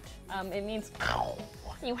it meant. it means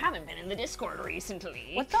you haven't been in the Discord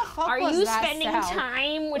recently. What the fuck Are was you that spending sound?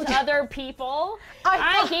 time with other people?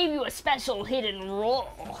 I gave you a special hidden role.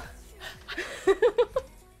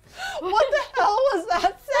 What the hell was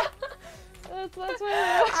that sound? That's what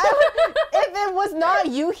If it was not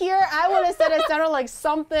you here, I would have said it sounded like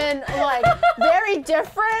something like very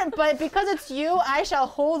different, but because it's you, I shall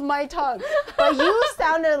hold my tongue. But you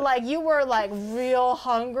sounded like you were like real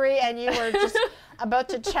hungry and you were just about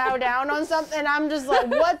to chow down on something. I'm just like,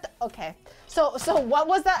 what? Okay. So what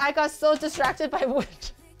was that? I got so distracted by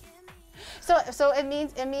which. So it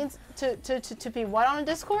means to be what on a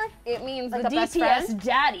Discord? It means Like the a best DPS friend?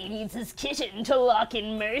 daddy needs his kitten to lock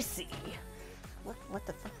in Mercy. What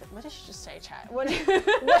the fuck? What did she just say, chat? What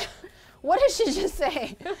did she just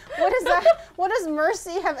say? What is that? What does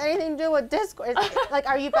Mercy have anything to do with Discord? Like,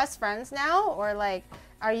 are you best friends now, or like,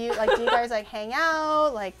 are you like? Do you guys like hang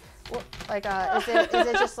out? Like, is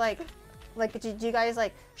it just like do you guys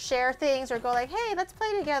like share things or go like, hey, let's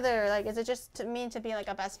play together? Like, is it just to mean to be like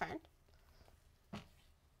a best friend?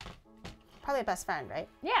 Probably a best friend, right?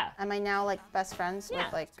 Yeah. Am I now like best friends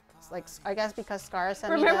with like I guess because Skara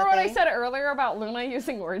sent me Remember that what thing? I said earlier about Luna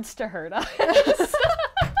using words to hurt us?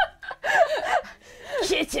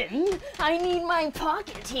 Kitten, I need my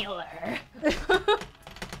pocket healer.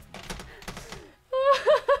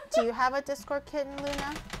 Do you have a Discord kitten,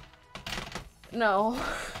 Luna? No.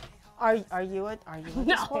 Are you a No.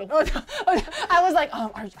 Discord? Oh, I was like,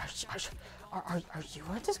 are you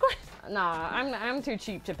a Discord? Nah, I'm too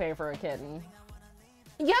cheap to pay for a kitten.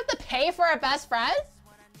 You have to pay for a best friend?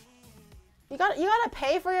 You gotta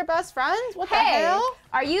pay for your best friends? What the hell?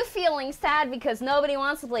 Are you feeling sad because nobody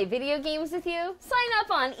wants to play video games with you? Sign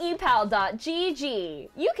up on epal.gg.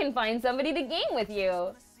 You can find somebody to game with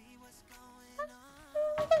you.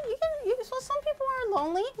 So some people are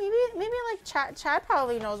lonely. Maybe like chat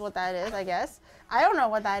probably knows what that is, I guess. I don't know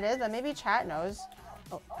what that is, but maybe chat knows.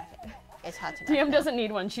 Oh, okay. It's hot tonight. DM doesn't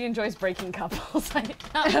need one. She enjoys breaking couples.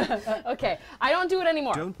 Okay, I don't do it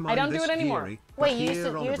anymore. I don't do it anymore. Wait, you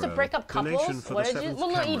used to break up couples? What did you?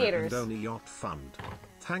 Well, no, eat-aters. Only Yacht Fund.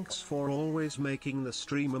 Thanks for always making the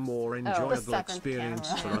stream a more enjoyable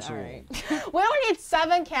experience for us all. Right. We don't need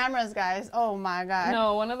 7 cameras, guys. Oh my god.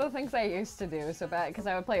 No, one of the things I used to do so bad because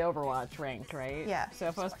I would play Overwatch ranked, right? Yeah. So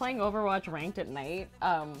if I was playing Overwatch ranked at night,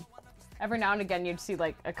 every now and again you'd see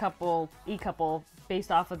like a couple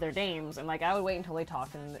based off of their names, and like I would wait until they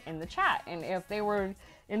talked in the chat, and if they were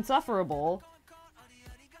insufferable,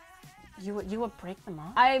 you would break them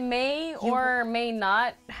off. I may or may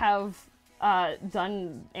not have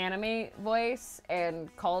done anime voice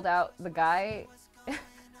and called out the guy.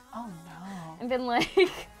 Oh no. And been like,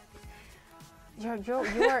 you are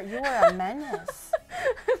a menace.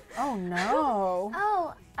 Oh no.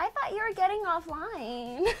 oh, I thought you were getting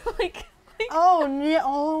offline. like Oh no!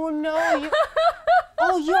 Oh no!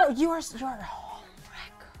 You are a home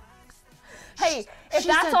wrecker. Hey, if She's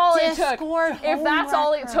that's a all it took, Discord if that's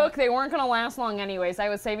all it homewrecker. took, they weren't gonna last long anyways. I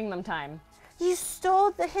was saving them time. You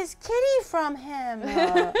stole his kitty from him.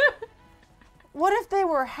 What if they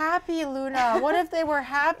were happy, Luna? What if they were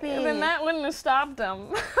happy? And then that wouldn't have stopped them.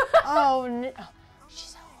 Oh no!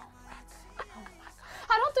 She's a home wrecker. Oh my god!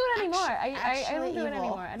 I don't do it anymore. I don't do it evil.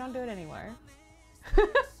 anymore. I don't do it anymore.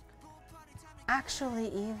 Actually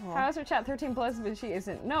evil. How's her chat 13 plus, but she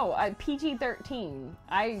isn't. No, PG-13.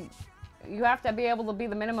 You have to be able to be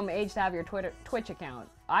the minimum age to have your Twitch account.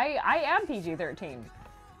 I am PG-13.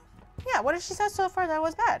 Yeah, what did she say so far that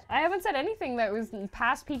was bad? I haven't said anything that was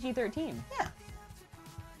past PG-13. Yeah.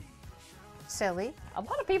 Silly. A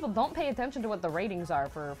lot of people don't pay attention to what the ratings are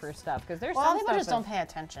for stuff, because there's Well, some people stuff just don't pay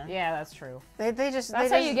attention. Yeah, that's true. That's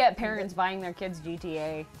That's how you get parents buying their kids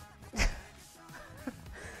GTA.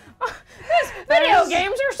 Video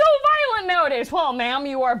games are so violent nowadays. Well, ma'am,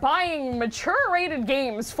 you are buying mature-rated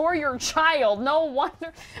games for your child. No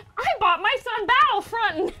wonder. I bought my son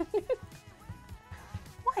Battlefront.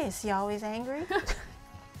 Why is he always angry?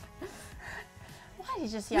 Why did you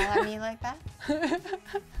just yell at me like that?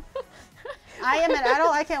 I am an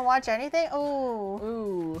adult. I can't watch anything. Ooh.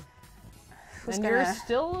 Ooh. And you're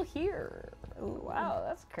still here. Ooh. Wow,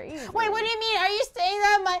 that's crazy. Wait, what do you mean? Are you saying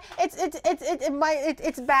that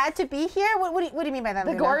it's bad to be here? What do you mean by that?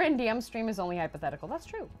 The Gore and DM stream is only hypothetical. That's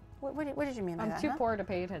true. What did you mean by that? I'm too poor to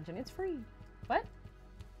pay attention. It's free. What?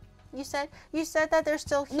 You said that they're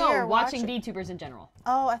still here. No, watching VTubers in general.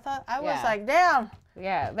 Oh, I was like, damn.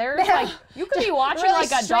 Yeah, there's like you could be watching really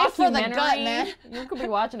like a documentary. For the gut, man. You could be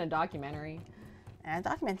watching a documentary. And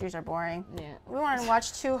documentaries are boring. Yeah. We want to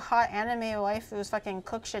watch two hot anime waifus fucking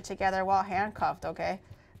cook shit together while handcuffed, okay?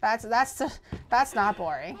 That's not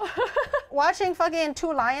boring. Watching fucking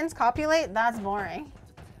two lions copulate, that's boring.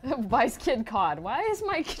 Vice Kid Cod. Why is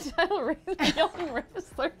my channel yelling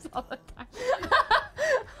wrestlers all the time?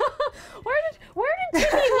 Where did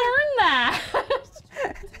Timmy learn that?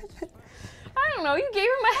 I don't know. You gave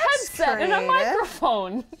him a headset and a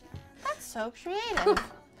microphone. That's so creative.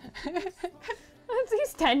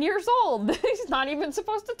 He's 10 years old. He's not even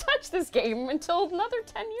supposed to touch this game until another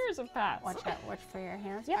 10 years have passed. Watch out, watch for your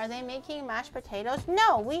hands. Yep. Are they making mashed potatoes?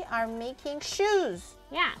 No, we are making shoes.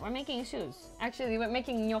 Yeah, we're making shoes. Actually, we're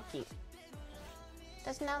making gnocchi.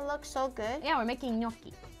 Doesn't that look so good? Yeah, we're making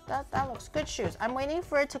gnocchi. That looks good shoes. I'm waiting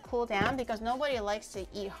for it to cool down because nobody likes to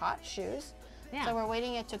eat hot shoes. Yeah. So we're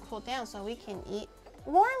waiting it to cool down so we can eat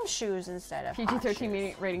warm shoes instead of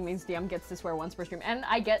PG-13 rating means DM gets to swear once per stream, and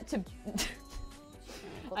I get to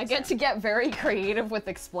get very creative with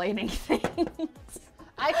explaining things.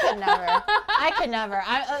 I could never. I could never.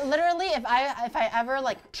 I literally, if I ever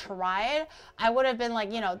like tried, I would have been like,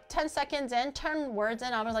 10 seconds in, 10 words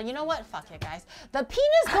in, I was like, you know what? Fuck it, guys. The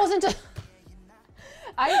penis goes into.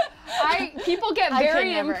 People get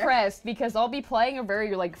very impressed because I'll be playing a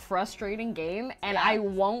very like frustrating game and I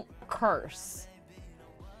won't curse.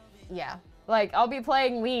 Yeah. Like I'll be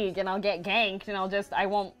playing League and I'll get ganked and I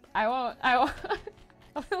won't. I'll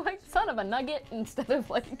be like, son of a nugget instead of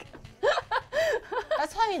like.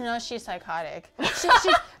 That's how you know she's psychotic.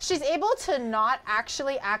 She's able to not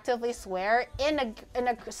actually actively swear in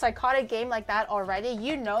a psychotic game like that already.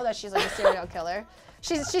 You know that she's like a serial killer.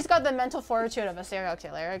 She's got the mental fortitude of a serial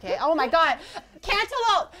killer. Okay. Oh my God.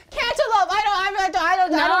 Cantaloupe. I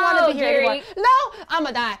don't want to be here anymore. No, I'm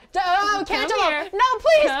gonna die. Oh, cantaloupe. No,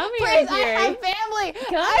 please. I have family.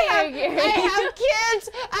 I have kids.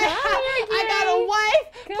 I got a wife.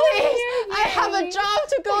 Please. I have a job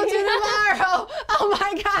to go to tomorrow. Oh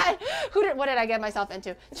my God. What did I get myself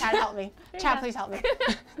into? Chad, help me. Chad, please help me.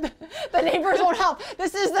 The neighbors won't help.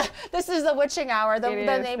 This is the witching hour. The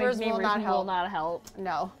neighbors will not help. Will not help.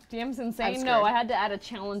 No. DM's insane. No, I had to add a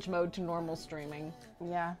challenge mode to normal streaming.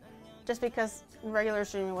 Yeah. Just because regular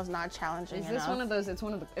streaming was not challenging enough. Is this one of those,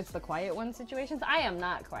 it's the quiet one situations? I am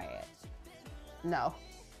not quiet. No.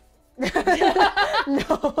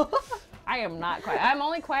 No. I am not quiet. I'm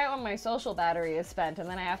only quiet when my social battery is spent and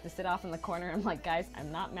then I have to sit off in the corner and I'm like, guys, I'm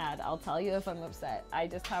not mad. I'll tell you if I'm upset. I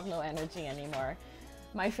just have no energy anymore.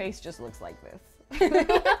 My face just looks like this.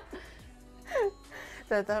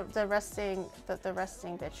 the resting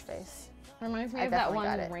bitch face. Reminds me of that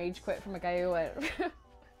one rage quit from a guy who went,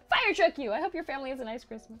 fire truck you! I hope your family has a nice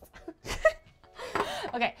Christmas.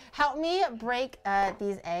 Okay, help me break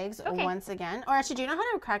these eggs once again. Or actually, do you know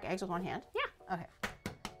how to crack eggs with one hand? Yeah. Okay.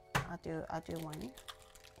 I'll do one,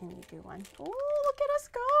 and you do one. Ooh, look at us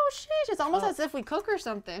go! Sheesh, it's almost as if we cook or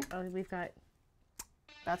something. Oh, we've got.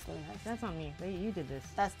 That's really nice. That's not me. You did this.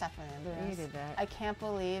 That's definitely Lewis. You did that. I can't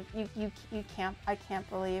believe I can't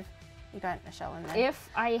believe you got a shell in there. If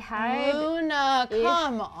I had Luna,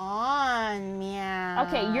 come on, meow.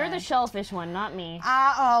 Okay, you're the shellfish one, not me.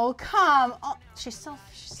 Oh, come on. She's still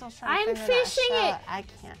trying to I'm figure fishing that it. I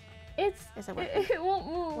can't. Is it working? It won't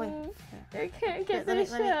move. Wait. I can't get Let the me-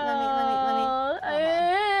 shell.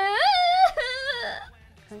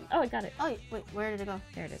 Oh, I got it. Oh, wait, where did it go?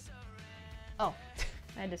 There it is. Oh.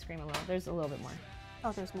 I had to scream a little. There's a little bit more.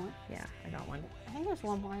 Oh, there's more? Yeah, I got one. I think there's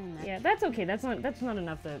one more in there. Yeah, that's okay. That's not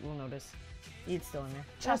enough that we'll notice. It's still in there.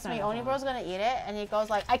 Trust me, Onibro's gonna eat it, and he goes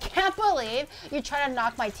like, I can't believe you try to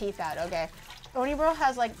knock my teeth out, okay? Onibro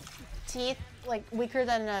has like teeth like weaker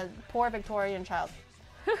than a poor Victorian child.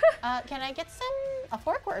 Can I get a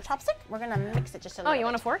fork or a chopstick? We're gonna mix it just a little bit. Oh, you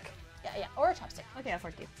want a fork? Yeah, or a chopstick. Okay, I'll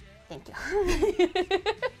fork you. Thank you.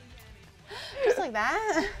 Just like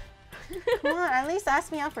that. Come on, at least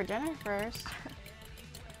ask me out for dinner first.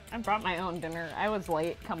 I brought my own dinner. I was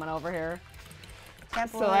late coming over here.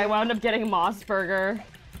 So I wound up getting a Moss burger.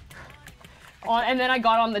 And then I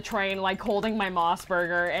got on the train like holding my Moss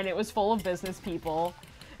burger and it was full of business people.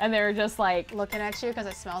 And they were just like looking at you because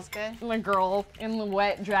it smells good. My girl in the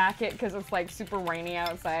wet jacket because it's like super rainy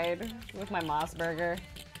outside with my Moss burger.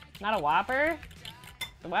 Not a Whopper?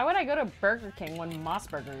 Why would I go to Burger King when Moss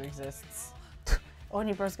Burger exists?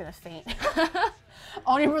 Onibro's gonna faint.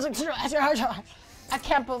 Onibro's like, I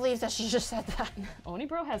can't believe that she just said that.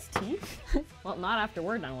 Onibro has teeth? Well, not after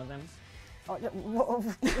we're done with him.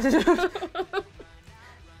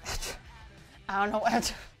 I don't know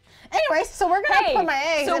what. Anyways, so we're gonna put my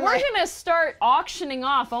eggs. So we're gonna start auctioning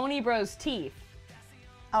off Onibro's teeth.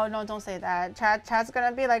 Oh no! Don't say that. Chad's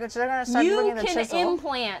gonna be like, they're gonna start bringing the chisel. You can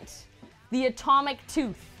implant the atomic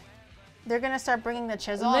tooth. They're gonna start bringing the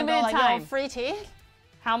chisel. Limited and go like, time. Yo, free teeth.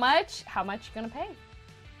 How much? How much you gonna pay?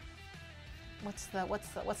 What's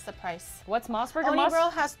the price? What's Mossburger?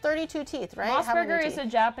 Onibro has 32 teeth, right? Mossburger is a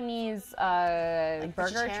Japanese like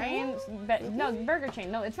burger chain. vegetarian? No, burger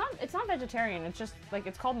chain. No, it's not vegetarian. It's just like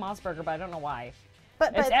it's called Mossburger, but I don't know why.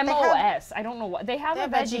 But it's MOS. I don't know what they have a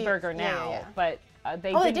veggie burger now, yeah. but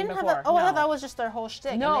they didn't before. have. I thought that was just their whole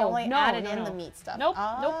shtick. No, and they only added in no. the meat stuff. Nope,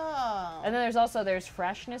 oh. nope. And then there's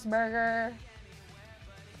Freshness Burger,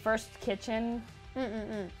 First Kitchen.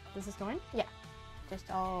 This is going? Yeah. Just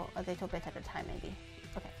all a little bit at a time, maybe.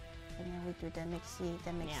 Okay. And then we do the mixy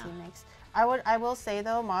mix. I will say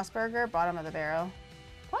though, Mossburger, bottom of the barrel.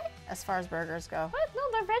 What? As far as burgers go. What?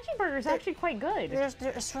 No, the veggie burger is actually quite good.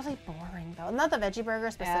 It's really boring though. Not the veggie burger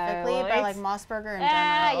specifically, well, but like Mossburger in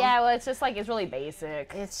general. Yeah, well, it's just like it's really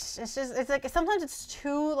basic. It's like sometimes it's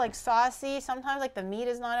too like saucy. Sometimes like the meat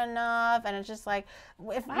is not enough, and it's just like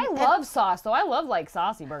I love sauce though. I love like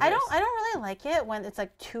saucy burgers. I don't really like it when it's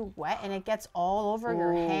like too wet and it gets all over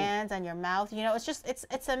your hands and your mouth. You know, it's just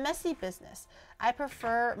it's a messy business. I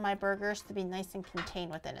prefer my burgers to be nice and contained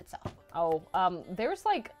within itself. Oh, there's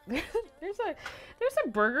like there's a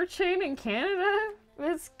burger chain in Canada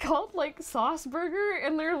that's called like Sauce Burger,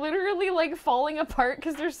 and they're literally like falling apart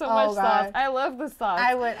because there's so much sauce. I love the sauce.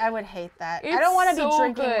 I would hate that. It's I don't want to so be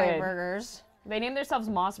drinking my good. burgers. They named themselves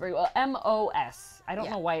Moss Burger. Well, M-O-S. I don't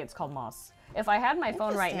know why it's called Moss. If I had my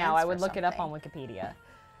phone right now, I would look it up on Wikipedia.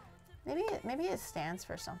 Maybe it stands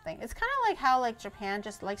for something. It's kind of like how like Japan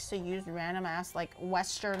just likes to use random ass like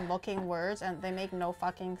Western looking words and they make no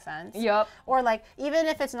fucking sense. Yep. Or like even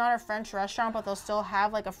if it's not a French restaurant, but they'll still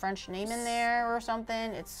have like a French name in there or something.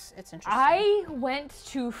 It's interesting. I went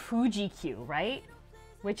to Fuji-Q, right?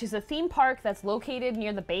 Which is a theme park that's located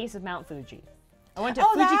near the base of Mount Fuji. I went to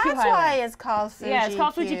Fuji-Q that's Highland. why it's called Fuji-Q. Yeah, it's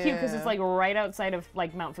called Fuji-Q because it's like right outside of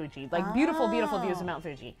like Mount Fuji. Like beautiful views of Mount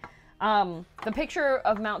Fuji. The picture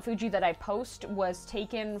of Mount Fuji that I post was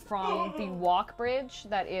taken from the walk bridge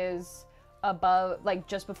that is above, like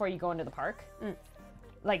just before you go into the park.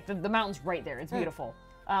 Like the mountain's right there. It's beautiful.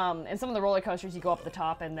 And some of the roller coasters, you go up the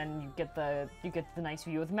top and then you get the nice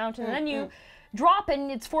view of the mountain, and then you drop and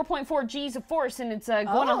it's 4.4 G's of force and it's going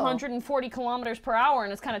 140 kilometers per hour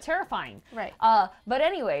and it's kind of terrifying. Right. But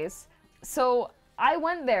anyways, so I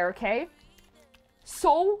went there. Okay.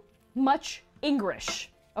 So much English.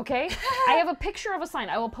 Okay, I have a picture of a sign.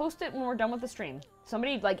 I will post it when we're done with the stream.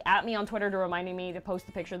 Somebody like at me on Twitter to reminding me to post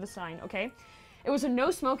the picture of the sign. Okay, it was a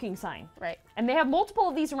no smoking sign. Right. And they have multiple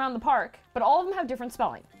of these around the park, but all of them have different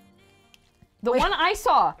spelling. The one I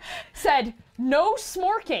saw said no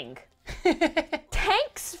smorking.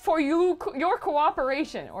 Thanks for your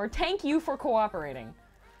cooperation, or thank you for cooperating.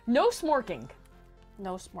 No smorking.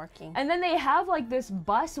 No smorking. And then they have like this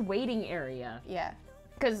bus waiting area. Yeah.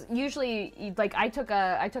 Because usually, like I took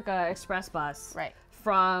a express bus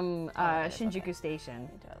from Shinjuku Station.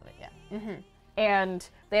 Yeah. And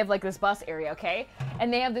they have like this bus area, okay?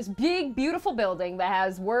 And they have this big, beautiful building that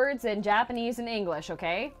has words in Japanese and English,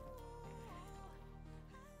 okay?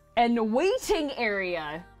 And the waiting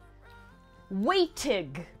area,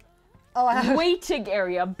 waiting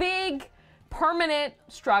area, big, permanent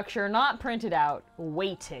structure, not printed out,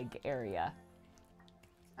 waiting area.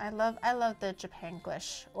 I love the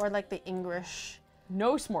Japanglish or like the English.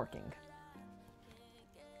 No smorking.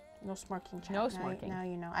 No smorking. Chat. No smorking. Now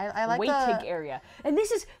you know. I like waiting area. And this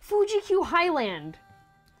is Fuji-Q Highland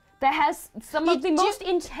that has some of the most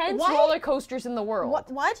intense roller coasters in the world.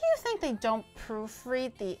 Why do you think they don't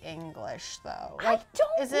proofread the English though? Like, I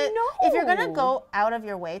don't know. If you're gonna go out of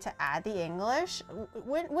your way to add the English,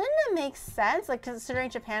 wouldn't it make sense? Like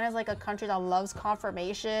considering Japan is like a country that loves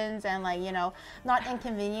confirmations and like, you know, not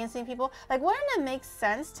inconveniencing people. Like wouldn't it make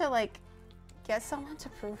sense to like get someone to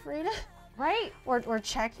proofread it? Right. Or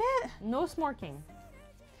check it? No smorking.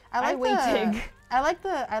 I like I like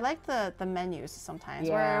the menus sometimes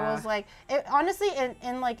where it Yeah. was like honestly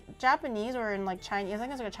in like Japanese or in like Chinese. I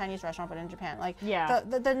think it's like a Chinese restaurant, but in Japan, like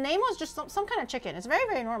the name was just some kind of chicken. It's very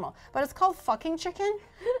very normal, but it's called fucking chicken,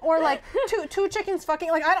 or like two chickens fucking.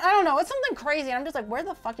 Like I don't know. It's something crazy, and I'm just like, where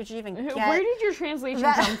the fuck did you even get? Where did your translation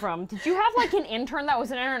come from? Did you have like an intern that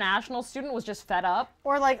was an international student was just fed up?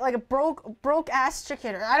 Or like a broke ass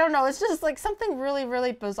chicken, or I don't know. It's just like something really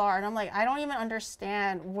really bizarre, and I'm like, I don't even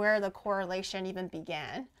understand where the correlation even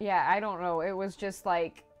began. Yeah, I don't know. It was just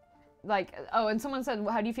like oh, and someone said,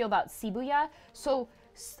 how do you feel about Shibuya? So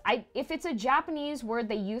if it's a Japanese word,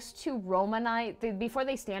 they used to romanize before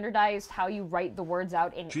they standardized how you write the words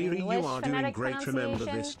out in Jiri, English. you are phonetic doing great. Remember,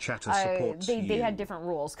 this chatter supports they had different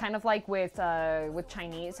rules, kind of like with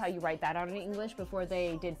Chinese, how you write that out in English before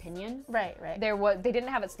they did pinyin. Right. They didn't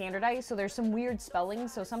have it standardized, so there's some weird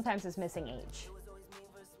spellings. So sometimes it's missing H.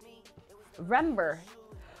 Remember,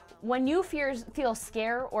 when you feel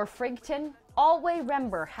scare or frigten, always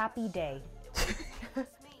remember happy day.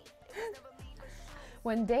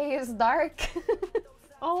 When day is dark,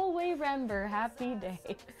 always remember happy day.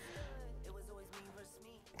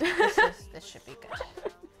 This should be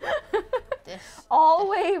good.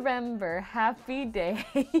 Always remember happy day.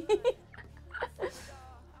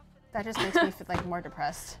 That just makes me feel like more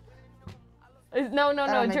depressed. No,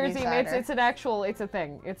 That'll make me Jersey. sadder. It's an actual. It's a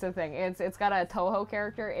thing. It's a thing. It's got a Toho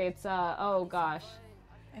character. It's oh gosh,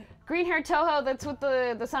 green hair Toho. That's with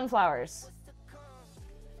the sunflowers.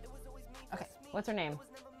 Okay. What's her name?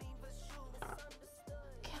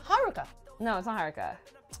 Haruka. No, it's not Haruka.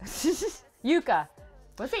 Yuka.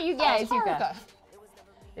 What's it? Yeah, it's Yuka. Haruka.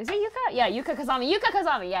 Is it Yuka? Yeah, Yuka Kazami. Yuka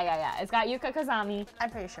Kazami. Yeah. It's got Yuka Kazami. I'm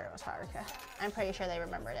pretty sure it was Haruka. I'm pretty sure they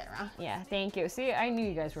remembered it wrong. Yeah, thank you. See, I knew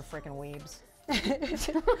you guys were freaking weebs.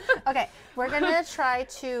 Okay, we're gonna try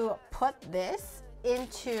to put this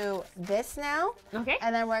into this now. Okay.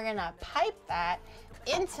 And then we're gonna pipe that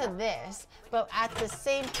into this, but at the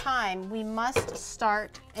same time, we must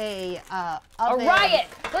start a oven. riot!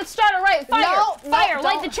 Let's start a riot! Fire! No, fire!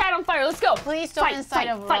 Light don't. the chat on fire! Let's go! Please don't incite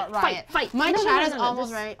a riot. Fight! My No, chat is no,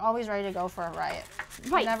 always ready to go for a riot.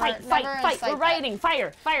 Fight! Never Fight! incite We're that. rioting!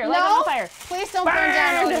 Fire! Light No, on fire! please don't burn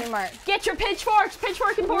down Burn! Odie Mart. Get your pitchforks!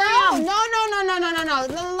 Pitchfork No, Emporium! no.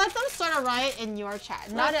 Let them start a riot in your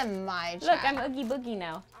chat, not in my chat. Look, I'm Oogie Boogie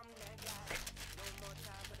now.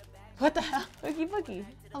 What the hell? Oogie Boogie.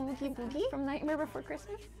 A Woogie Boogie? From Nightmare Before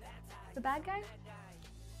Christmas? The bad guy?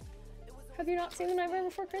 Have you not seen The Nightmare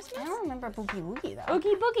Before Christmas? I don't remember Boogie Woogie though.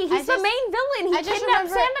 Oogie Boogie, he's the main villain. He kidnapped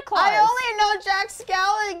Santa Claus. I only know Jack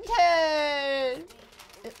Skellington.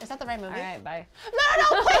 Is that the right movie? All right, bye.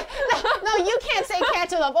 No, please. No, you can't say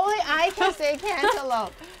cantaloupe. Only I can say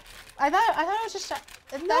cantaloupe. I thought it was just that's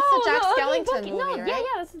the Jack Skellington movie, no, right? yeah,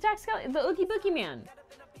 that's the Jack Skellington, the Oogie Boogie man.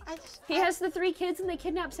 He has the 3 kids and they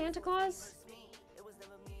kidnap Santa Claus.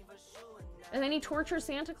 And then he tortures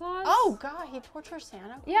Santa Claus. Oh God, he tortures Santa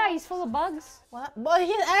Claus? Yeah, he's full of bugs. What? Well,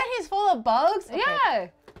 he's full of bugs? Okay. Yeah.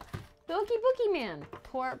 The Oogie Boogie man.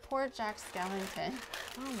 Poor Jack Skellington.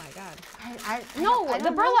 Oh my God. I No, don't the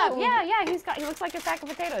know burlap. who- Yeah, he looks like a sack of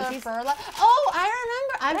potatoes. The He's burlap. Oh, I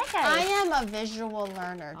remember. Okay. I am a visual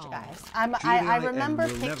learner, guys. I Julie, remember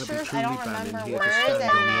will never be pictures. I don't truly banned remember in here to words stand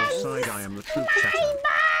and on your names. side. I am the truth chatter.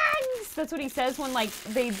 bugs! That's what he says when like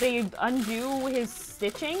they undo his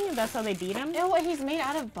stitching. That's how they beat him. You know what? He's made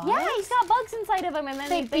out of bugs. Yeah, he's got bugs inside of him, and then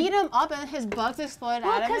They beat him up and his bugs explode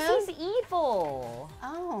out of him. because he's evil.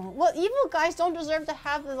 Oh, well, evil guys don't deserve to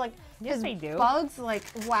have the Yes, his they do. bugs like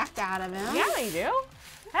whacked out of him. Yeah, they do.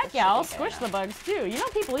 Heck yeah, I'll squish the bugs too. You know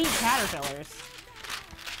people eat caterpillars.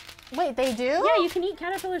 Wait, they do? Yeah, you can eat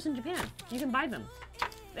caterpillars in Japan. You can buy them.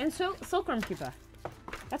 And silkworm pupa.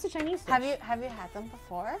 That's a Chinese dish. Have you had them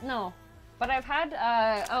before? No, but I've had.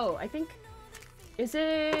 I think. Is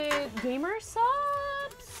it Gamer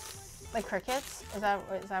Subs? Like crickets? Is that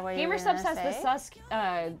what Gamer you're Subs gonna has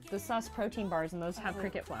say? the sus protein bars, and those have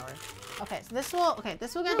cricket flour. Okay, so this will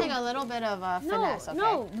take a little bit of finesse. Okay.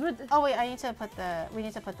 No. But Oh wait, we need to put the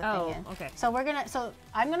thing in. Okay. So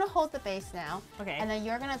I'm gonna hold the base now. Okay. And then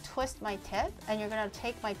you're gonna twist my tip, and you're gonna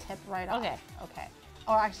take my tip right off. Okay. Okay.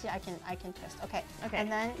 Or actually, I can twist. Okay. Okay.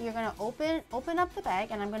 And then you're gonna open up the bag,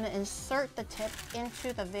 and I'm gonna insert the tip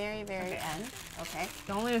into the very end. Okay.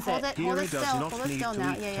 don't lose Hold it. it. Hold Kira it does still. not Hold it need still to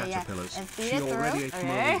now. eat Yeah. caterpillars. And feed She it already through. ate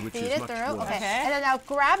Okay. mine, which Feed is it much through. worse. Okay. And then now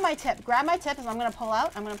grab my tip. Grab my tip, and I'm gonna pull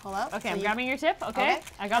out. Okay, So I'm you- grabbing your tip. Okay.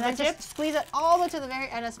 I got and the then tip. just squeeze it all the way to the very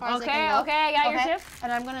end as far as I can go. Okay, I got your tip.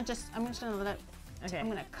 And I'm just gonna let it Okay. I'm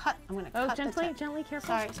gonna cut. Oh, gently,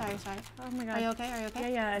 careful. Sorry. Oh my god. Are you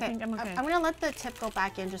okay? Yeah, I think I'm okay. I'm gonna let the tip go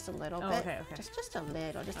back in just a little bit. Okay. Just a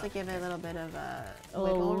little, just to give it a little bit of a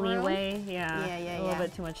little room. leeway. Yeah. Yeah. A little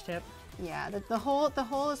bit too much tip. Yeah, the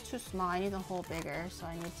hole is too small. I need the hole bigger, so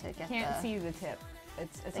I need to get Can't see the tip.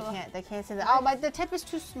 They can't see the. Oh, but the tip is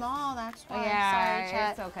too small. That's why. Yeah, sorry,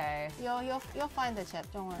 chat. it's okay. You'll find the tip.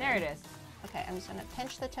 Don't worry. There it is. Okay, I'm just gonna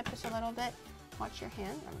pinch the tip just a little bit. Watch your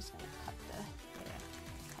hand. I'm just gonna cut the.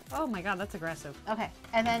 Oh my god, that's aggressive. Okay,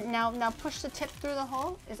 and then now push the tip through the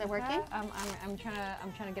hole. Is it working? I'm trying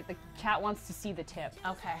to get the chat wants to see the tip.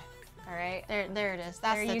 Okay. All right. There it is.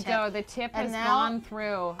 That's there the you tip. go. The tip has gone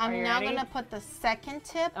through. I'm now gonna put the second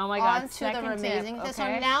tip onto the remaining tip. So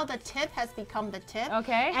now the tip has become the tip.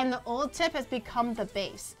 Okay. And the old tip has become the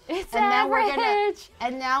base. It's and average.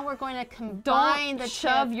 now we're going to combine the tip.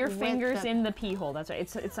 Don't shove your fingers in the pee hole. That's right.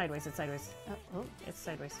 It's sideways. It's sideways. Oh. It's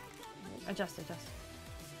sideways. Adjust. What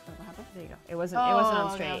happened? There you go. It wasn't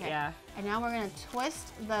on straight. Okay. Yeah. And now we're gonna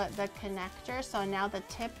twist the connector. So now the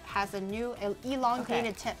tip has a new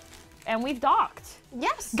elongated tip. And we've docked.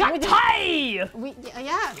 Yes. Got tie!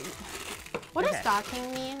 Yeah. What does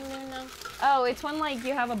docking mean, Luna? Oh, it's when like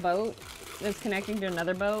you have a boat that's connecting to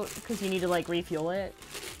another boat because you need to like refuel it.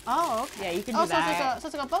 Oh, okay. Yeah, you can do that. So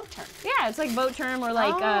it's like a boat term. Yeah, it's like boat term or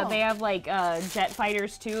like they have like jet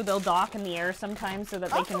fighters too. They'll dock in the air sometimes so that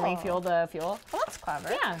they can refuel the fuel. Well, that's clever.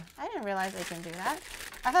 Yeah. I didn't realize they can do that.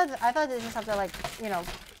 I thought they just have to like,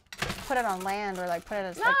 put it on land or like put it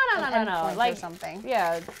as no, like or something.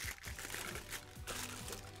 Yeah.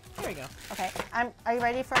 There we go. Okay, are you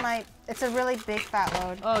ready for my, it's a really big fat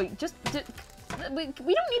load. Oh, we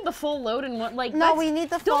don't need the full load in one, like. No, we need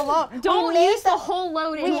the full load. Don't use the whole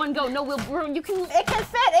load in one go. No, you can. It can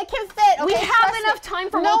fit. Okay, we have enough time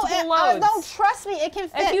for multiple loads. No, trust me, it can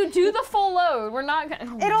fit. If you do the full load, we're not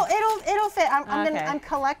gonna. It'll fit. I'm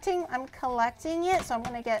collecting it, so I'm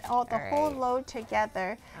gonna get the whole load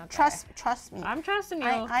together. Okay. Trust me. I'm trusting you.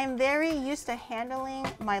 I'm very used to handling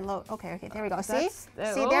my load. Okay, there we go. See,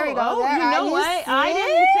 there we go. Oh, you know what?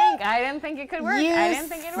 I didn't think it could work. I didn't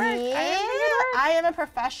think it worked. I am a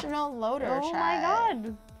professional loader, Oh my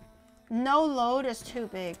god. No load is too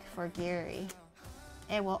big for Gary.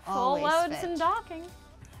 It will always Full loads fit. and docking.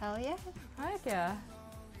 Hell yeah. Heck yeah.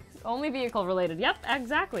 Only vehicle related. Yep,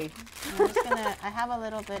 exactly. I have a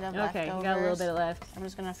little bit of leftovers. Okay, you got a little bit left. I'm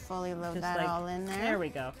just gonna fully load that all in there. There we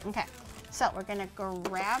go. Okay, so we're gonna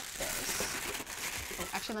grab this.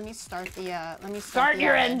 Actually, let me start the. Start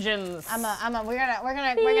your engines.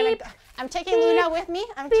 I'm taking Luna with me.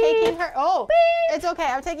 I'm taking her. Oh, it's okay.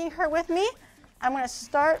 I'm taking her with me. I'm gonna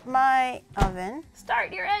start my oven.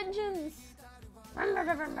 Start your engines.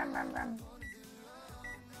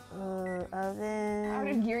 Oven. How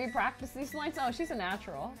did Giri practice these lights? Oh, she's a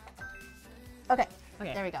natural. Okay.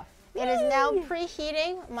 There we go. It is now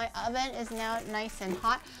preheating. My oven is now nice and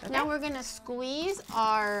hot. Okay. Now we're gonna squeeze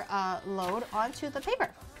our load onto the paper.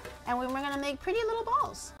 And we're gonna make pretty little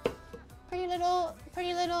balls. Pretty little.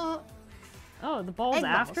 Oh, the balls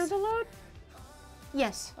after the load?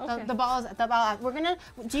 Yes, okay. the ball. We're gonna.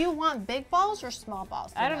 Do you want big balls or small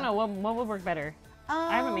balls? I don't know. What would work better?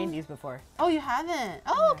 I haven't made these before. Oh, you haven't?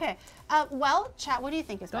 Oh, okay. Well, chat. What do you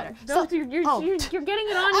think is better? You're getting it on you.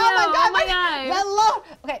 Oh my god! That load.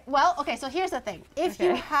 Okay. Well, okay. So here's the thing. If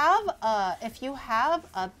you have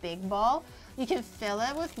a big ball, you can fill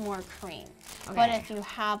it with more cream. Okay. But if you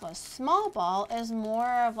have a small ball, it's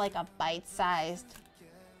more of like a bite-sized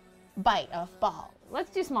bite of ball.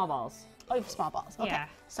 Let's do small balls. Oh, you have small balls. Okay. Yeah.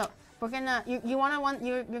 So we're gonna. You're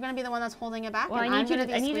gonna be the one that's holding it back. Well, and I need you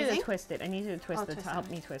to twist it. I need you to twist it to help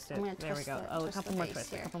me twist it. There we go. A couple more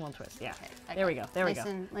twists. A couple more twists. Yeah. Okay, there we go. There we go.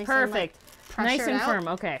 Nice Perfect. Nice and firm.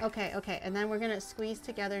 Okay. Okay. And then we're gonna squeeze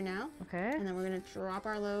together now. Okay. And then we're gonna drop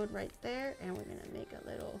our load right there, and we're gonna make a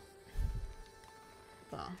little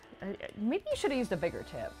ball. Maybe you should have used a bigger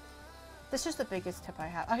tip. This is the biggest tip I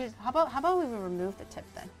have. Okay, how about we remove the tip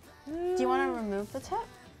then? Do you want to remove the tip?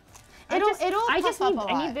 I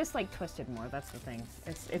need this like twisted more. That's the thing.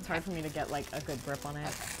 It's hard for me to get like a good grip on it.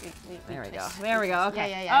 Okay, there we go. There we go.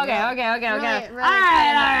 Okay. Yeah. Okay. Really, all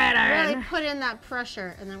right. Really put in that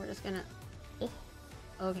pressure, and then we're just gonna.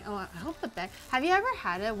 Okay. Oh, I hope the back. Have you ever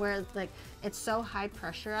had it where like it's so high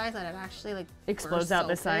pressurized that it actually like explodes out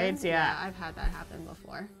the sides? Yeah. I've had that happen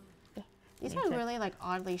before. These are really like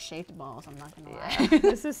oddly shaped balls. I'm not gonna lie.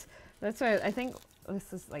 That's why I think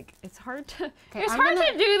this is like it's hard to. It's hard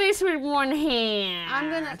to do this with one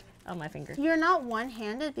hand. Oh, my finger. You're not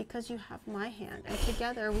one-handed because you have my hand, and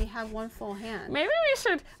together we have one full hand. Maybe we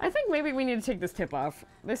should. I think maybe we need to take this tip off.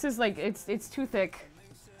 This is like it's too thick.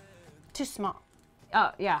 Too small.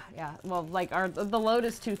 Oh, yeah. Well, like, the load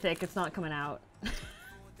is too thick. It's not coming out.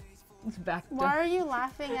 It's backed up. Why are you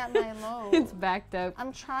laughing at my load? It's backed up.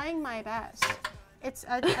 I'm trying my best. It's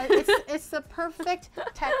the perfect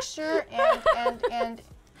texture and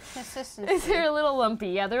consistency. They're a little lumpy.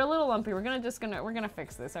 Yeah, they're a little lumpy. We're gonna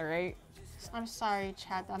fix this, all right? I'm sorry,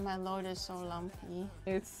 chat, that my load is so lumpy.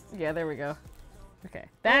 Yeah, there we go. Okay,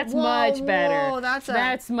 that's much better. Whoa,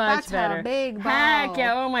 that's much better. A big bowl. Heck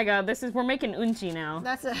yeah! Oh my God, we're making unchi now.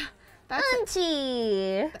 That's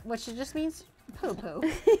unchi, which just means poo poo.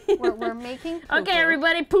 we're making poo-poo. Okay,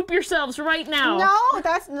 everybody, poop yourselves right now.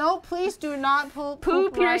 No, please do not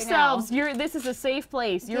poop yourselves. Right now. This is a safe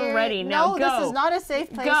place. You're ready now. No, go. This is not a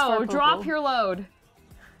safe place. Go, drop your load.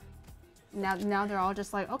 Now they're all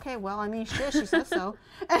just like, okay, well, I mean, shit, she said so.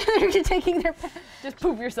 And they're taking their. Just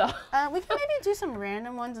poop yourself. We can maybe do some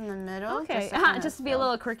random ones in the middle. Okay, just to be a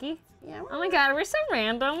little quirky. Yeah. Oh my God, we're so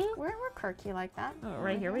random. We're quirky like that. Oh,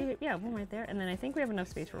 right here. One right there, and then I think we have enough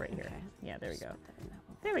space for right here. Yeah, there we go.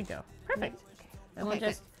 There we go. Perfect. Okay. And we'll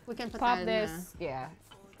just we can put pop that this. Yeah.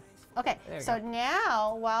 Okay, so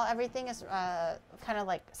now while everything is kind of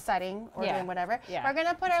like setting or doing whatever, we're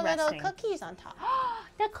gonna put our little cookies on top.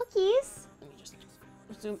 The cookies. Let me just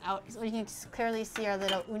zoom out so you can clearly see our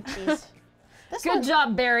little unchis. Good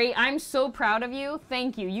job, Barry. I'm so proud of you.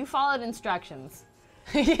 Thank you. You followed instructions.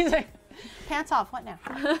 He's like, pants off. What now?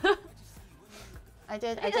 I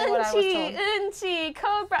did what I was told. Unchi,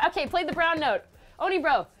 code brown. Okay, play the brown note. Oni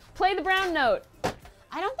bro, play the brown note.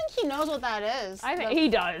 I don't think he knows what that is. I think he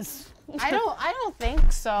does. I don't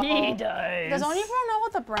think so. He does. Does Oni bro know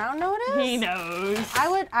what the brown note is? He knows.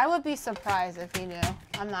 I would be surprised if he knew.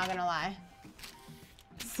 I'm not gonna lie.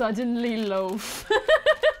 Suddenly loaf.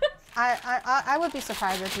 I would be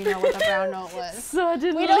surprised if you know what the brown note was.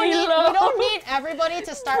 Suddenly we don't need everybody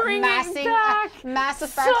to start Mass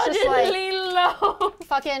Effect Suddenly just like loaf.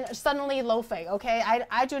 fucking suddenly loafing, okay?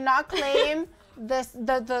 I do not claim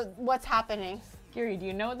the what's happening. Gary, do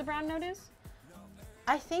you know what the brown note is?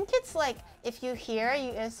 I think it's like if you hear,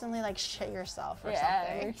 you instantly like shit yourself or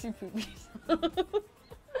something. It makes you poop yourself.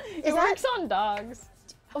 It works on dogs.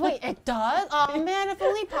 Wait, it does? Oh man, if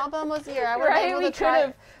only Pom-Pom was here, I would be able to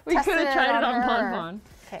try. We could have tried it on Pom-Pom.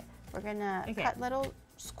 Okay, we're gonna cut little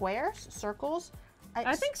squares, circles.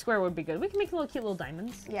 I think square would be good. We can make little cute little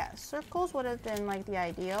diamonds. Yeah, circles would have been like the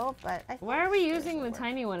ideal, but I think why are we using the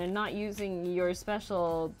tiny one and not using your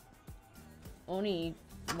special Oni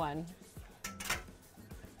one?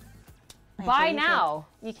 Buy now.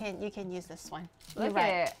 You can use this one. Look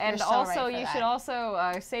at it. And also, you should also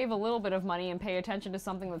save a little bit of money and pay attention to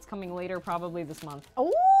something that's coming later, probably this month.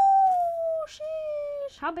 Oh,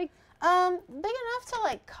 sheesh. How big? Big enough to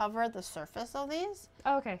like cover the surface of these.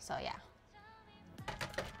 Oh, okay. So yeah.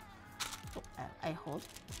 I hold.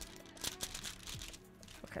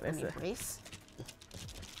 Okay, this is brace.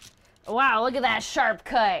 Wow, look at that sharp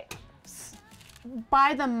cut.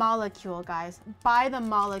 Buy the molecule, guys. Buy the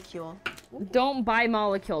molecule. Don't buy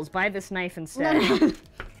molecules. Buy this knife instead. No.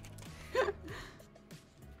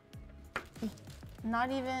 Not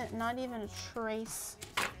even a trace.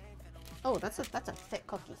 Oh, that's a thick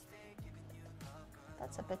cookie.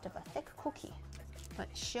 That's a bit of a thick cookie, but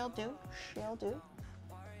she'll do. She'll do.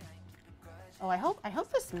 Oh, I hope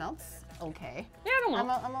this melts okay. Yeah, I don't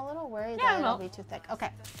know. I'm a little worried that it'll be too thick. Okay,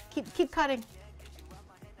 keep cutting.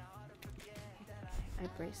 I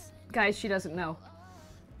brace. Guys, she doesn't know.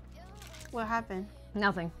 What happened?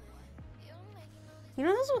 Nothing. You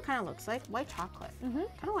know, this is what kind of looks like white chocolate. Mm-hmm. I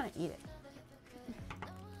kind of want to eat it.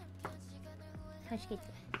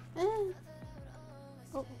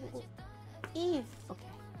 Oh, Eve. Okay.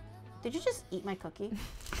 Did you just eat my cookie?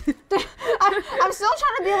 I'm still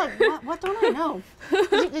trying to be like, what don't I know?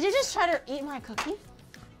 Did you just try to eat my cookie?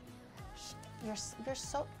 You're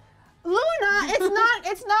so. Luna,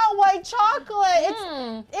 it's not white chocolate.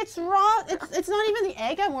 It's raw. It's not even the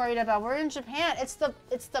egg I'm worried about. We're in Japan. It's the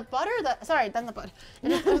butter that. Sorry, then the butter.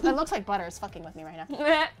 It looks like butter is fucking with me right now.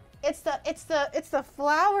 It's the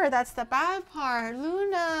flour that's the bad part,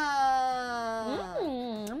 Luna.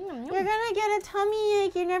 You're gonna get a tummy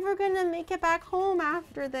ache. You're never gonna make it back home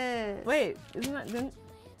after this. Wait, isn't that then?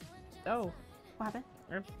 Oh, what happened?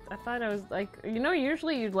 I thought I was like, you know,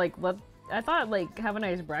 usually you'd like let. I thought like have a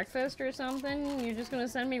nice breakfast or something. You're just gonna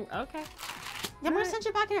send me? Okay. Yeah, I'm gonna send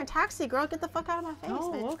you back in a taxi, girl. Get the fuck out of my face.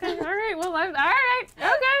 Oh, okay. All right. Well, all right.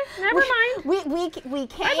 Okay. Never mind. We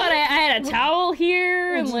can't. I thought I had a towel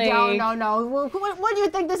here. And like... No. What do you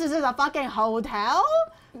think this is? A fucking hotel?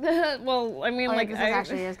 Well, I mean, like this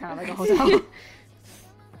actually is kind of like a hotel.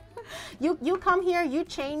 You come here. You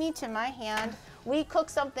chain me to my hand we cook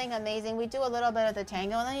something amazing, we do a little bit of the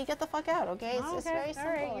tango, and then you get the fuck out, okay? It's very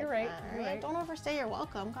simple. All right, you're right. You're right. Don't overstay your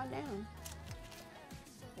welcome, goddamn.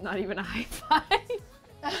 Not even a high five.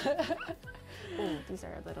 Ooh, these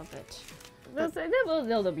are a little bit.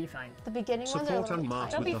 They'll be fine. The beginning ones are a Support little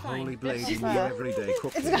unmarked bit with the fine. holy blade in your everyday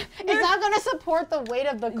cooking. It's not gonna support the weight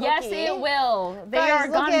of the cookie. Yes, it will. They Guys,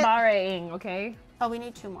 are look at- ganbareing, okay? Oh, we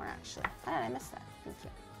need 2 more actually. How did I miss that? Thank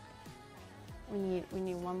you. We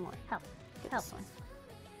need 1 more. Help. Get Help. this one.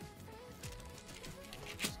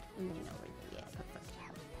 Yeah,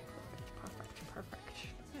 perfect.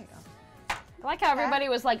 There you go. I like how everybody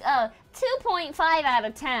was like, 2.5 out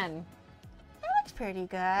of 10. That looks pretty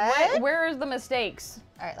good. Where is the mistakes?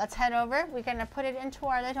 All right, let's head over. We're gonna put it into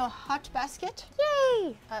our little hot basket.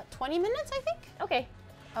 Yay! 20 minutes, I think. Okay.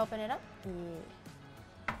 Open it up.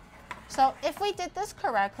 So if we did this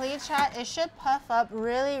correctly, chat, it should puff up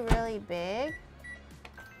really, really big.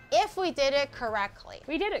 If we did it correctly.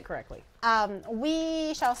 We did it correctly.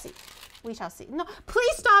 We shall see. We shall see. No,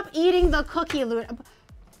 please stop eating the cookie, Luna.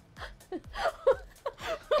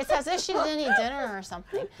 It's as if she didn't eat dinner or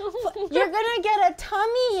something. You're gonna get a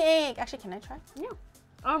tummy ache. Actually, can I try? Yeah.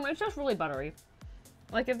 It's just really buttery.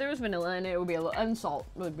 Like if there was vanilla in it, it would be a little, and salt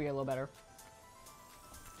would be a little better.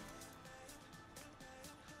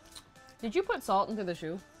 Did you put salt into the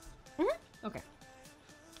shoe? Mm-hmm. Okay.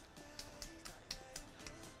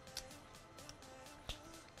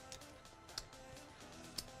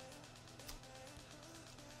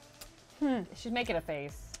 She's making a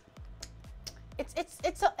face.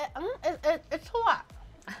 It's a lot.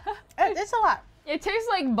 It's a lot. It tastes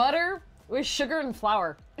like butter with sugar and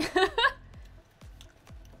flour.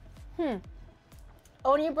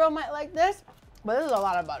 Oni bro might like this, but this is a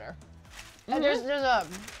lot of butter. And there's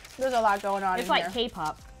a lot going on. It's in like here.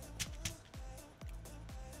 K-pop.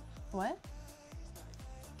 What?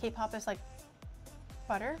 K-pop is like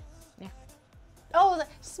butter? Yeah. Oh, like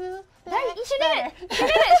smooth. She did it! She did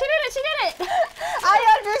it! She did it!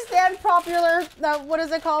 I understand popular, what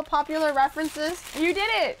is it called? Popular references. You did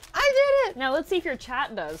it! I did it! Now let's see if your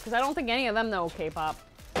chat does, because I don't think any of them know K-pop.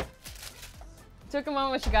 Took a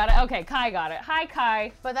moment, but she got it. Okay, Kai got it. Hi,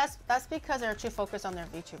 Kai. But that's because they're too focused on their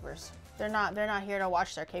VTubers. They're not here to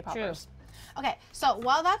watch their K-popers. Okay, so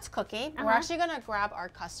while that's cooking, we're actually gonna grab our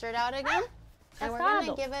custard out again. And we're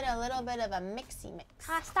gonna give it a little bit of a mixy mix.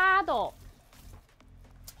 Castado.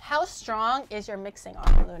 How strong is your mixing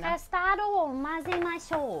arm, Luna? Castadoを混ぜま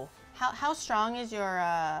しょう. How strong is your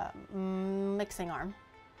mixing arm?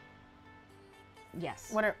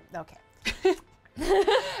 Yes. What are okay?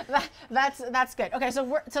 that's good. Okay,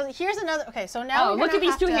 so here's another. Okay, so now look at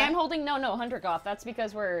these two hand holding. No, Hunter off. That's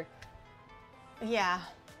because we're. Yeah.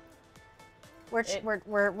 It's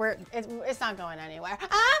not going anywhere.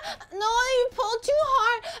 No, you pulled too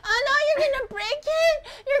hard. No, you're gonna break it.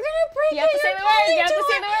 You're gonna break it. You have to say the word. You have to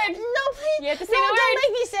say the word. No, please. You have to say the word. Don't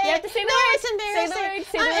make me say it. You have to say the no, word. it's embarrassing.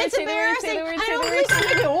 Say the word. It's embarrassing. Say the word. I Say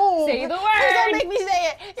the don't word. please don't make me. Say the word. Please don't make me say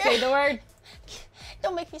it. Say the word.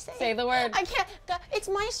 Don't make me say it. Say the word. I can't. It's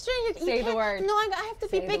my string. Say the word. No, I have to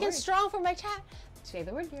be big and strong for my chat. Say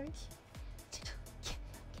the word, Gary.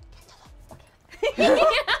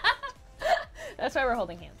 That's why we're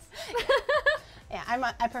holding hands. Yeah,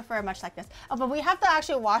 I prefer it much like this. Oh, but we have to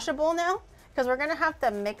actually wash a bowl now because we're gonna have to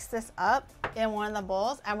mix this up in one of the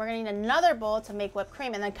bowls, and we're gonna need another bowl to make whipped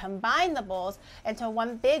cream, and then combine the bowls into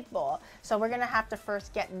one big bowl. So we're gonna have to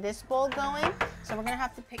first get this bowl going. So we're gonna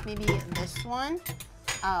have to pick maybe this one.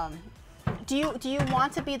 Do you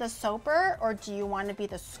want to be the soaper or do you want to be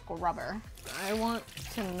the scrubber? I want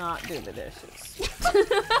to not do the dishes.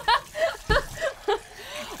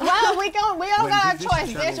 Well, we all got a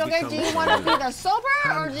choice, bitch. Okay, do you want to be the soaper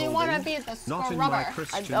or do you want to be the scrubber?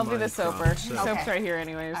 I'll be the soaper. Soap's right here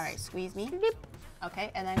anyways. All right, squeeze me. Okay,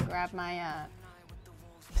 and then grab my,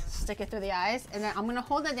 stick it through the eyes, and then I'm gonna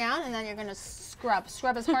hold it down, and then you're gonna scrub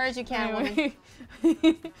as hard as you can. Anyway,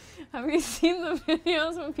 have you seen the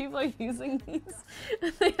videos when people are using these?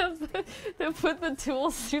 They put the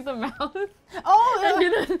tools through the mouth. Oh,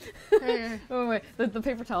 oh wait, the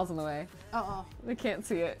paper towel's in the way. Oh. They can't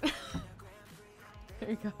see it. There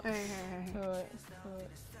you go. Here. Oh,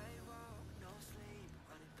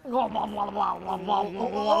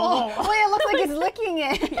 wait, it looks like it's licking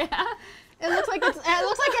it. Yeah. It looks like it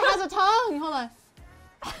has a tongue. Hold on.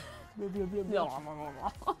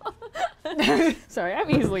 Sorry, I'm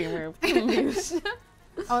easily moved.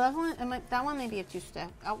 Oh, that one may be too stiff.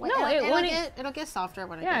 Oh, wait, No, it'll get softer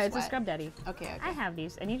when it Yeah, gets it's wet. a scrub daddy. Okay. I have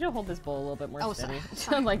these. I need you to hold this bowl a little bit more steady.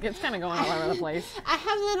 sorry. Like it's kind of going all over the place. I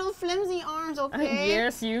have little flimsy arms, okay?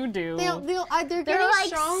 Yes, you do. They're getting like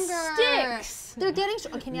stronger. sticks. They're getting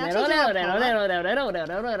stronger. Can you actually do a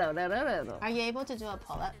pull-up? Are you able to do a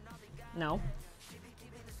pull-up? No.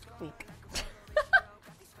 Weak.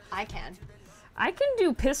 I can. I can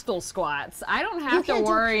do pistol squats. I don't have to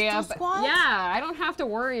worry about. Squats? Yeah, I don't have to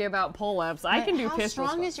worry about pull-ups. I can do pistol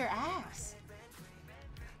squats. How strong is your ass?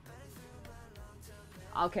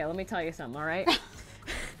 Okay, let me tell you something. All right.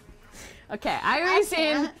 Okay, I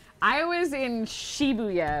was in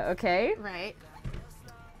Shibuya. Okay. Right.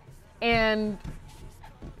 And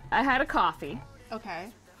I had a coffee. Okay.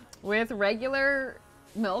 With regular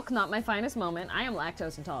milk, not my finest moment. I am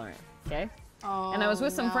lactose intolerant. Okay. Oh, and I was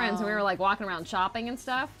with some friends, and we were like walking around shopping and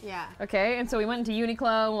stuff. Yeah. Okay, and so we went into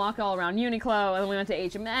Uniqlo, and walked all around Uniqlo, and then we went to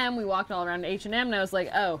H&M, we walked all around H&M, and I was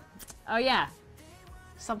like, oh yeah.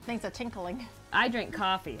 Something's a tinkling. I drink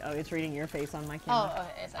coffee. Oh, it's reading your face on my camera. Oh,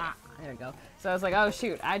 okay. There we go. So I was like, oh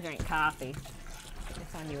shoot, I drink coffee.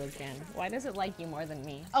 It's on you again. Why does it like you more than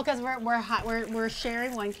me? Oh, because we're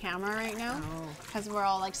sharing one camera right now. Because we're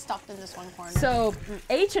all like stuffed in this one corner. So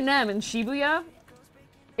H&M in Shibuya,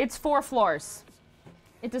 it's 4 floors.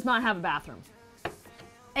 It does not have a bathroom.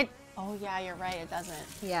 Oh yeah, you're right. It doesn't.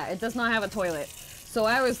 Yeah, it does not have a toilet. So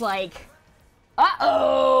I was like,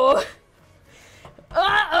 uh-oh.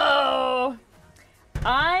 Uh-oh.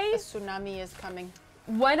 A tsunami is coming.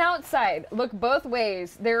 Went outside, look both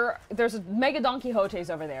ways. There's a Mega Don Quijote's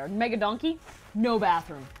over there. Mega Donkey, no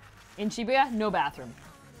bathroom. In Shibuya, no bathroom.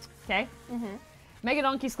 Okay? Mm-hmm. Mega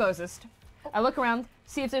Donkey's closest. I look around,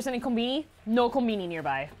 see if there's any kombini. No kombini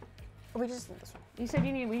nearby. We just need this one. You said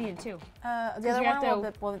we needed 2. The other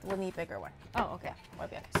one will need bigger one. Oh, okay. We'll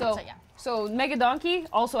be okay. So, yeah. So Mega Donkey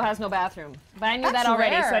also has no bathroom. But I knew that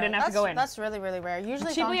already, so I didn't have to go in. That's really, really rare.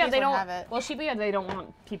 Usually Shibuya, they don't have it. Well, Shibuya, they don't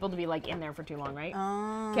want people to be like in there for too long, right?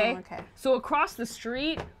 Oh, okay. Okay. So across the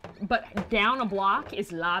street, but down a block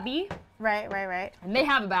is lobby. Right. And they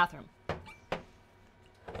have a bathroom.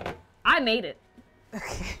 I made it.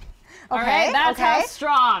 Okay. All right, that's how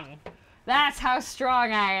strong. That's how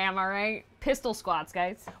strong I am, all right? Pistol squats,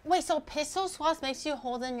 guys. Wait, so pistol squats makes you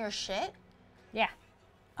hold in your shit? Yeah.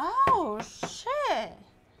 Oh, shit. I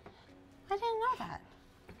didn't know that.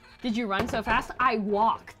 Did you run so fast? I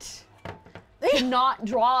walked. To not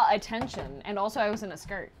draw attention. And also I was in a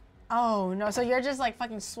skirt. Oh, no. So you're just like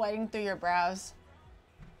fucking sweating through your brows.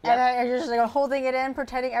 Yep. And you're just like holding it in,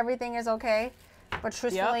 pretending everything is okay. But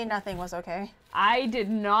truthfully, nothing was okay. I did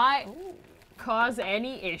not cause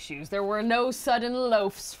any issues. There were no sudden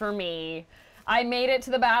loafs for me. I made it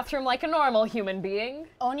to the bathroom like a normal human being.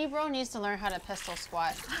 Onibro needs to learn how to pistol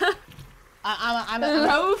squat.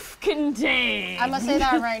 Loaf contained. I'm gonna say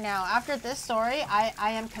that right now. After this story, I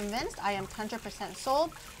am convinced, I am 100%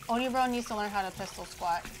 sold. Onibro needs to learn how to pistol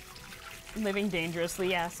squat. Living dangerously,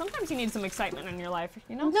 yeah. Sometimes you need some excitement in your life,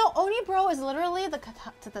 you know? No, Onibro is literally the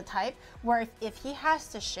type where if he has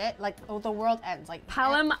to shit, like the world ends. Like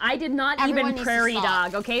Palom, I did not even prairie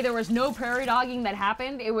dog, okay? There was no prairie dogging that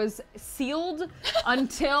happened. It was sealed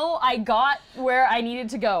until I got where I needed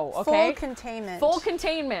to go, okay? Full containment. Full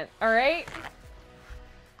containment, all right?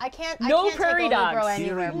 I can't prairie take Onibro dogs.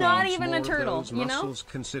 anywhere. Not even a turtle, you know?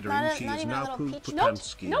 Considering Not she's even a now little poo peach.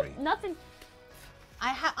 pants Nope, nothing.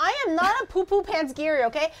 I am not a poo poo pants Giri,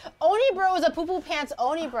 okay? Onibro is a poo poo pants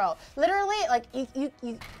Onibro. Literally, like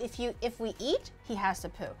if we eat, he has to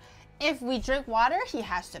poo. If we drink water, he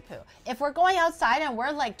has to poo. If we're going outside and we're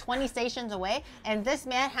like 20 stations away and this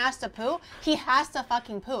man has to poo, he has to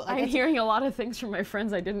fucking poo. Like, I'm hearing a lot of things from my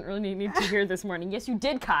friends I didn't really need to hear this morning. Yes, you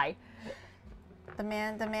did, Kai. The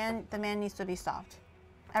man needs to be stopped.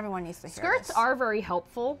 Everyone needs to hear Skirts this. are very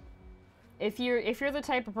helpful. If you're the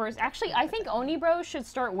type of person, actually, I think Onibro should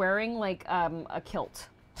start wearing like a kilt,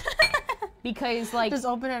 because like just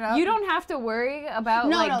open it up. You don't have to worry about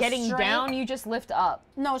getting down. You just lift up.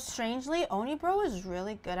 No, strangely, Onibro is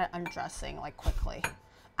really good at undressing like quickly.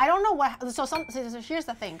 I don't know what. So here's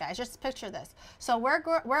the thing, guys. Just picture this. So we're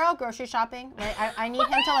out grocery shopping, right? I need him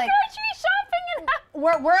to like grocery shopping.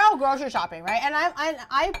 We're out grocery shopping, right? And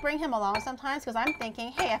I bring him along sometimes because I'm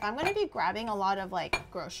thinking, hey, if I'm gonna be grabbing a lot of like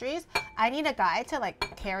groceries, I need a guy to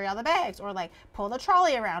like carry all the bags or like pull the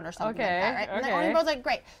trolley around or something like that, right? And then Onibro's like,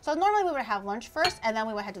 great. So normally we would have lunch first and then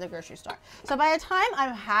we would head to the grocery store. So by the time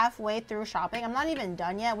I'm halfway through shopping, I'm not even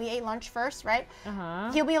done yet. We ate lunch first, right?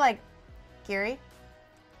 He'll be like, Gary,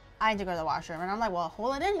 I need to go to the washroom. And I'm like, well,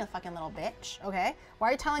 hold it in, you fucking little bitch, okay? Why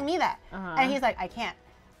are you telling me that? And he's like, I can't.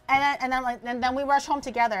 And then we rush home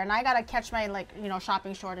together, and I gotta catch my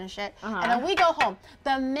shopping short and shit. And then we go home.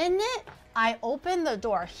 The minute I open the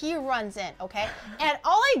door, he runs in, okay? And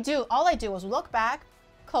all I do is look back,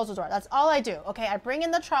 close the door. That's all I do, okay? I bring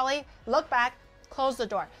in the trolley, look back, close the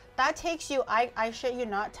door. That takes you, I shit you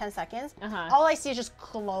not, 10 seconds. All I see is just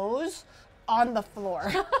clothes on the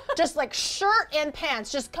floor. Just like shirt and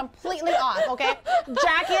pants, just completely off, okay?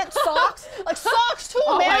 Jacket, socks, like socks too, man.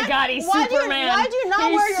 Oh my God, he's Superman. Why do you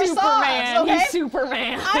not wear your socks, okay? He's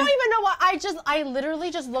Superman. I don't even know what, I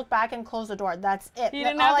literally just look back and close the door. That's it. He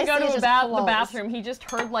didn't have to go to the bathroom. He just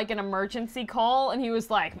heard like an emergency call and he was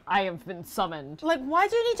like, I have been summoned. Like, why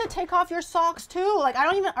do you need to take off your socks too? Like, I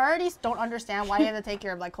already don't understand why you have to take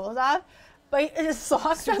your like clothes off. But it's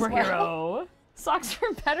socks as well. Superhero. Socks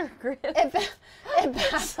for better grip. It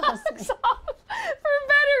baffles me. For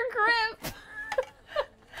better grip.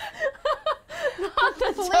 Not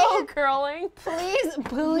the toe curling.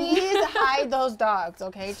 Please hide those dogs,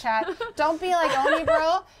 okay, chat? Don't be like Oni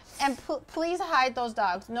bro, and please hide those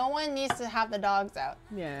dogs. No one needs to have the dogs out.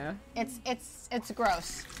 Yeah. It's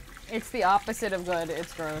gross. It's the opposite of good.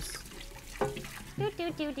 It's gross. But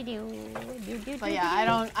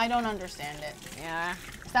yeah, I don't understand it. Yeah.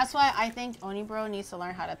 That's why I think Oni bro needs to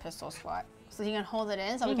learn how to pistol squat, so he can hold it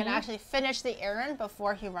in, so we can actually finish the errand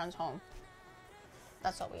before he runs home.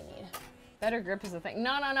 That's what we need. Better grip is the thing.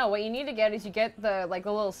 No. What you need to get is you get the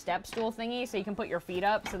little step stool thingy, so you can put your feet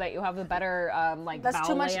up, so that you have the better That's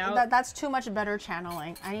too much. layout. That's too much better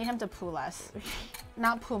channeling. I need him to poo less,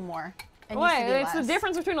 not poo more. It needs Wait, to be it's less. the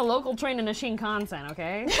difference between a local train and a Shinkansen,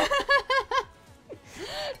 okay?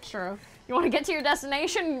 True. You want to get to your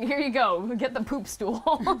destination? Here you go. Get the poop stool.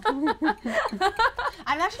 I've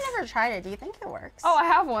actually never tried it. Do you think it works? Oh, I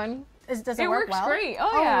have one. Does it work well? It works great.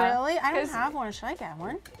 Oh, yeah. Oh, really? I don't have one. Should I get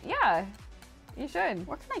one? Yeah, you should.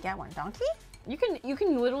 Where can I get one? Donkey? You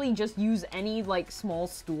can literally just use any like small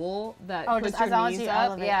stool that puts just your as long as knees you up.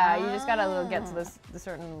 elevate. Yeah, you just gotta get to the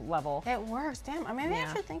certain level. It works. Damn. Maybe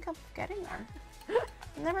I should think of getting there.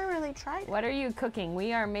 Never really tried it. What are you cooking?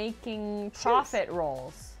 We are making profit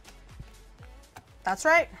rolls. That's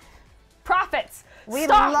right. Profits. We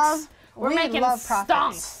stonks. love stonks.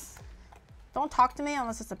 profits. Don't talk to me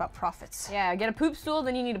unless it's about profits. Yeah, get a poop stool,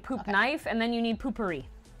 then you need a poop knife, and then you need poopery.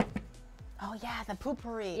 Oh yeah, the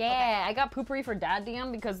poopery. Yeah, I got poopery for Dad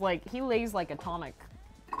DM because like he lays like atomic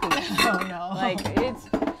poop. Oh no. Like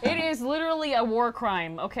it is literally a war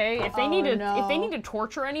crime, okay? If they need to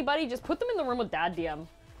torture anybody, just put them in the room with Dad DM.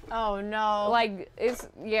 Oh no. Like it's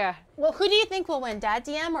Well, who do you think will win, Dad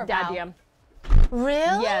DM or Dad Bao? DM.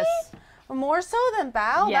 Really? Yes. More so than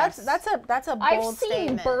Bao? Yes. That's a bold I've seen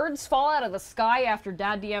statement. birds fall out of the sky after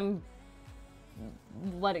Dad DM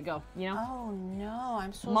let it go, you know? Oh no,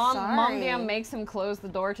 I'm so Mom sorry. DM makes him close the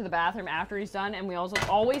door to the bathroom after he's done, and we also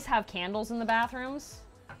always have candles in the bathrooms.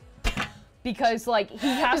 Because like he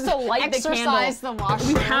has to light the candle. Exercise the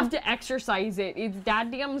washroom. We have to exercise it. It's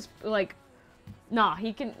Dad DM's like, nah,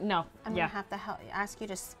 he can no. I'm gonna have to ask you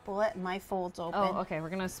to split my folds open. Oh, okay. We're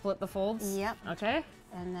gonna split the folds. Yep. Okay.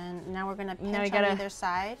 And then now we're gonna pinch Now you on either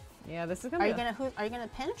side. Yeah, this is gonna. Are you gonna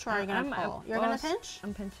pinch or are you gonna pull? You're gonna pinch.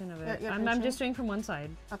 I'm pinching a bit. You're I'm pinching? just doing from one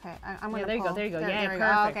side. Okay, I'm gonna there you pull. go. There you go. There Yeah, we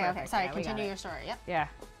perfect. go. Okay. Perfect. Sorry, Yeah, we got continue it. your story. Yep. Yeah.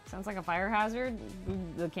 Sounds like a fire hazard.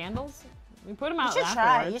 The candles. We put them out. You should try.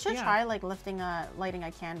 afterwards. You should Yeah. try like lighting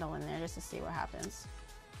a candle in there just to see what happens.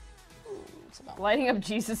 It's about Lighting up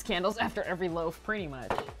Jesus candles after every loaf, pretty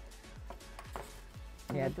much.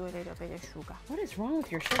 Yeah. do a little bit of sugar. What is wrong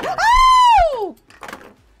with your sugar? Oh!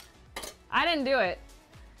 I didn't do it.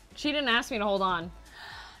 She didn't ask me to hold on.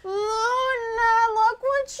 Luna, look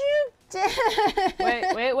what you did.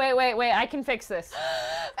 Wait. I can fix this.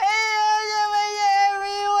 Everywhere.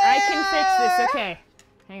 I can fix this. Okay.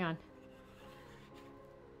 Hang on.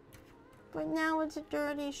 But now it's a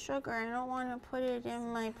dirty sugar. I don't want to put it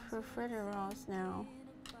in my profiteroles now.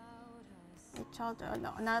 It's all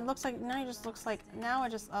no. Now it looks like. Now it just looks like. Now it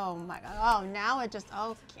just. Oh my god. Oh, now it just.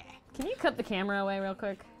 Okay. Can you cut the camera away real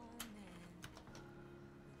quick?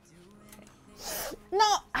 No.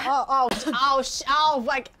 Oh.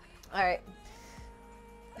 Like. All right.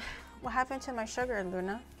 What happened to my sugar,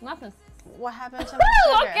 Luna? Nothing. What happened to my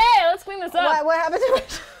sugar? Okay, let's clean this up. What happened to my?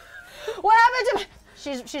 What happened to my?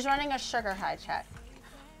 She's running a sugar high, chat.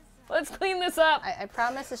 Let's clean this up. I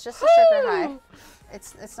promise it's just a sugar high.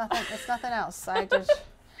 It's nothing else.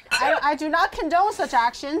 I do not condone such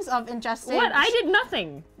actions of injustice. What? I did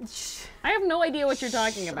nothing. I have no idea what you're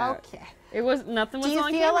talking about. Okay. It was nothing. Do Was you on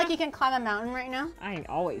feel camera. like you can climb a mountain right now? I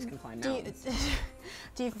always can climb mountains.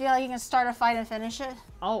 Do you feel like you can start a fight and finish it?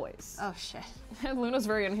 Always. Oh shit. Luna's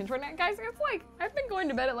very unhinged right now. Guys, it's like, I've been going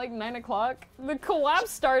to bed at like 9 o'clock. The collab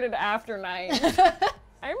started after 9.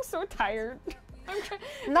 I'm so tired.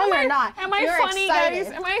 No, you're not. Am I you're funny, excited.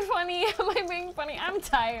 guys? Am I funny? Am I being funny? I'm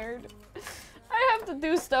tired. I have to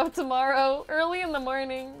do stuff tomorrow, early in the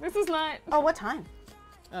morning. This is not... Oh, what time?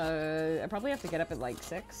 I probably have to get up at like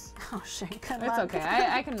 6. Oh shit, good It's luck. okay,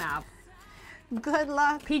 I can nap. Good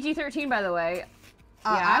luck. PG-13, by the way.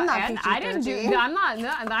 I'm not and PG-13. I didn't do. I'm not.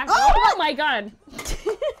 Oh my god!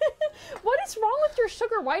 What is wrong with your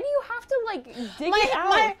sugar? Why do you have to like dig it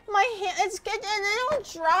out? My hand, it's good, and they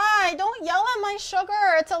don't dry. Don't yell at my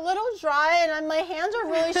sugar. It's a little dry, and my hands are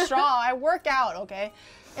really strong. I work out, okay?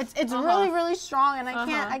 It's really strong, and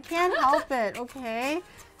I can't help it, okay?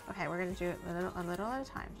 Okay, we're gonna do it a little at a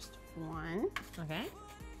time. Just 1. Okay.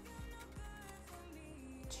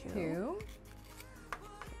 2.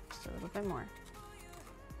 Just a little bit more.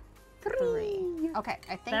 3. Okay,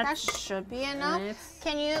 I think that should be enough.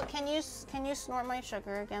 Can you snort my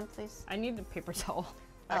sugar again, please? I need a paper towel,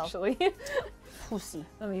 actually. Pussy.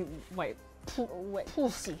 Let me wipe.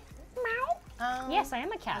 Pussy. Meow. Yes, I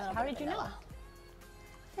am a cat. How did you know?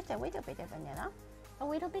 Just a little bit of vanilla. A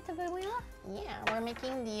little bit of vanilla? Yeah, we're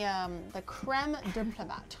making the creme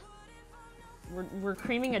diplomat. We're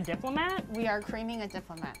creaming a diplomat? We are creaming a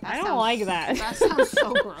diplomat. I don't like that. That sounds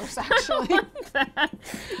so gross, actually.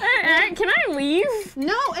 Can I leave?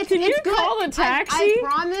 No, it's Can you good. call the taxi? I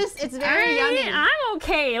promise it's very yummy. I'm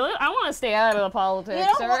okay. I want to stay out of the politics. You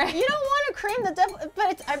don't want to cream the dip,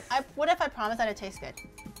 but it's. What if I promise that it tastes good?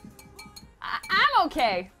 I'm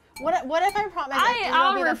okay. What if I promise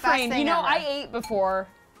I'll be the best refrain. thing You know, ever? I ate before.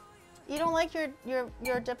 You don't like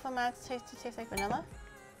your diplomats to taste like vanilla?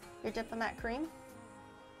 Your diplomat cream?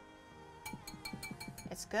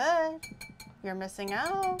 It's good. You're missing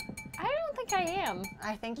out. I don't think I am.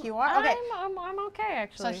 I think you are. Okay. I'm okay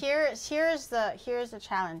actually. So here's the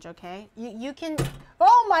challenge, okay? You can.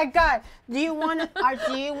 Oh my God! Do you want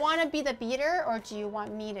to be the beater, or do you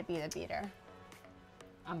want me to be the beater?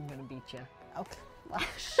 I'm gonna beat you. Okay. Oh,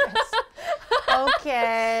 shit.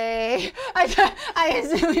 Okay. I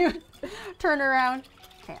assume you turn around.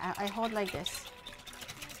 Okay, I hold like this.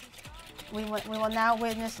 We will now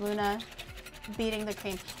witness Luna beating the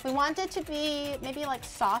cream. We want it to be maybe like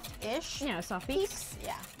soft-ish. Yeah, soft peaks.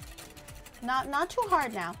 Yeah. Not too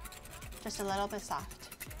hard now. Just a little bit soft.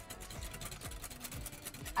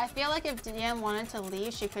 I feel like if DM wanted to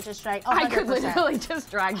leave, she could just drag. Oh, 100%. I could literally just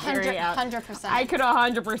drag Gary out. 100%. I could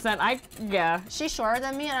 100%. Yeah. She's shorter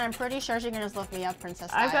than me, and I'm pretty sure she can just lift me up, princess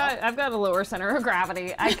style. I've got a lower center of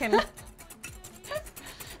gravity. I can.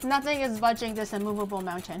 Nothing is budging this immovable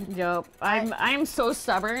mountain. Yup. I'm so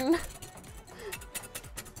stubborn.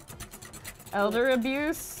 Elder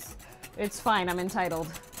abuse. It's fine. I'm entitled.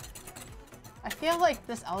 I feel like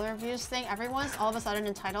this elder abuse thing, everyone's all of a sudden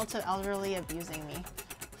entitled to elderly abusing me.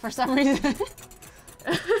 For some reason.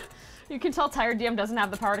 You can tell Tired DM doesn't have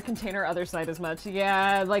the power to contain her other side as much.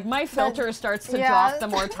 Yeah, like my filter starts to drop the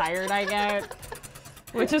more tired I get.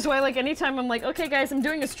 Which is why, like, anytime I'm like, okay guys, I'm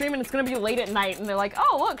doing a stream and it's gonna be late at night, and they're like,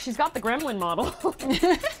 oh look, she's got the gremlin model.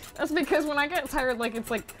 That's because when I get tired, like, it's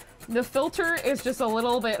like, the filter is just a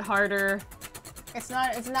little bit harder. It's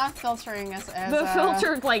not filtering as the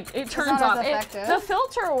filter, like, it turns off. The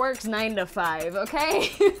filter works 9 to 5, okay?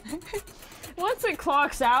 Once it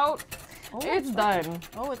clocks out, it's done.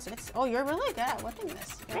 Oh, you're really good at whipping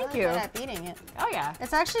this. Thank you. you. Good at beating it. Oh yeah.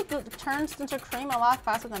 It's actually turns into cream a lot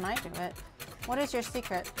faster than I do it. What is your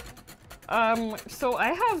secret? So I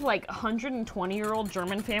have like 120-year-old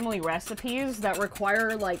German family recipes that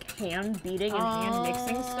require like hand beating and hand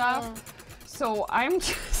mixing stuff. So I'm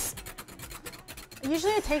just.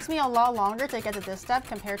 Usually it takes me a lot longer to get to this step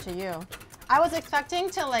compared to you. I was expecting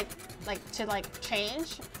to like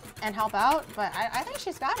change and help out, but I think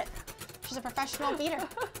she's got it. She's a professional beater.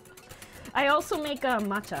 I also make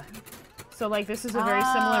matcha. So like this is a very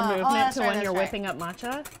similar movement to when you're whipping up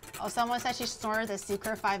matcha. Oh, someone said she snorted the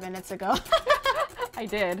secret 5 minutes ago. I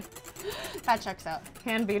did. That checks out.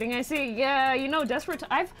 Hand beating, I see. Yeah, you know, desperate.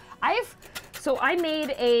 So I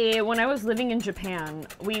made when I was living in Japan,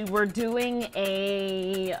 we were doing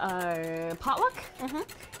a potluck,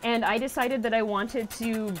 and I decided that I wanted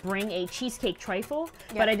to bring a cheesecake trifle,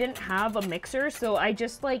 but I didn't have a mixer, so I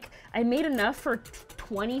just I made enough for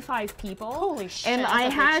 25 people. Holy shit! And I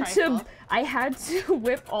had to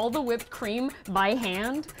whip all the whipped cream by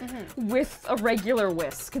hand with a regular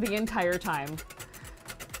whisk the entire time.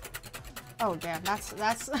 Oh damn, that's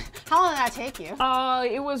how long did that take you?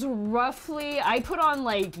 It was roughly, I put on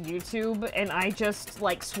like YouTube and I just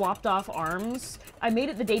like swapped off arms. I made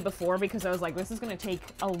it the day before because I was like, this is gonna take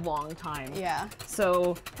a long time. Yeah.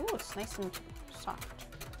 So. Ooh, it's nice and soft.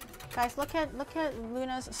 Guys, look at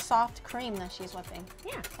Luna's soft cream that she's whipping.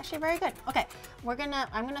 Yeah, actually very good. Okay,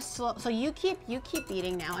 I'm gonna so you keep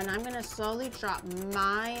beating now, and I'm gonna slowly drop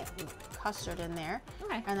my custard in there.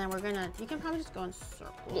 Okay. And then you can probably just go in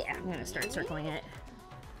circles. Yeah, I'm gonna start circling it.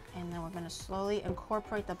 And then we're gonna slowly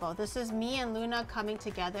incorporate the both. This is me and Luna coming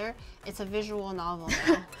together. It's a visual novel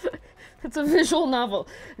now. It's a visual novel.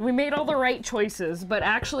 We made all the right choices, but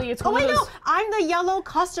actually it's one of those... no, I'm the yellow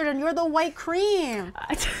custard and you're the white cream.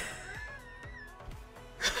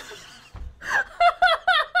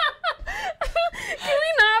 Can we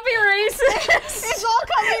not be racist? It's all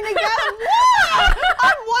coming together.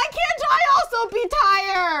 Why can't I also be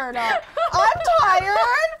tired? I'm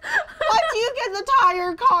tired. Why do you get the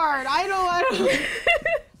tired card? I don't.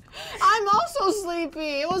 I'm also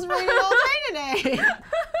sleepy. It was raining all day today. It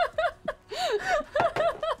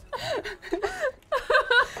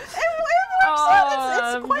works.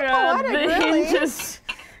 It's quite poetic, really.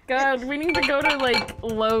 God, we need to go to like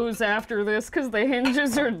Lowe's after this because the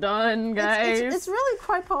hinges are done, guys. It's really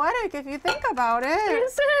quite poetic if you think about it.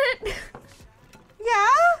 Is it? Yeah.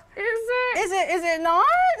 Is it? Is it not?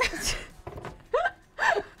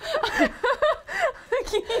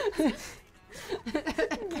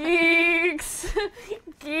 Geeks.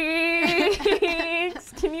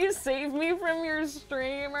 Geeks. Can you save me from your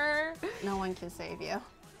streamer? No one can save you.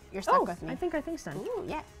 You're stuck with me. I think it's done. Ooh,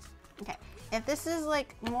 yeah. Okay. If this is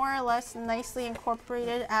like more or less nicely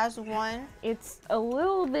incorporated as one. It's a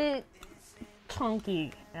little bit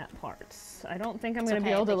chunky at parts. I don't think I'm going to be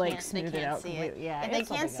able to like smooth it out completely. Yeah, if they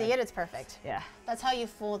can't see it, it's perfect. Yeah. That's how you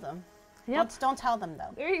fool them. Yep. Don't tell them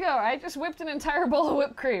though. There you go. I just whipped an entire bowl of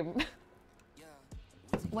whipped cream.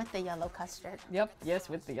 With the yellow custard. Yep. Yes,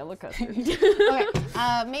 with the yellow custard. Okay.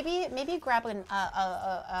 Maybe grab an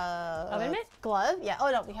oven mitt? glove. Yeah.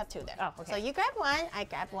 Oh no, we have two there. Oh, okay. So you grab one, I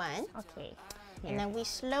grab one. Okay. And then we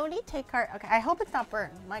slowly take our. Okay. I hope it's not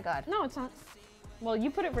burned. My God. No, it's not. Well, you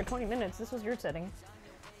put it for 20 minutes. This was your setting.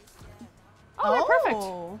 Oh, they're perfect.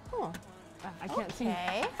 Oh. I can't see.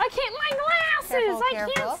 I can't. My glasses. Careful.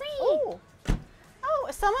 I can't see. Ooh. Oh,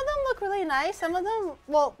 some of them look really nice. Some of them,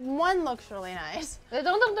 well, one looks really nice.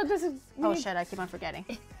 Don't, this is... Oh shit, I keep on forgetting.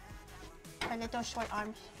 Her little short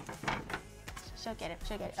arms. She'll get it,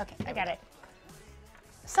 Okay, I got it.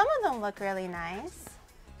 Some of them look really nice.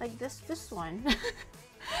 Like this one.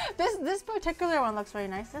 This particular one looks really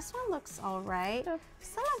nice. This one looks all right.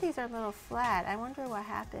 Some of these are a little flat. I wonder what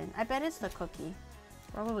happened. I bet it's the cookie.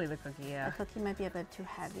 Probably the cookie, yeah. The cookie might be a bit too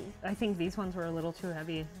heavy. I think these ones were a little too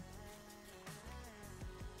heavy.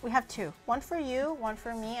 We have two. One for you, one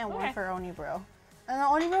for me, and one for Onibro. And the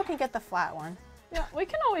Onibro can get the flat one. Yeah, we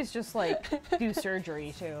can always just like do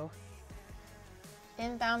surgery too.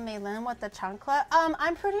 Inbound Maylin with the chancla.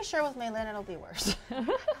 I'm pretty sure with Maylin it'll be worse.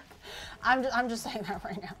 I'm just saying that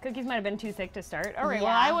right now. Cookies might have been too thick to start. All right, well,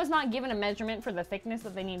 I was not given a measurement for the thickness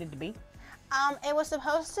that they needed to be. It was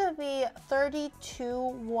supposed to be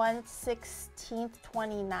 32 1/16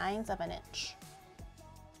 29ths of an inch.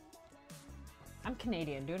 I'm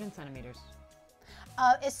Canadian, do it in centimeters.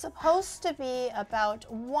 It's supposed to be about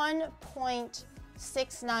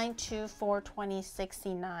 1.692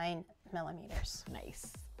 2069 millimeters.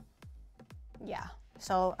 Nice. Yeah,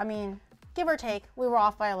 so, I mean, give or take, we were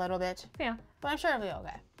off by a little bit. Yeah. But I'm sure it'll be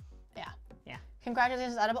okay. Yeah. Yeah.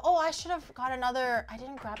 Congratulations, Adam. Oh, I should have got another, I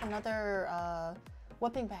didn't grab another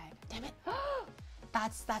whipping bag. Damn it.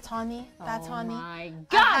 That's on me. That's on me. Oh my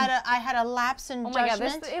God. I had a lapse in judgment. Oh my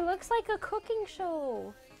God, it looks like a cooking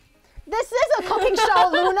show. This is a cooking show,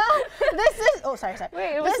 Luna. This is, oh, sorry.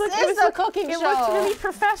 Wait, this is a cooking show. It looks really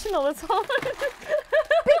professional, that's all.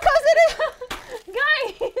 Because it is.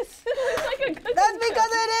 Guys, it looks like a cooking That's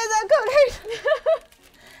because it is a cooking show.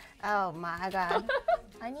 Oh my God.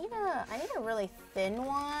 I need a really thin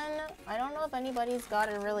one. I don't know if anybody's got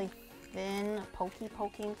a really thin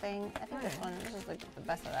poking thing. I think this is like the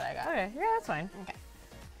best of that I got. Okay, yeah, that's fine. Okay,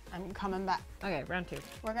 I'm coming back. Okay, round two.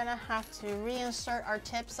 We're gonna have to reinsert our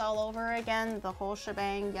tips all over again, the whole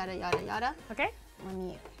shebang, yada yada yada. Okay. Let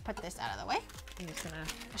me put this out of the way. I'm just gonna.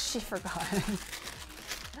 She forgot.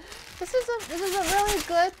 This is a really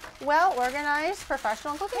good, well organized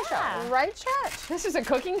professional cooking show, right, chat? This is a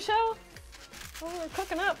cooking show. Well, we're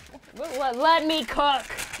cooking up. Let me cook.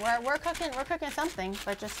 We're cooking something,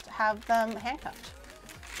 but just have them handcuffed.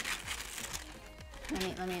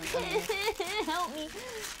 Let me. Help me.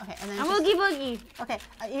 Okay, and then I'm Oogie Boogie. Okay,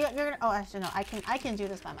 you're gonna. Oh, actually no. I can do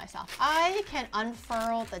this by myself. I can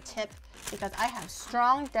unfurl the tip because I have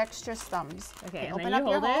strong, dexterous thumbs. Okay, and open then up you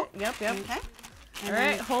your hold hole. it. Yep. Okay. All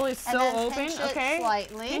right, hole is so open. Pinch it Okay.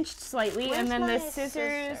 slightly. Pinched slightly, Where's and then the my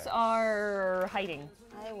scissors are hiding.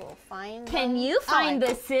 I will find. Can them. you find Oh,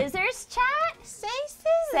 the scissors, chat? Say scissors.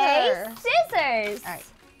 Say scissors. All right.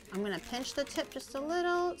 I'm gonna pinch the tip just a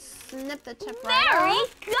little, snip the tip right Very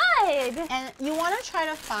off. good. And you want to try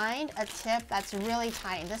to find a tip that's really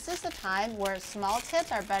tiny. This is the time where small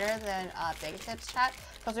tips are better than big tips, chat,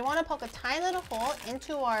 because we want to poke a tiny little hole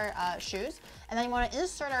into our shoes, and then you want to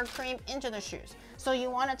insert our cream into the shoes. So you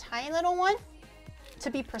want a tiny little one to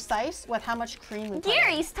be precise with how much cream we put in.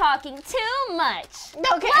 Gary's talking too much.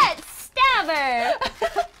 Okay. Let's stab her.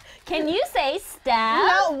 Can you say stab?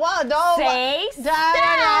 No, well, no. Say No.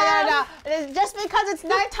 stab. Just because it's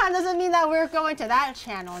nighttime doesn't mean that we're going to that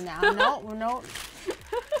channel now. No.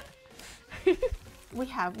 We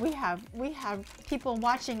have people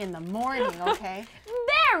watching in the morning, okay?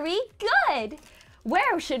 Very good.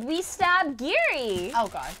 Where should we stab Gary? Oh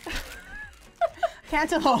God.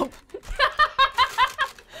 Cantaloupe.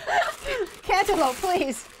 Cantaloupe,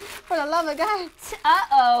 please. For the love of God.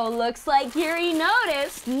 Uh-oh, looks like Gary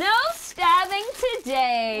noticed. No stabbing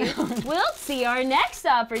today. We'll see our next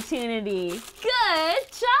opportunity. Good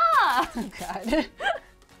job. Oh God.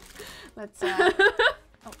 Let's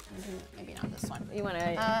oh, maybe not this one. You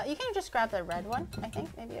wanna You can just grab the red one, I think.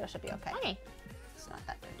 Maybe it should be okay. Okay. It's not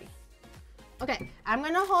that dirty. Okay, I'm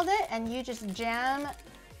gonna hold it and you just jam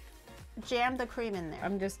the cream in there.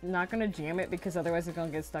 I'm just not gonna jam it because otherwise it's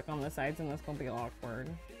gonna get stuck on the sides and that's gonna be awkward.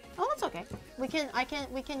 Oh, that's okay. We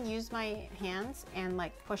can use my hands and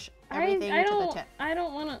like push everything into the tip. I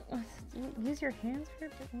don't wanna use your hands for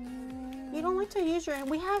it. You don't like to use your,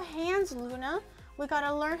 we have hands, Luna. We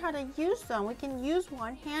gotta learn how to use them. We can use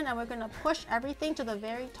one hand and we're gonna push everything to the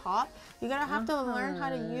very top. You're gonna have to learn how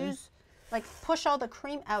to use, like push all the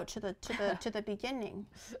cream out to the beginning.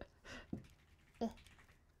 We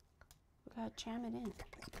gotta jam it in.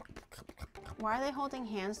 Why are they holding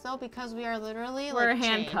hands though? Because we are literally We're like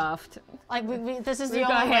handcuffed. Like this is the We've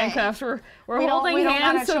only got way. handcuffs. We're We holding don't got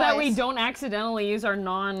hands a so that we choice. don't accidentally use our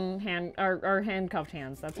our handcuffed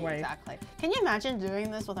hands. That's why. Exactly. Can you imagine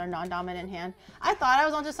doing this with our non-dominant hand? I thought I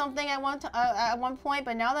was onto something at one point,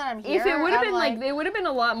 but now that I'm here, If it would have I'm been like it would have been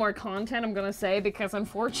a lot more content, I'm gonna say, because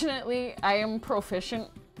unfortunately I am proficient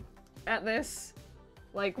at this.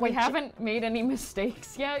 Like we haven't made any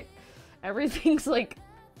mistakes yet. Everything's like,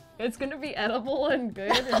 it's gonna be edible and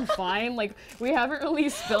good and fine. Like we haven't really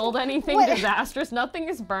spilled anything disastrous. Nothing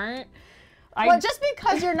is burnt. Well, just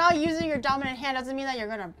because you're not using your dominant hand doesn't mean that you're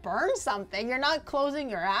gonna burn something. You're not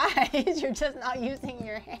closing your eyes. You're just not using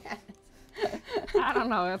your hands. I don't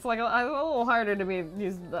know. It's like a little harder to be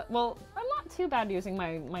used. Well, I'm not too bad using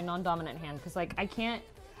my non-dominant hand because like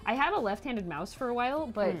I had a left-handed mouse for a while,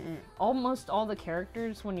 but almost all the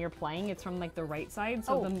characters when you're playing, it's from like the right side.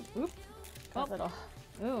 So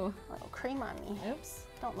Little cream on me. Oops.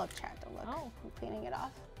 Don't look, Chad. Don't look. Oh. I'm cleaning it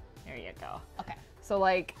off. There you go. Okay. So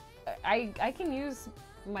like, I can use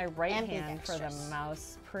my right hand for the Ambidextrous.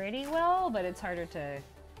 mouse pretty well, but it's harder to,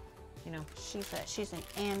 you know. She's an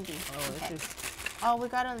ambi. Oh, Okay. this is. Oh, we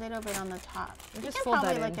got a little bit on the top. You just can fold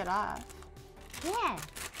probably that lick in. it off. Yeah.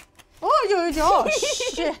 Oh,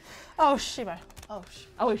 shit. Oh, Shiba. Oh,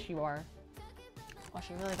 Oh, you are. well,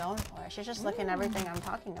 she's really going for it. She's just licking everything I'm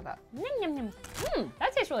talking about. Yum, yum, yum.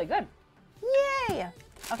 That tastes really good. Yay!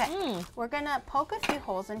 Okay, we're gonna poke a few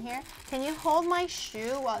holes in here. Can you hold my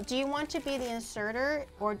shoe? Well, do you want to be the inserter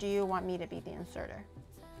or do you want me to be the inserter?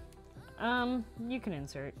 You can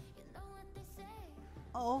insert.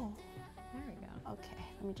 Oh, There we go. okay.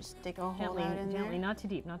 Let me just dig a hole Gently, out in gently, there. not too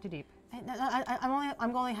deep, not too deep.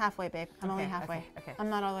 I'm only halfway, babe. I'm only Okay, halfway. okay. I'm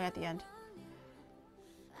not all the way at the end.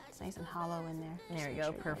 It's nice and hollow in there. There we Just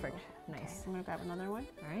go. make sure Perfect. Okay, Nice. I'm gonna grab another one.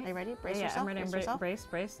 All right. Are you ready? Brace yeah, yourself. I'm ready. Brace yourself.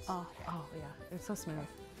 Brace. Oh, Oh yeah, it's so smooth.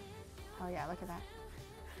 oh yeah, look at that.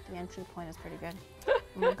 The entry point is pretty good.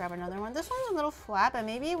 I'm gonna grab another one. This one's a little flat, but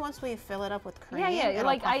maybe once we fill it up with cream, Yeah, it'll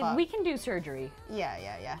like puff up. we can do surgery. Yeah.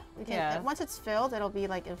 We can, Yeah. Once it's filled, it'll be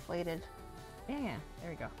like inflated. Yeah. There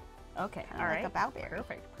we go. Okay. Kinda All like right. a bowberry.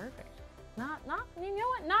 Perfect. Not. You know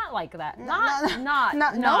what? Not like that. No, Not like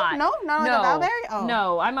a bowberry? Oh.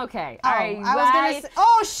 No, I'm okay. Oh, All right. I was gonna say.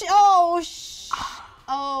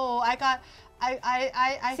 Oh,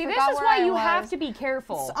 I See, this forgot is where why I you was. have to be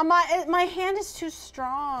careful. So, my hand is too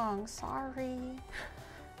strong. Sorry.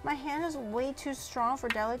 My hand is way too strong for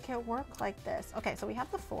delicate work like this. Okay, so we have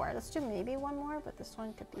the 4. Let's do maybe one more, but this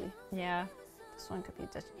one could be. Yeah. This one could be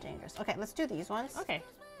just dangerous. Okay, let's do these ones. Okay.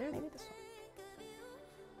 Maybe this one.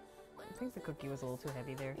 I think the cookie was a little too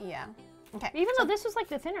heavy there. Yeah. Okay. Even though this was like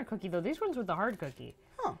the thinner cookie, though, these ones were the hard cookie.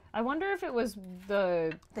 Oh. I wonder if it was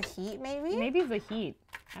the heat, maybe. Maybe the heat.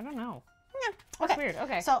 I don't know. Yeah. That's weird.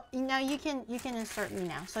 Okay. So now you can insert me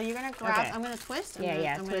now. So you're gonna grab. Okay. I'm gonna twist.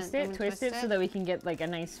 Twist it so that we can get like a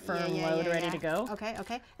nice firm load ready to go. Okay.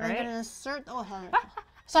 Okay. And I'm gonna insert. Oh hell.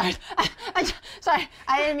 Sorry. Sorry.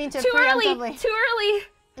 I didn't mean to. Too early. Too early.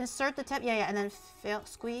 Insert the tip. Yeah. And then fill.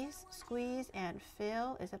 Squeeze and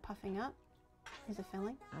fill. Is it puffing up? Is it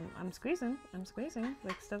filling? I'm squeezing.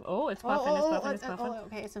 Like stuff. Oh, it's puffing. It's puffing. Oh,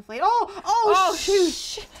 okay, it's inflated. Oh,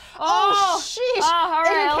 shoot. Oh, sheesh. Oh, all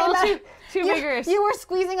right. A little too vigorous. You were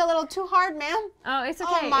squeezing a little too hard, ma'am. Oh, it's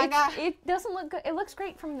okay. Oh my God. It doesn't look good. It looks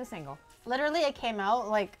great from this angle. Literally, it came out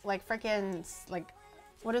like freaking like,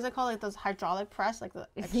 what is it called? Like those hydraulic press, like the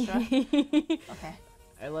extra. Okay.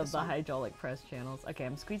 I love the hydraulic press channels. Okay,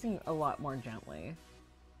 I'm squeezing a lot more gently.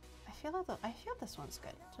 I feel this one's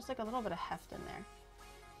good. Just like a little bit of heft in there.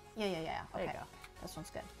 Yeah. Okay. There you go. This one's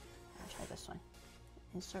good. I'll try this one.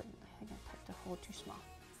 Insert. I think I put the hole too small.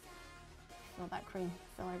 Fill that cream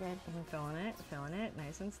filler good. I'm filling it.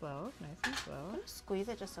 Nice and slow. Squeeze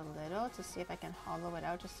it just a little to see if I can hollow it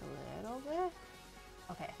out just a little bit.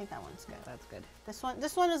 Okay, I think that one's good. That's good. This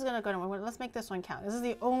one is gonna go. Let's make this one count. This is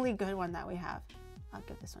the only good one that we have. I'll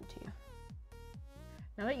give this one to you.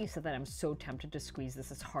 Now that you said that, I'm so tempted to squeeze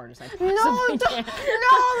this as hard as I No, possibly can.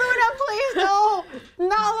 No, Luna, please, no.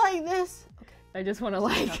 Not like this. Okay. I just want to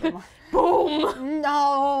like, boom.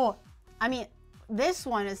 No. I mean, this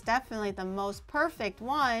one is definitely the most perfect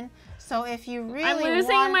one. So if you really I'm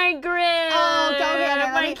losing my grip. Oh, don't get it.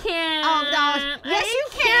 I can't. Oh, no. Yes, you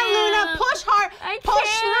can, Luna. Push hard.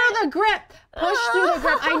 Push through the grip. Push through the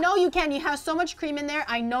grip. I know you can. You have so much cream in there.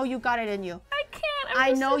 I know you got it in you. I can't.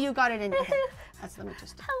 I know you got it in you. Okay. Let me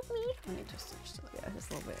just help me. Let me just a little. Yeah, just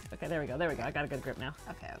a little bit. Okay, there we go. I got a good grip now.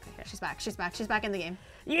 Okay. She's back in the game.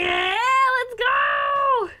 Yeah, let's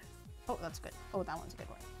go. Oh, that's good. Oh, that one's a good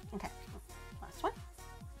one. Okay, last one.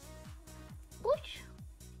 Boosh.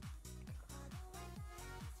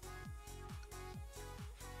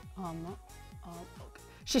 Okay.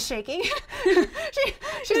 She's shaking.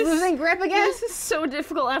 she's losing grip again. This is so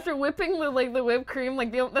difficult after whipping the whipped cream.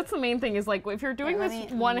 Like that's the main thing is like if you're doing this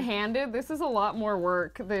one-handed, this is a lot more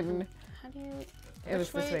work than. How do you? It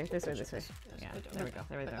was this way. Yeah, there we go.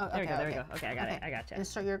 There we go. Okay, I got it. I got you.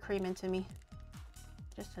 Insert your cream into me.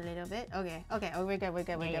 Just a little bit. Okay. Oh, we're good.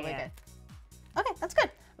 Okay, that's good.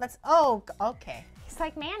 Okay. It's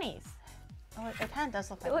like mayonnaise. Oh, it kind of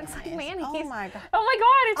does look like mayonnaise. It looks like mayonnaise. Oh my god. Oh my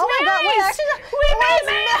god, it's mayonnaise! We made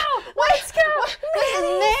mayo! Let's go! This is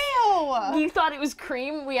mayo! You thought it was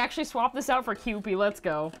cream? We actually swapped this out for Kewpie. Let's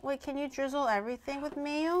go. Wait, can you drizzle everything with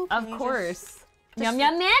mayo? Of course. Yum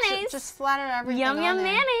mayonnaise! Just splatter everything Yum on there.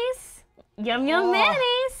 Mayonnaise! Yum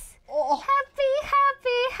mayonnaise! Oh. Happy.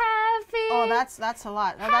 Oh, that's a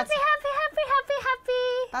lot. Oh, happy.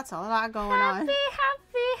 That's a lot going on. Happy.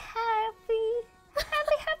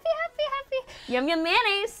 Yum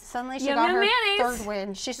mayonnaise. Suddenly she got her third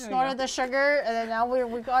win. She snorted the sugar, and then now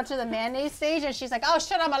we got to the mayonnaise stage, and she's like, "Oh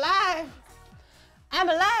shit, I'm alive! I'm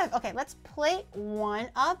alive!" Okay, let's plate one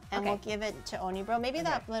up, and we'll give it to Onibro. Maybe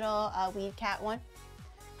that little weed cat one.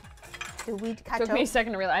 The weed cat. Took me a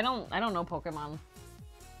second to realize. I don't know Pokemon.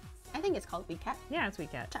 I think it's called weed cat. Yeah, it's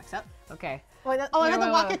weed cat. Checks up. Okay. I have to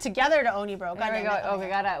walk it together to Onibro. There we go. Oh, we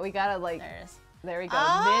gotta like. There it is. There we go.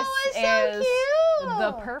 Oh, this it's so is cute.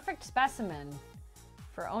 the perfect specimen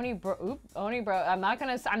for Onibro. Onibro. I'm not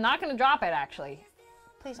gonna drop it actually.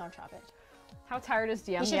 Please don't drop it. How tired is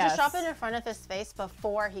DM? You should just drop it in front of his face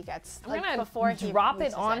before he gets. I'm gonna drop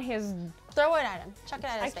it on his. Throw it at him. Chuck it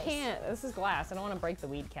at his face. I can't. This is glass. I don't want to break the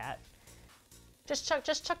weed cat. Just chuck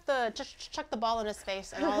the ball in his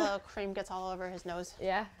face, and all the cream gets all over his nose.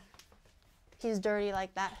 Yeah. He's dirty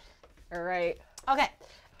like that. All right. Okay.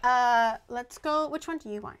 Let's go. Which one do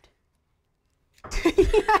you want?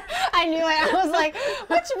 I knew it. I was like,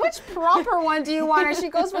 which proper one do you want? And she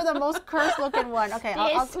goes for the most cursed looking one. Okay,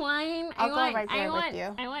 I'll go right there with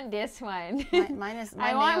you. I want this one.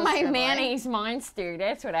 I want my mayonnaise monster.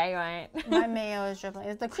 That's what I want. My mayo is dribbling.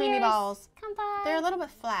 It's the creamy balls. Come by. They're a little bit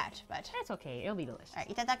flat, but that's okay. It'll be delicious. All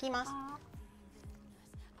right, itadakimasu.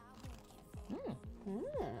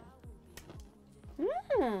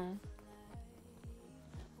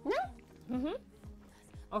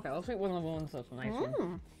 Okay, let's eat one of the ones that's nice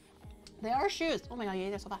one. They are shoes. Oh my god, you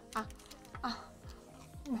ate it so fast.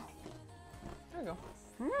 There we go.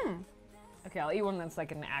 Okay, I'll eat one that's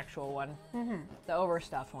like an actual one. The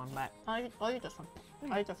overstuffed one, but I'll eat this one.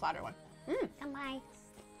 I'll eat the flatter one. Come by.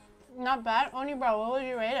 Not bad. Oni bro, what would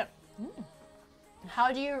you rate it?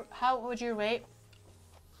 How would you rate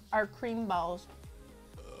our cream balls?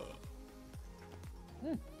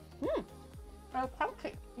 Our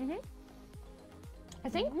cupcake. I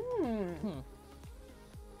think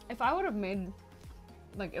if I would have made,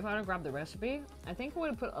 like, if I would have grabbed the recipe, I think I would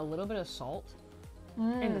have put a little bit of salt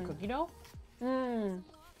in the cookie dough.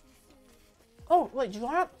 Oh wait, do you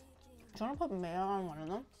wanna put mayo on one of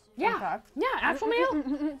them? Yeah, Okay. yeah, actual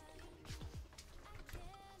mayo.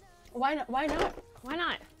 Why not? Why not? Why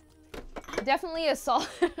not? Definitely a salt.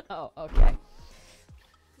 Oh, okay.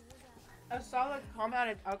 A solid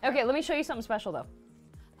compounded. Okay, let me show you something special though.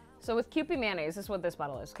 So with Kewpie mayonnaise, this is what this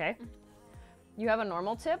bottle is, okay? You have a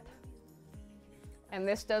normal tip, and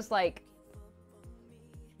this does like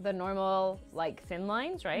the normal like thin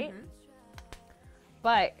lines, right?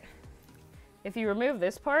 But if you remove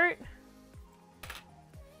this part,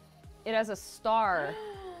 it has a star.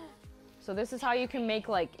 So this is how you can make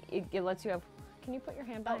like, it lets you have, can you put your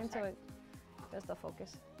hand back so it does the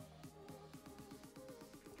focus?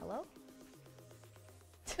 Hello?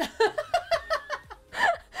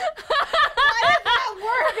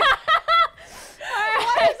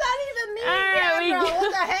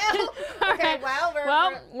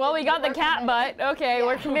 Well, we got the cat butt. Okay,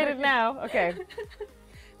 we're committed now. Okay.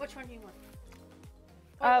 Which one do you want?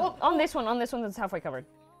 On this one that's halfway covered.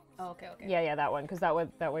 Oh, okay. Yeah, that one, because that way,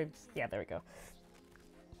 yeah, there we go.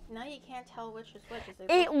 Now you can't tell which is which.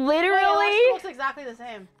 It literally it looks exactly the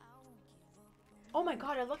same. Oh my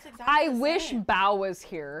god, it looks exactly the same. I wish Bao was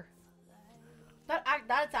here.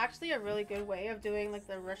 That's actually a really good way of doing like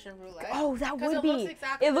the Russian roulette. Oh, that would be.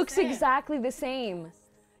 It looks exactly the same.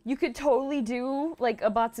 You could totally do like a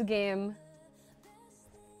Batsu game.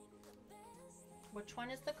 Which one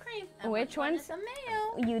is the cream? And which one one's is the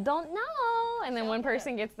mayo? You don't know. And then one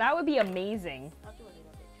person gets, that would be amazing. I'll do a little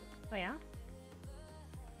bit too. Oh yeah?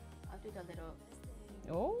 I'll do the little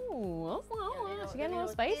it's getting a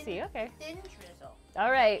little spicy. Okay. thin drizzle.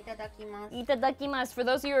 All right. Itadakimasu. Itadakimasu. For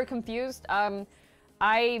those of you who are confused,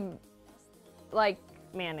 I like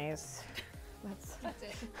mayonnaise. That's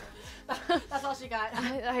it. That's all she got.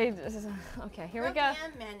 Okay, here we go.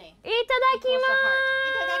 And mayonnaise. Itadakimasu.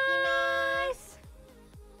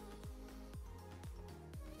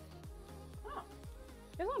 Oh.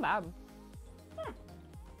 It's not bad.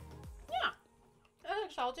 Yeah. It's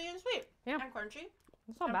like salty and sweet. Yeah. And crunchy.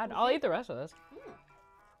 It's not bad. I'll eat the rest of this.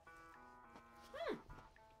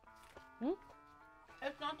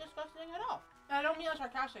 It's not disgusting at all. I don't mean that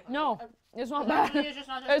sarcastically. No, it's not bad. It's just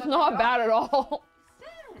not It's not bad at all.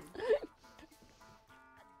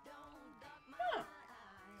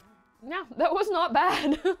 Yeah, that was not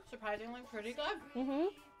bad. Surprisingly pretty good.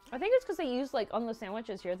 I think it's because they use, like, on the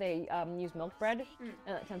sandwiches here, they use milk bread,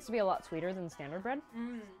 and it tends to be a lot sweeter than standard bread.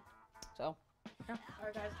 So, yeah.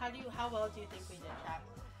 Alright guys, how well do you think we did, chat?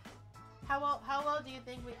 How well do you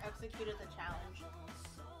think we executed the challenge?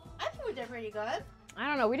 I think we did pretty good. I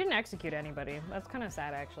don't know, we didn't execute anybody. That's kind of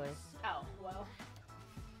sad, actually. Oh, well.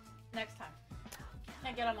 Next time.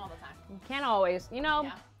 Can't get them all the time. You can't always, you know.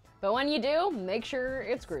 Yeah. But when you do, make sure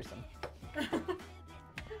it's gruesome.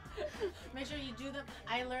 Make sure you do them.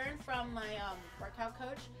 I learned from my workout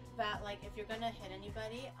coach that, like, if you're gonna hit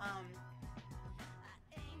anybody,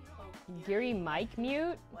 Geary mic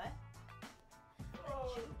mute? What?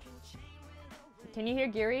 Can you hear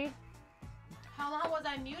Geary? How long was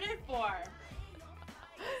I muted for?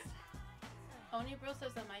 Oni Bro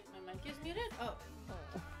says that my mic is muted? Oh.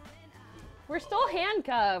 We're still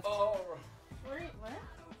handcuffed. What?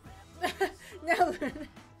 No.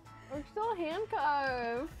 We're still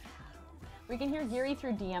handcuffed. We can hear Geary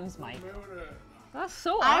through DM's mic. That's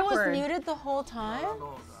so awkward. I was muted the whole time?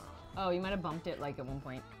 Oh, you might have bumped it like at one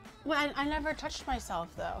point. Well, I never touched myself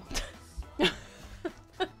though.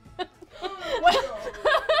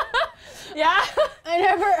 Yeah? I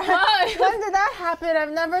never. When did that happen?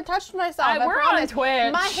 I've never touched myself. We're on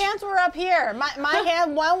Twitch. My hands were up here. My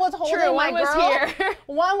hand, one was holding my one was girl. here.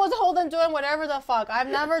 One was holding, doing whatever the fuck. I've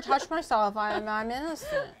never touched myself. I'm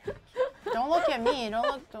innocent. Don't look at me.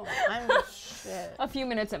 I'm shit. A few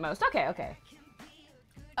minutes at most. Okay.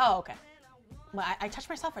 Oh, okay. Well, I touched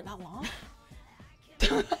myself for that long?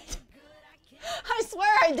 I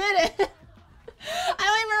swear I didn't. I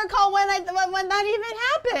don't even recall when that even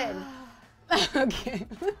happened. Okay.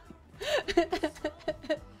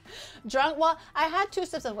 Drunk? Well, I had 2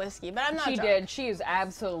 sips of whiskey, but I'm not drunk. She did. She is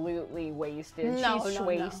absolutely wasted. She's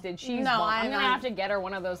wasted. She's I'm gonna have to get her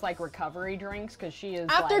one of those like recovery drinks because she is.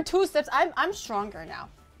 After like, 2 sips, I'm stronger now.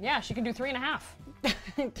 Yeah, she can do 3.5.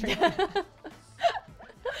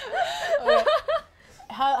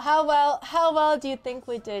 How well do you think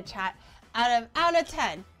we did, chat? Out of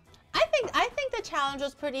 10. I think the challenge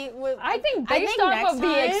was pretty. I think based off of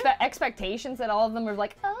the expectations that all of them were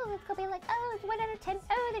like, oh, it's gonna be like, oh, it's 1 out of 10.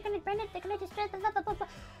 Oh, they're gonna burn it. They're gonna destroy it. Blah, blah, blah, blah.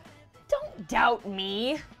 Don't doubt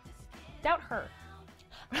me. Doubt her.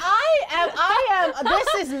 I am. This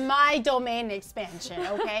is my domain expansion.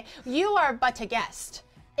 Okay, you are but a guest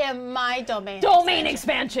in my domain. Domain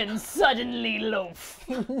expansion suddenly loaf.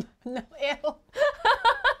 No, ew.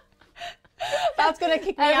 That's gonna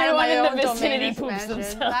kick me out of my own domain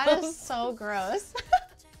expansion. That is so gross.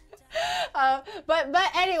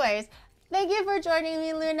 But anyways, thank you for joining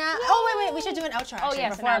me, Luna. Oh wait, we should do an outro.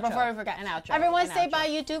 Actually, before we forget. An outro. Everyone say bye,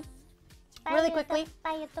 YouTube. Bye, really quickly.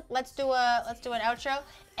 Bye, YouTube. Let's do an outro.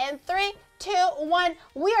 And 3, 2, 1.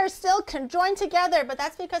 We are still conjoined together, but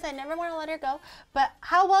that's because I never want to let her go. But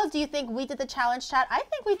how well do you think we did the challenge, chat? I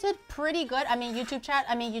think we did pretty good. I mean, YouTube chat.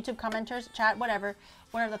 I mean, YouTube commenters, chat, whatever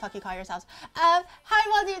the fuck you call yourselves. How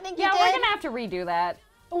well do you think you did? Yeah, we're gonna have to redo that.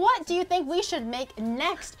 What do you think we should make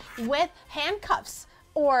next with handcuffs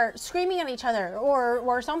or screaming at each other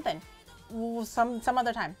or something? Some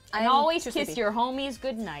other time. And always kiss your homies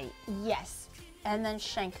goodnight. Yes. And then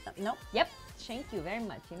shank them. Nope. Yep. Thank you very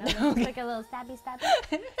much. You know, okay. Like a little stabby.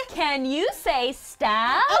 Can you say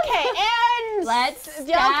stab? Okay, and let's stab.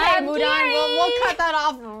 Okay, Mudan, we'll cut that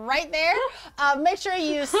off right there. Make sure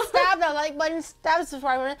you stab that like button, stab the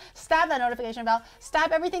subscribe button, stab that notification bell,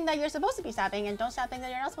 stab everything that you're supposed to be stabbing, and don't stab things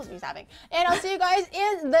that you're not supposed to be stabbing. And I'll see you guys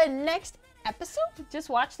in the next episode. Just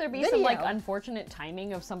watch there be some like unfortunate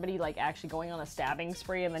timing of somebody like actually going on a stabbing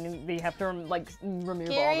spree, and then they have to like remove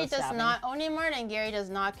all the stabbing. Gary does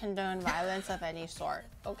not condone violence of any sort.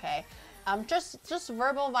 Okay, just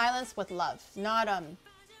verbal violence with love, not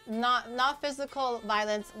physical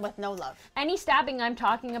violence with no love. Any stabbing I'm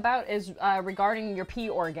talking about is regarding your pee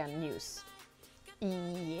organ use.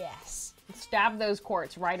 Yes. Stab those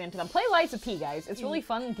quartz right into them. Play Lies of P, guys. It's really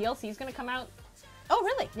fun. DLC is gonna come out. Oh,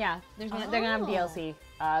 really? Yeah, they're gonna have DLC.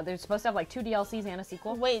 They're supposed to have like 2 DLCs and a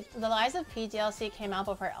sequel. Wait, the Lies of P DLC came out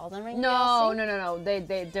before Elden Ring DLC? No.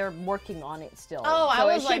 They're working on it still. Oh, so I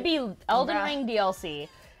was it should be Elden Ring DLC,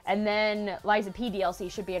 and then Lies of P DLC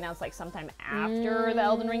should be announced like sometime after the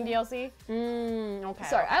Elden Ring DLC. Okay.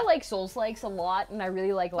 Sorry, I like Souls-likes a lot, and I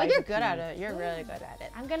really like Lies of P. You're good at it. You're really good at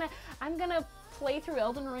it. I'm gonna play through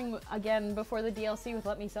Elden Ring again before the DLC with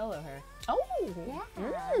Let Me Solo Her. Oh. Yeah.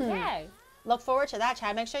 Yeah. Look forward to that,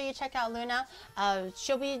 chat. Make sure you check out Luna.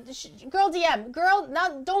 She'll be girl DM. Girl,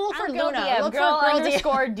 don't look for Luna. DM, look girl for girl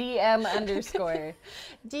underscore DM underscore.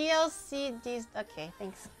 DLC. Okay,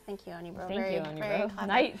 thanks. Thank you, Oni Bro. Thank you, Oni Bro.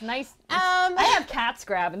 Nice. I have cats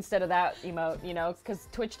grab instead of that emote, you know, because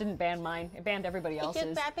Twitch didn't ban mine. It banned everybody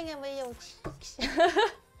else's.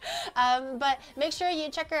 But make sure you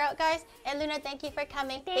check her out, guys. And Luna, thank you for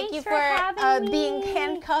coming. Thank you for being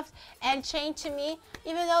handcuffed and chained to me,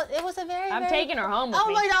 even though it was a I'm taking her home with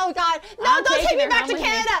me. Oh God! No, don't take me back to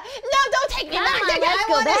Canada. No, don't take me back to Canada. I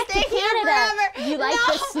want to stay here forever. You like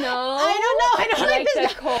the snow? I don't know. I don't like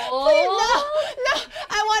the cold. Please, no.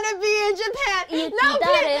 I want to be in Japan. No,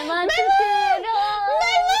 please.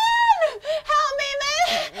 Help me,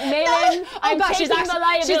 Maylin, I'm taking the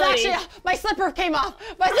liability. My slipper came off.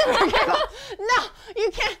 No, you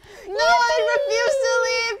can't. No, I refuse to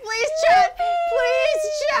leave. Please,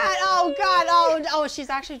 chat. Oh God. Oh, she's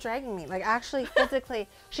actually dragging me. Like actually physically.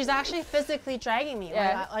 She's actually physically dragging me.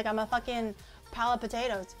 Yeah. Like I'm a fucking pile of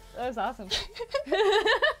potatoes. That was awesome.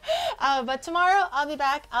 But tomorrow I'll be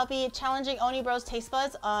back. I'll be challenging Oni Bro's taste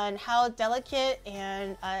buds on how delicate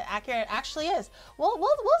and accurate it actually is. We'll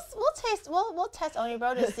test Oni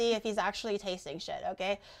Bro to see if he's actually tasting shit.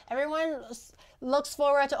 Okay. Everyone looks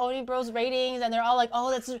forward to Oni Bro's ratings, and they're all like,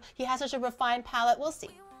 "Oh, he has such a refined palate." We'll see.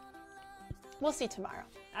 We'll see tomorrow.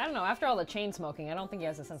 I don't know. After all the chain smoking, I don't think he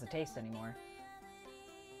has a sense of taste anymore.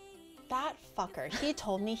 That fucker. He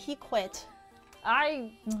told me he quit. I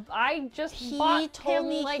just he bought told him,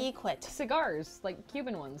 me like, he quit. Cigars, like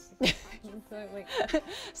Cuban ones. So, like,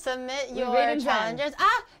 submit your challenges.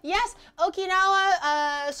 Yes,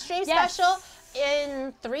 Okinawa stream special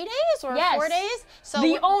in 3 days or 4 days. So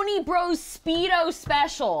the Oni Bros Speedo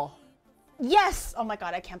special. Yes. Oh my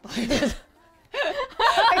God, I can't believe this.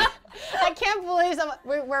 I can't believe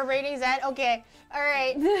we're ratings at. Okay, all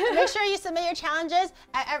right. Make sure you submit your challenges.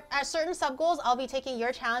 At certain sub goals, I'll be taking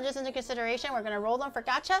your challenges into consideration. We're gonna roll them for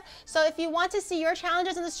gacha. So if you want to see your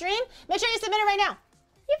challenges in the stream, make sure you submit it right now.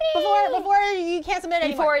 Yippee! Before you can't submit it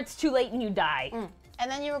anymore. Before it's too late and you die. And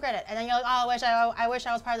then you regret it. And then you're like, oh, I wish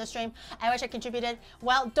I was part of the stream. I wish I contributed.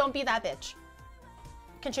 Well, don't be that bitch.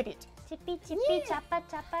 Contribute. Chippy chippy chappa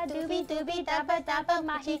chappa doobie doobie dabba dabba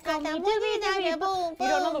mahikomi doobie doobie boom. You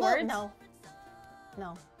don't know the words? No.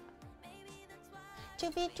 No.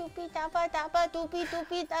 Choopy choopy dabba dabba doopy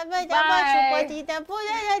doopy dabba dabba choopity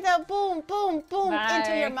dabba boom boom boom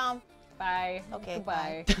into your mom. Bye. Okay.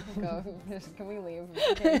 Goodbye. Go. Can we leave?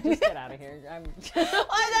 Okay, just get out of here. I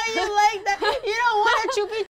thought you liked that. You don't want a choopy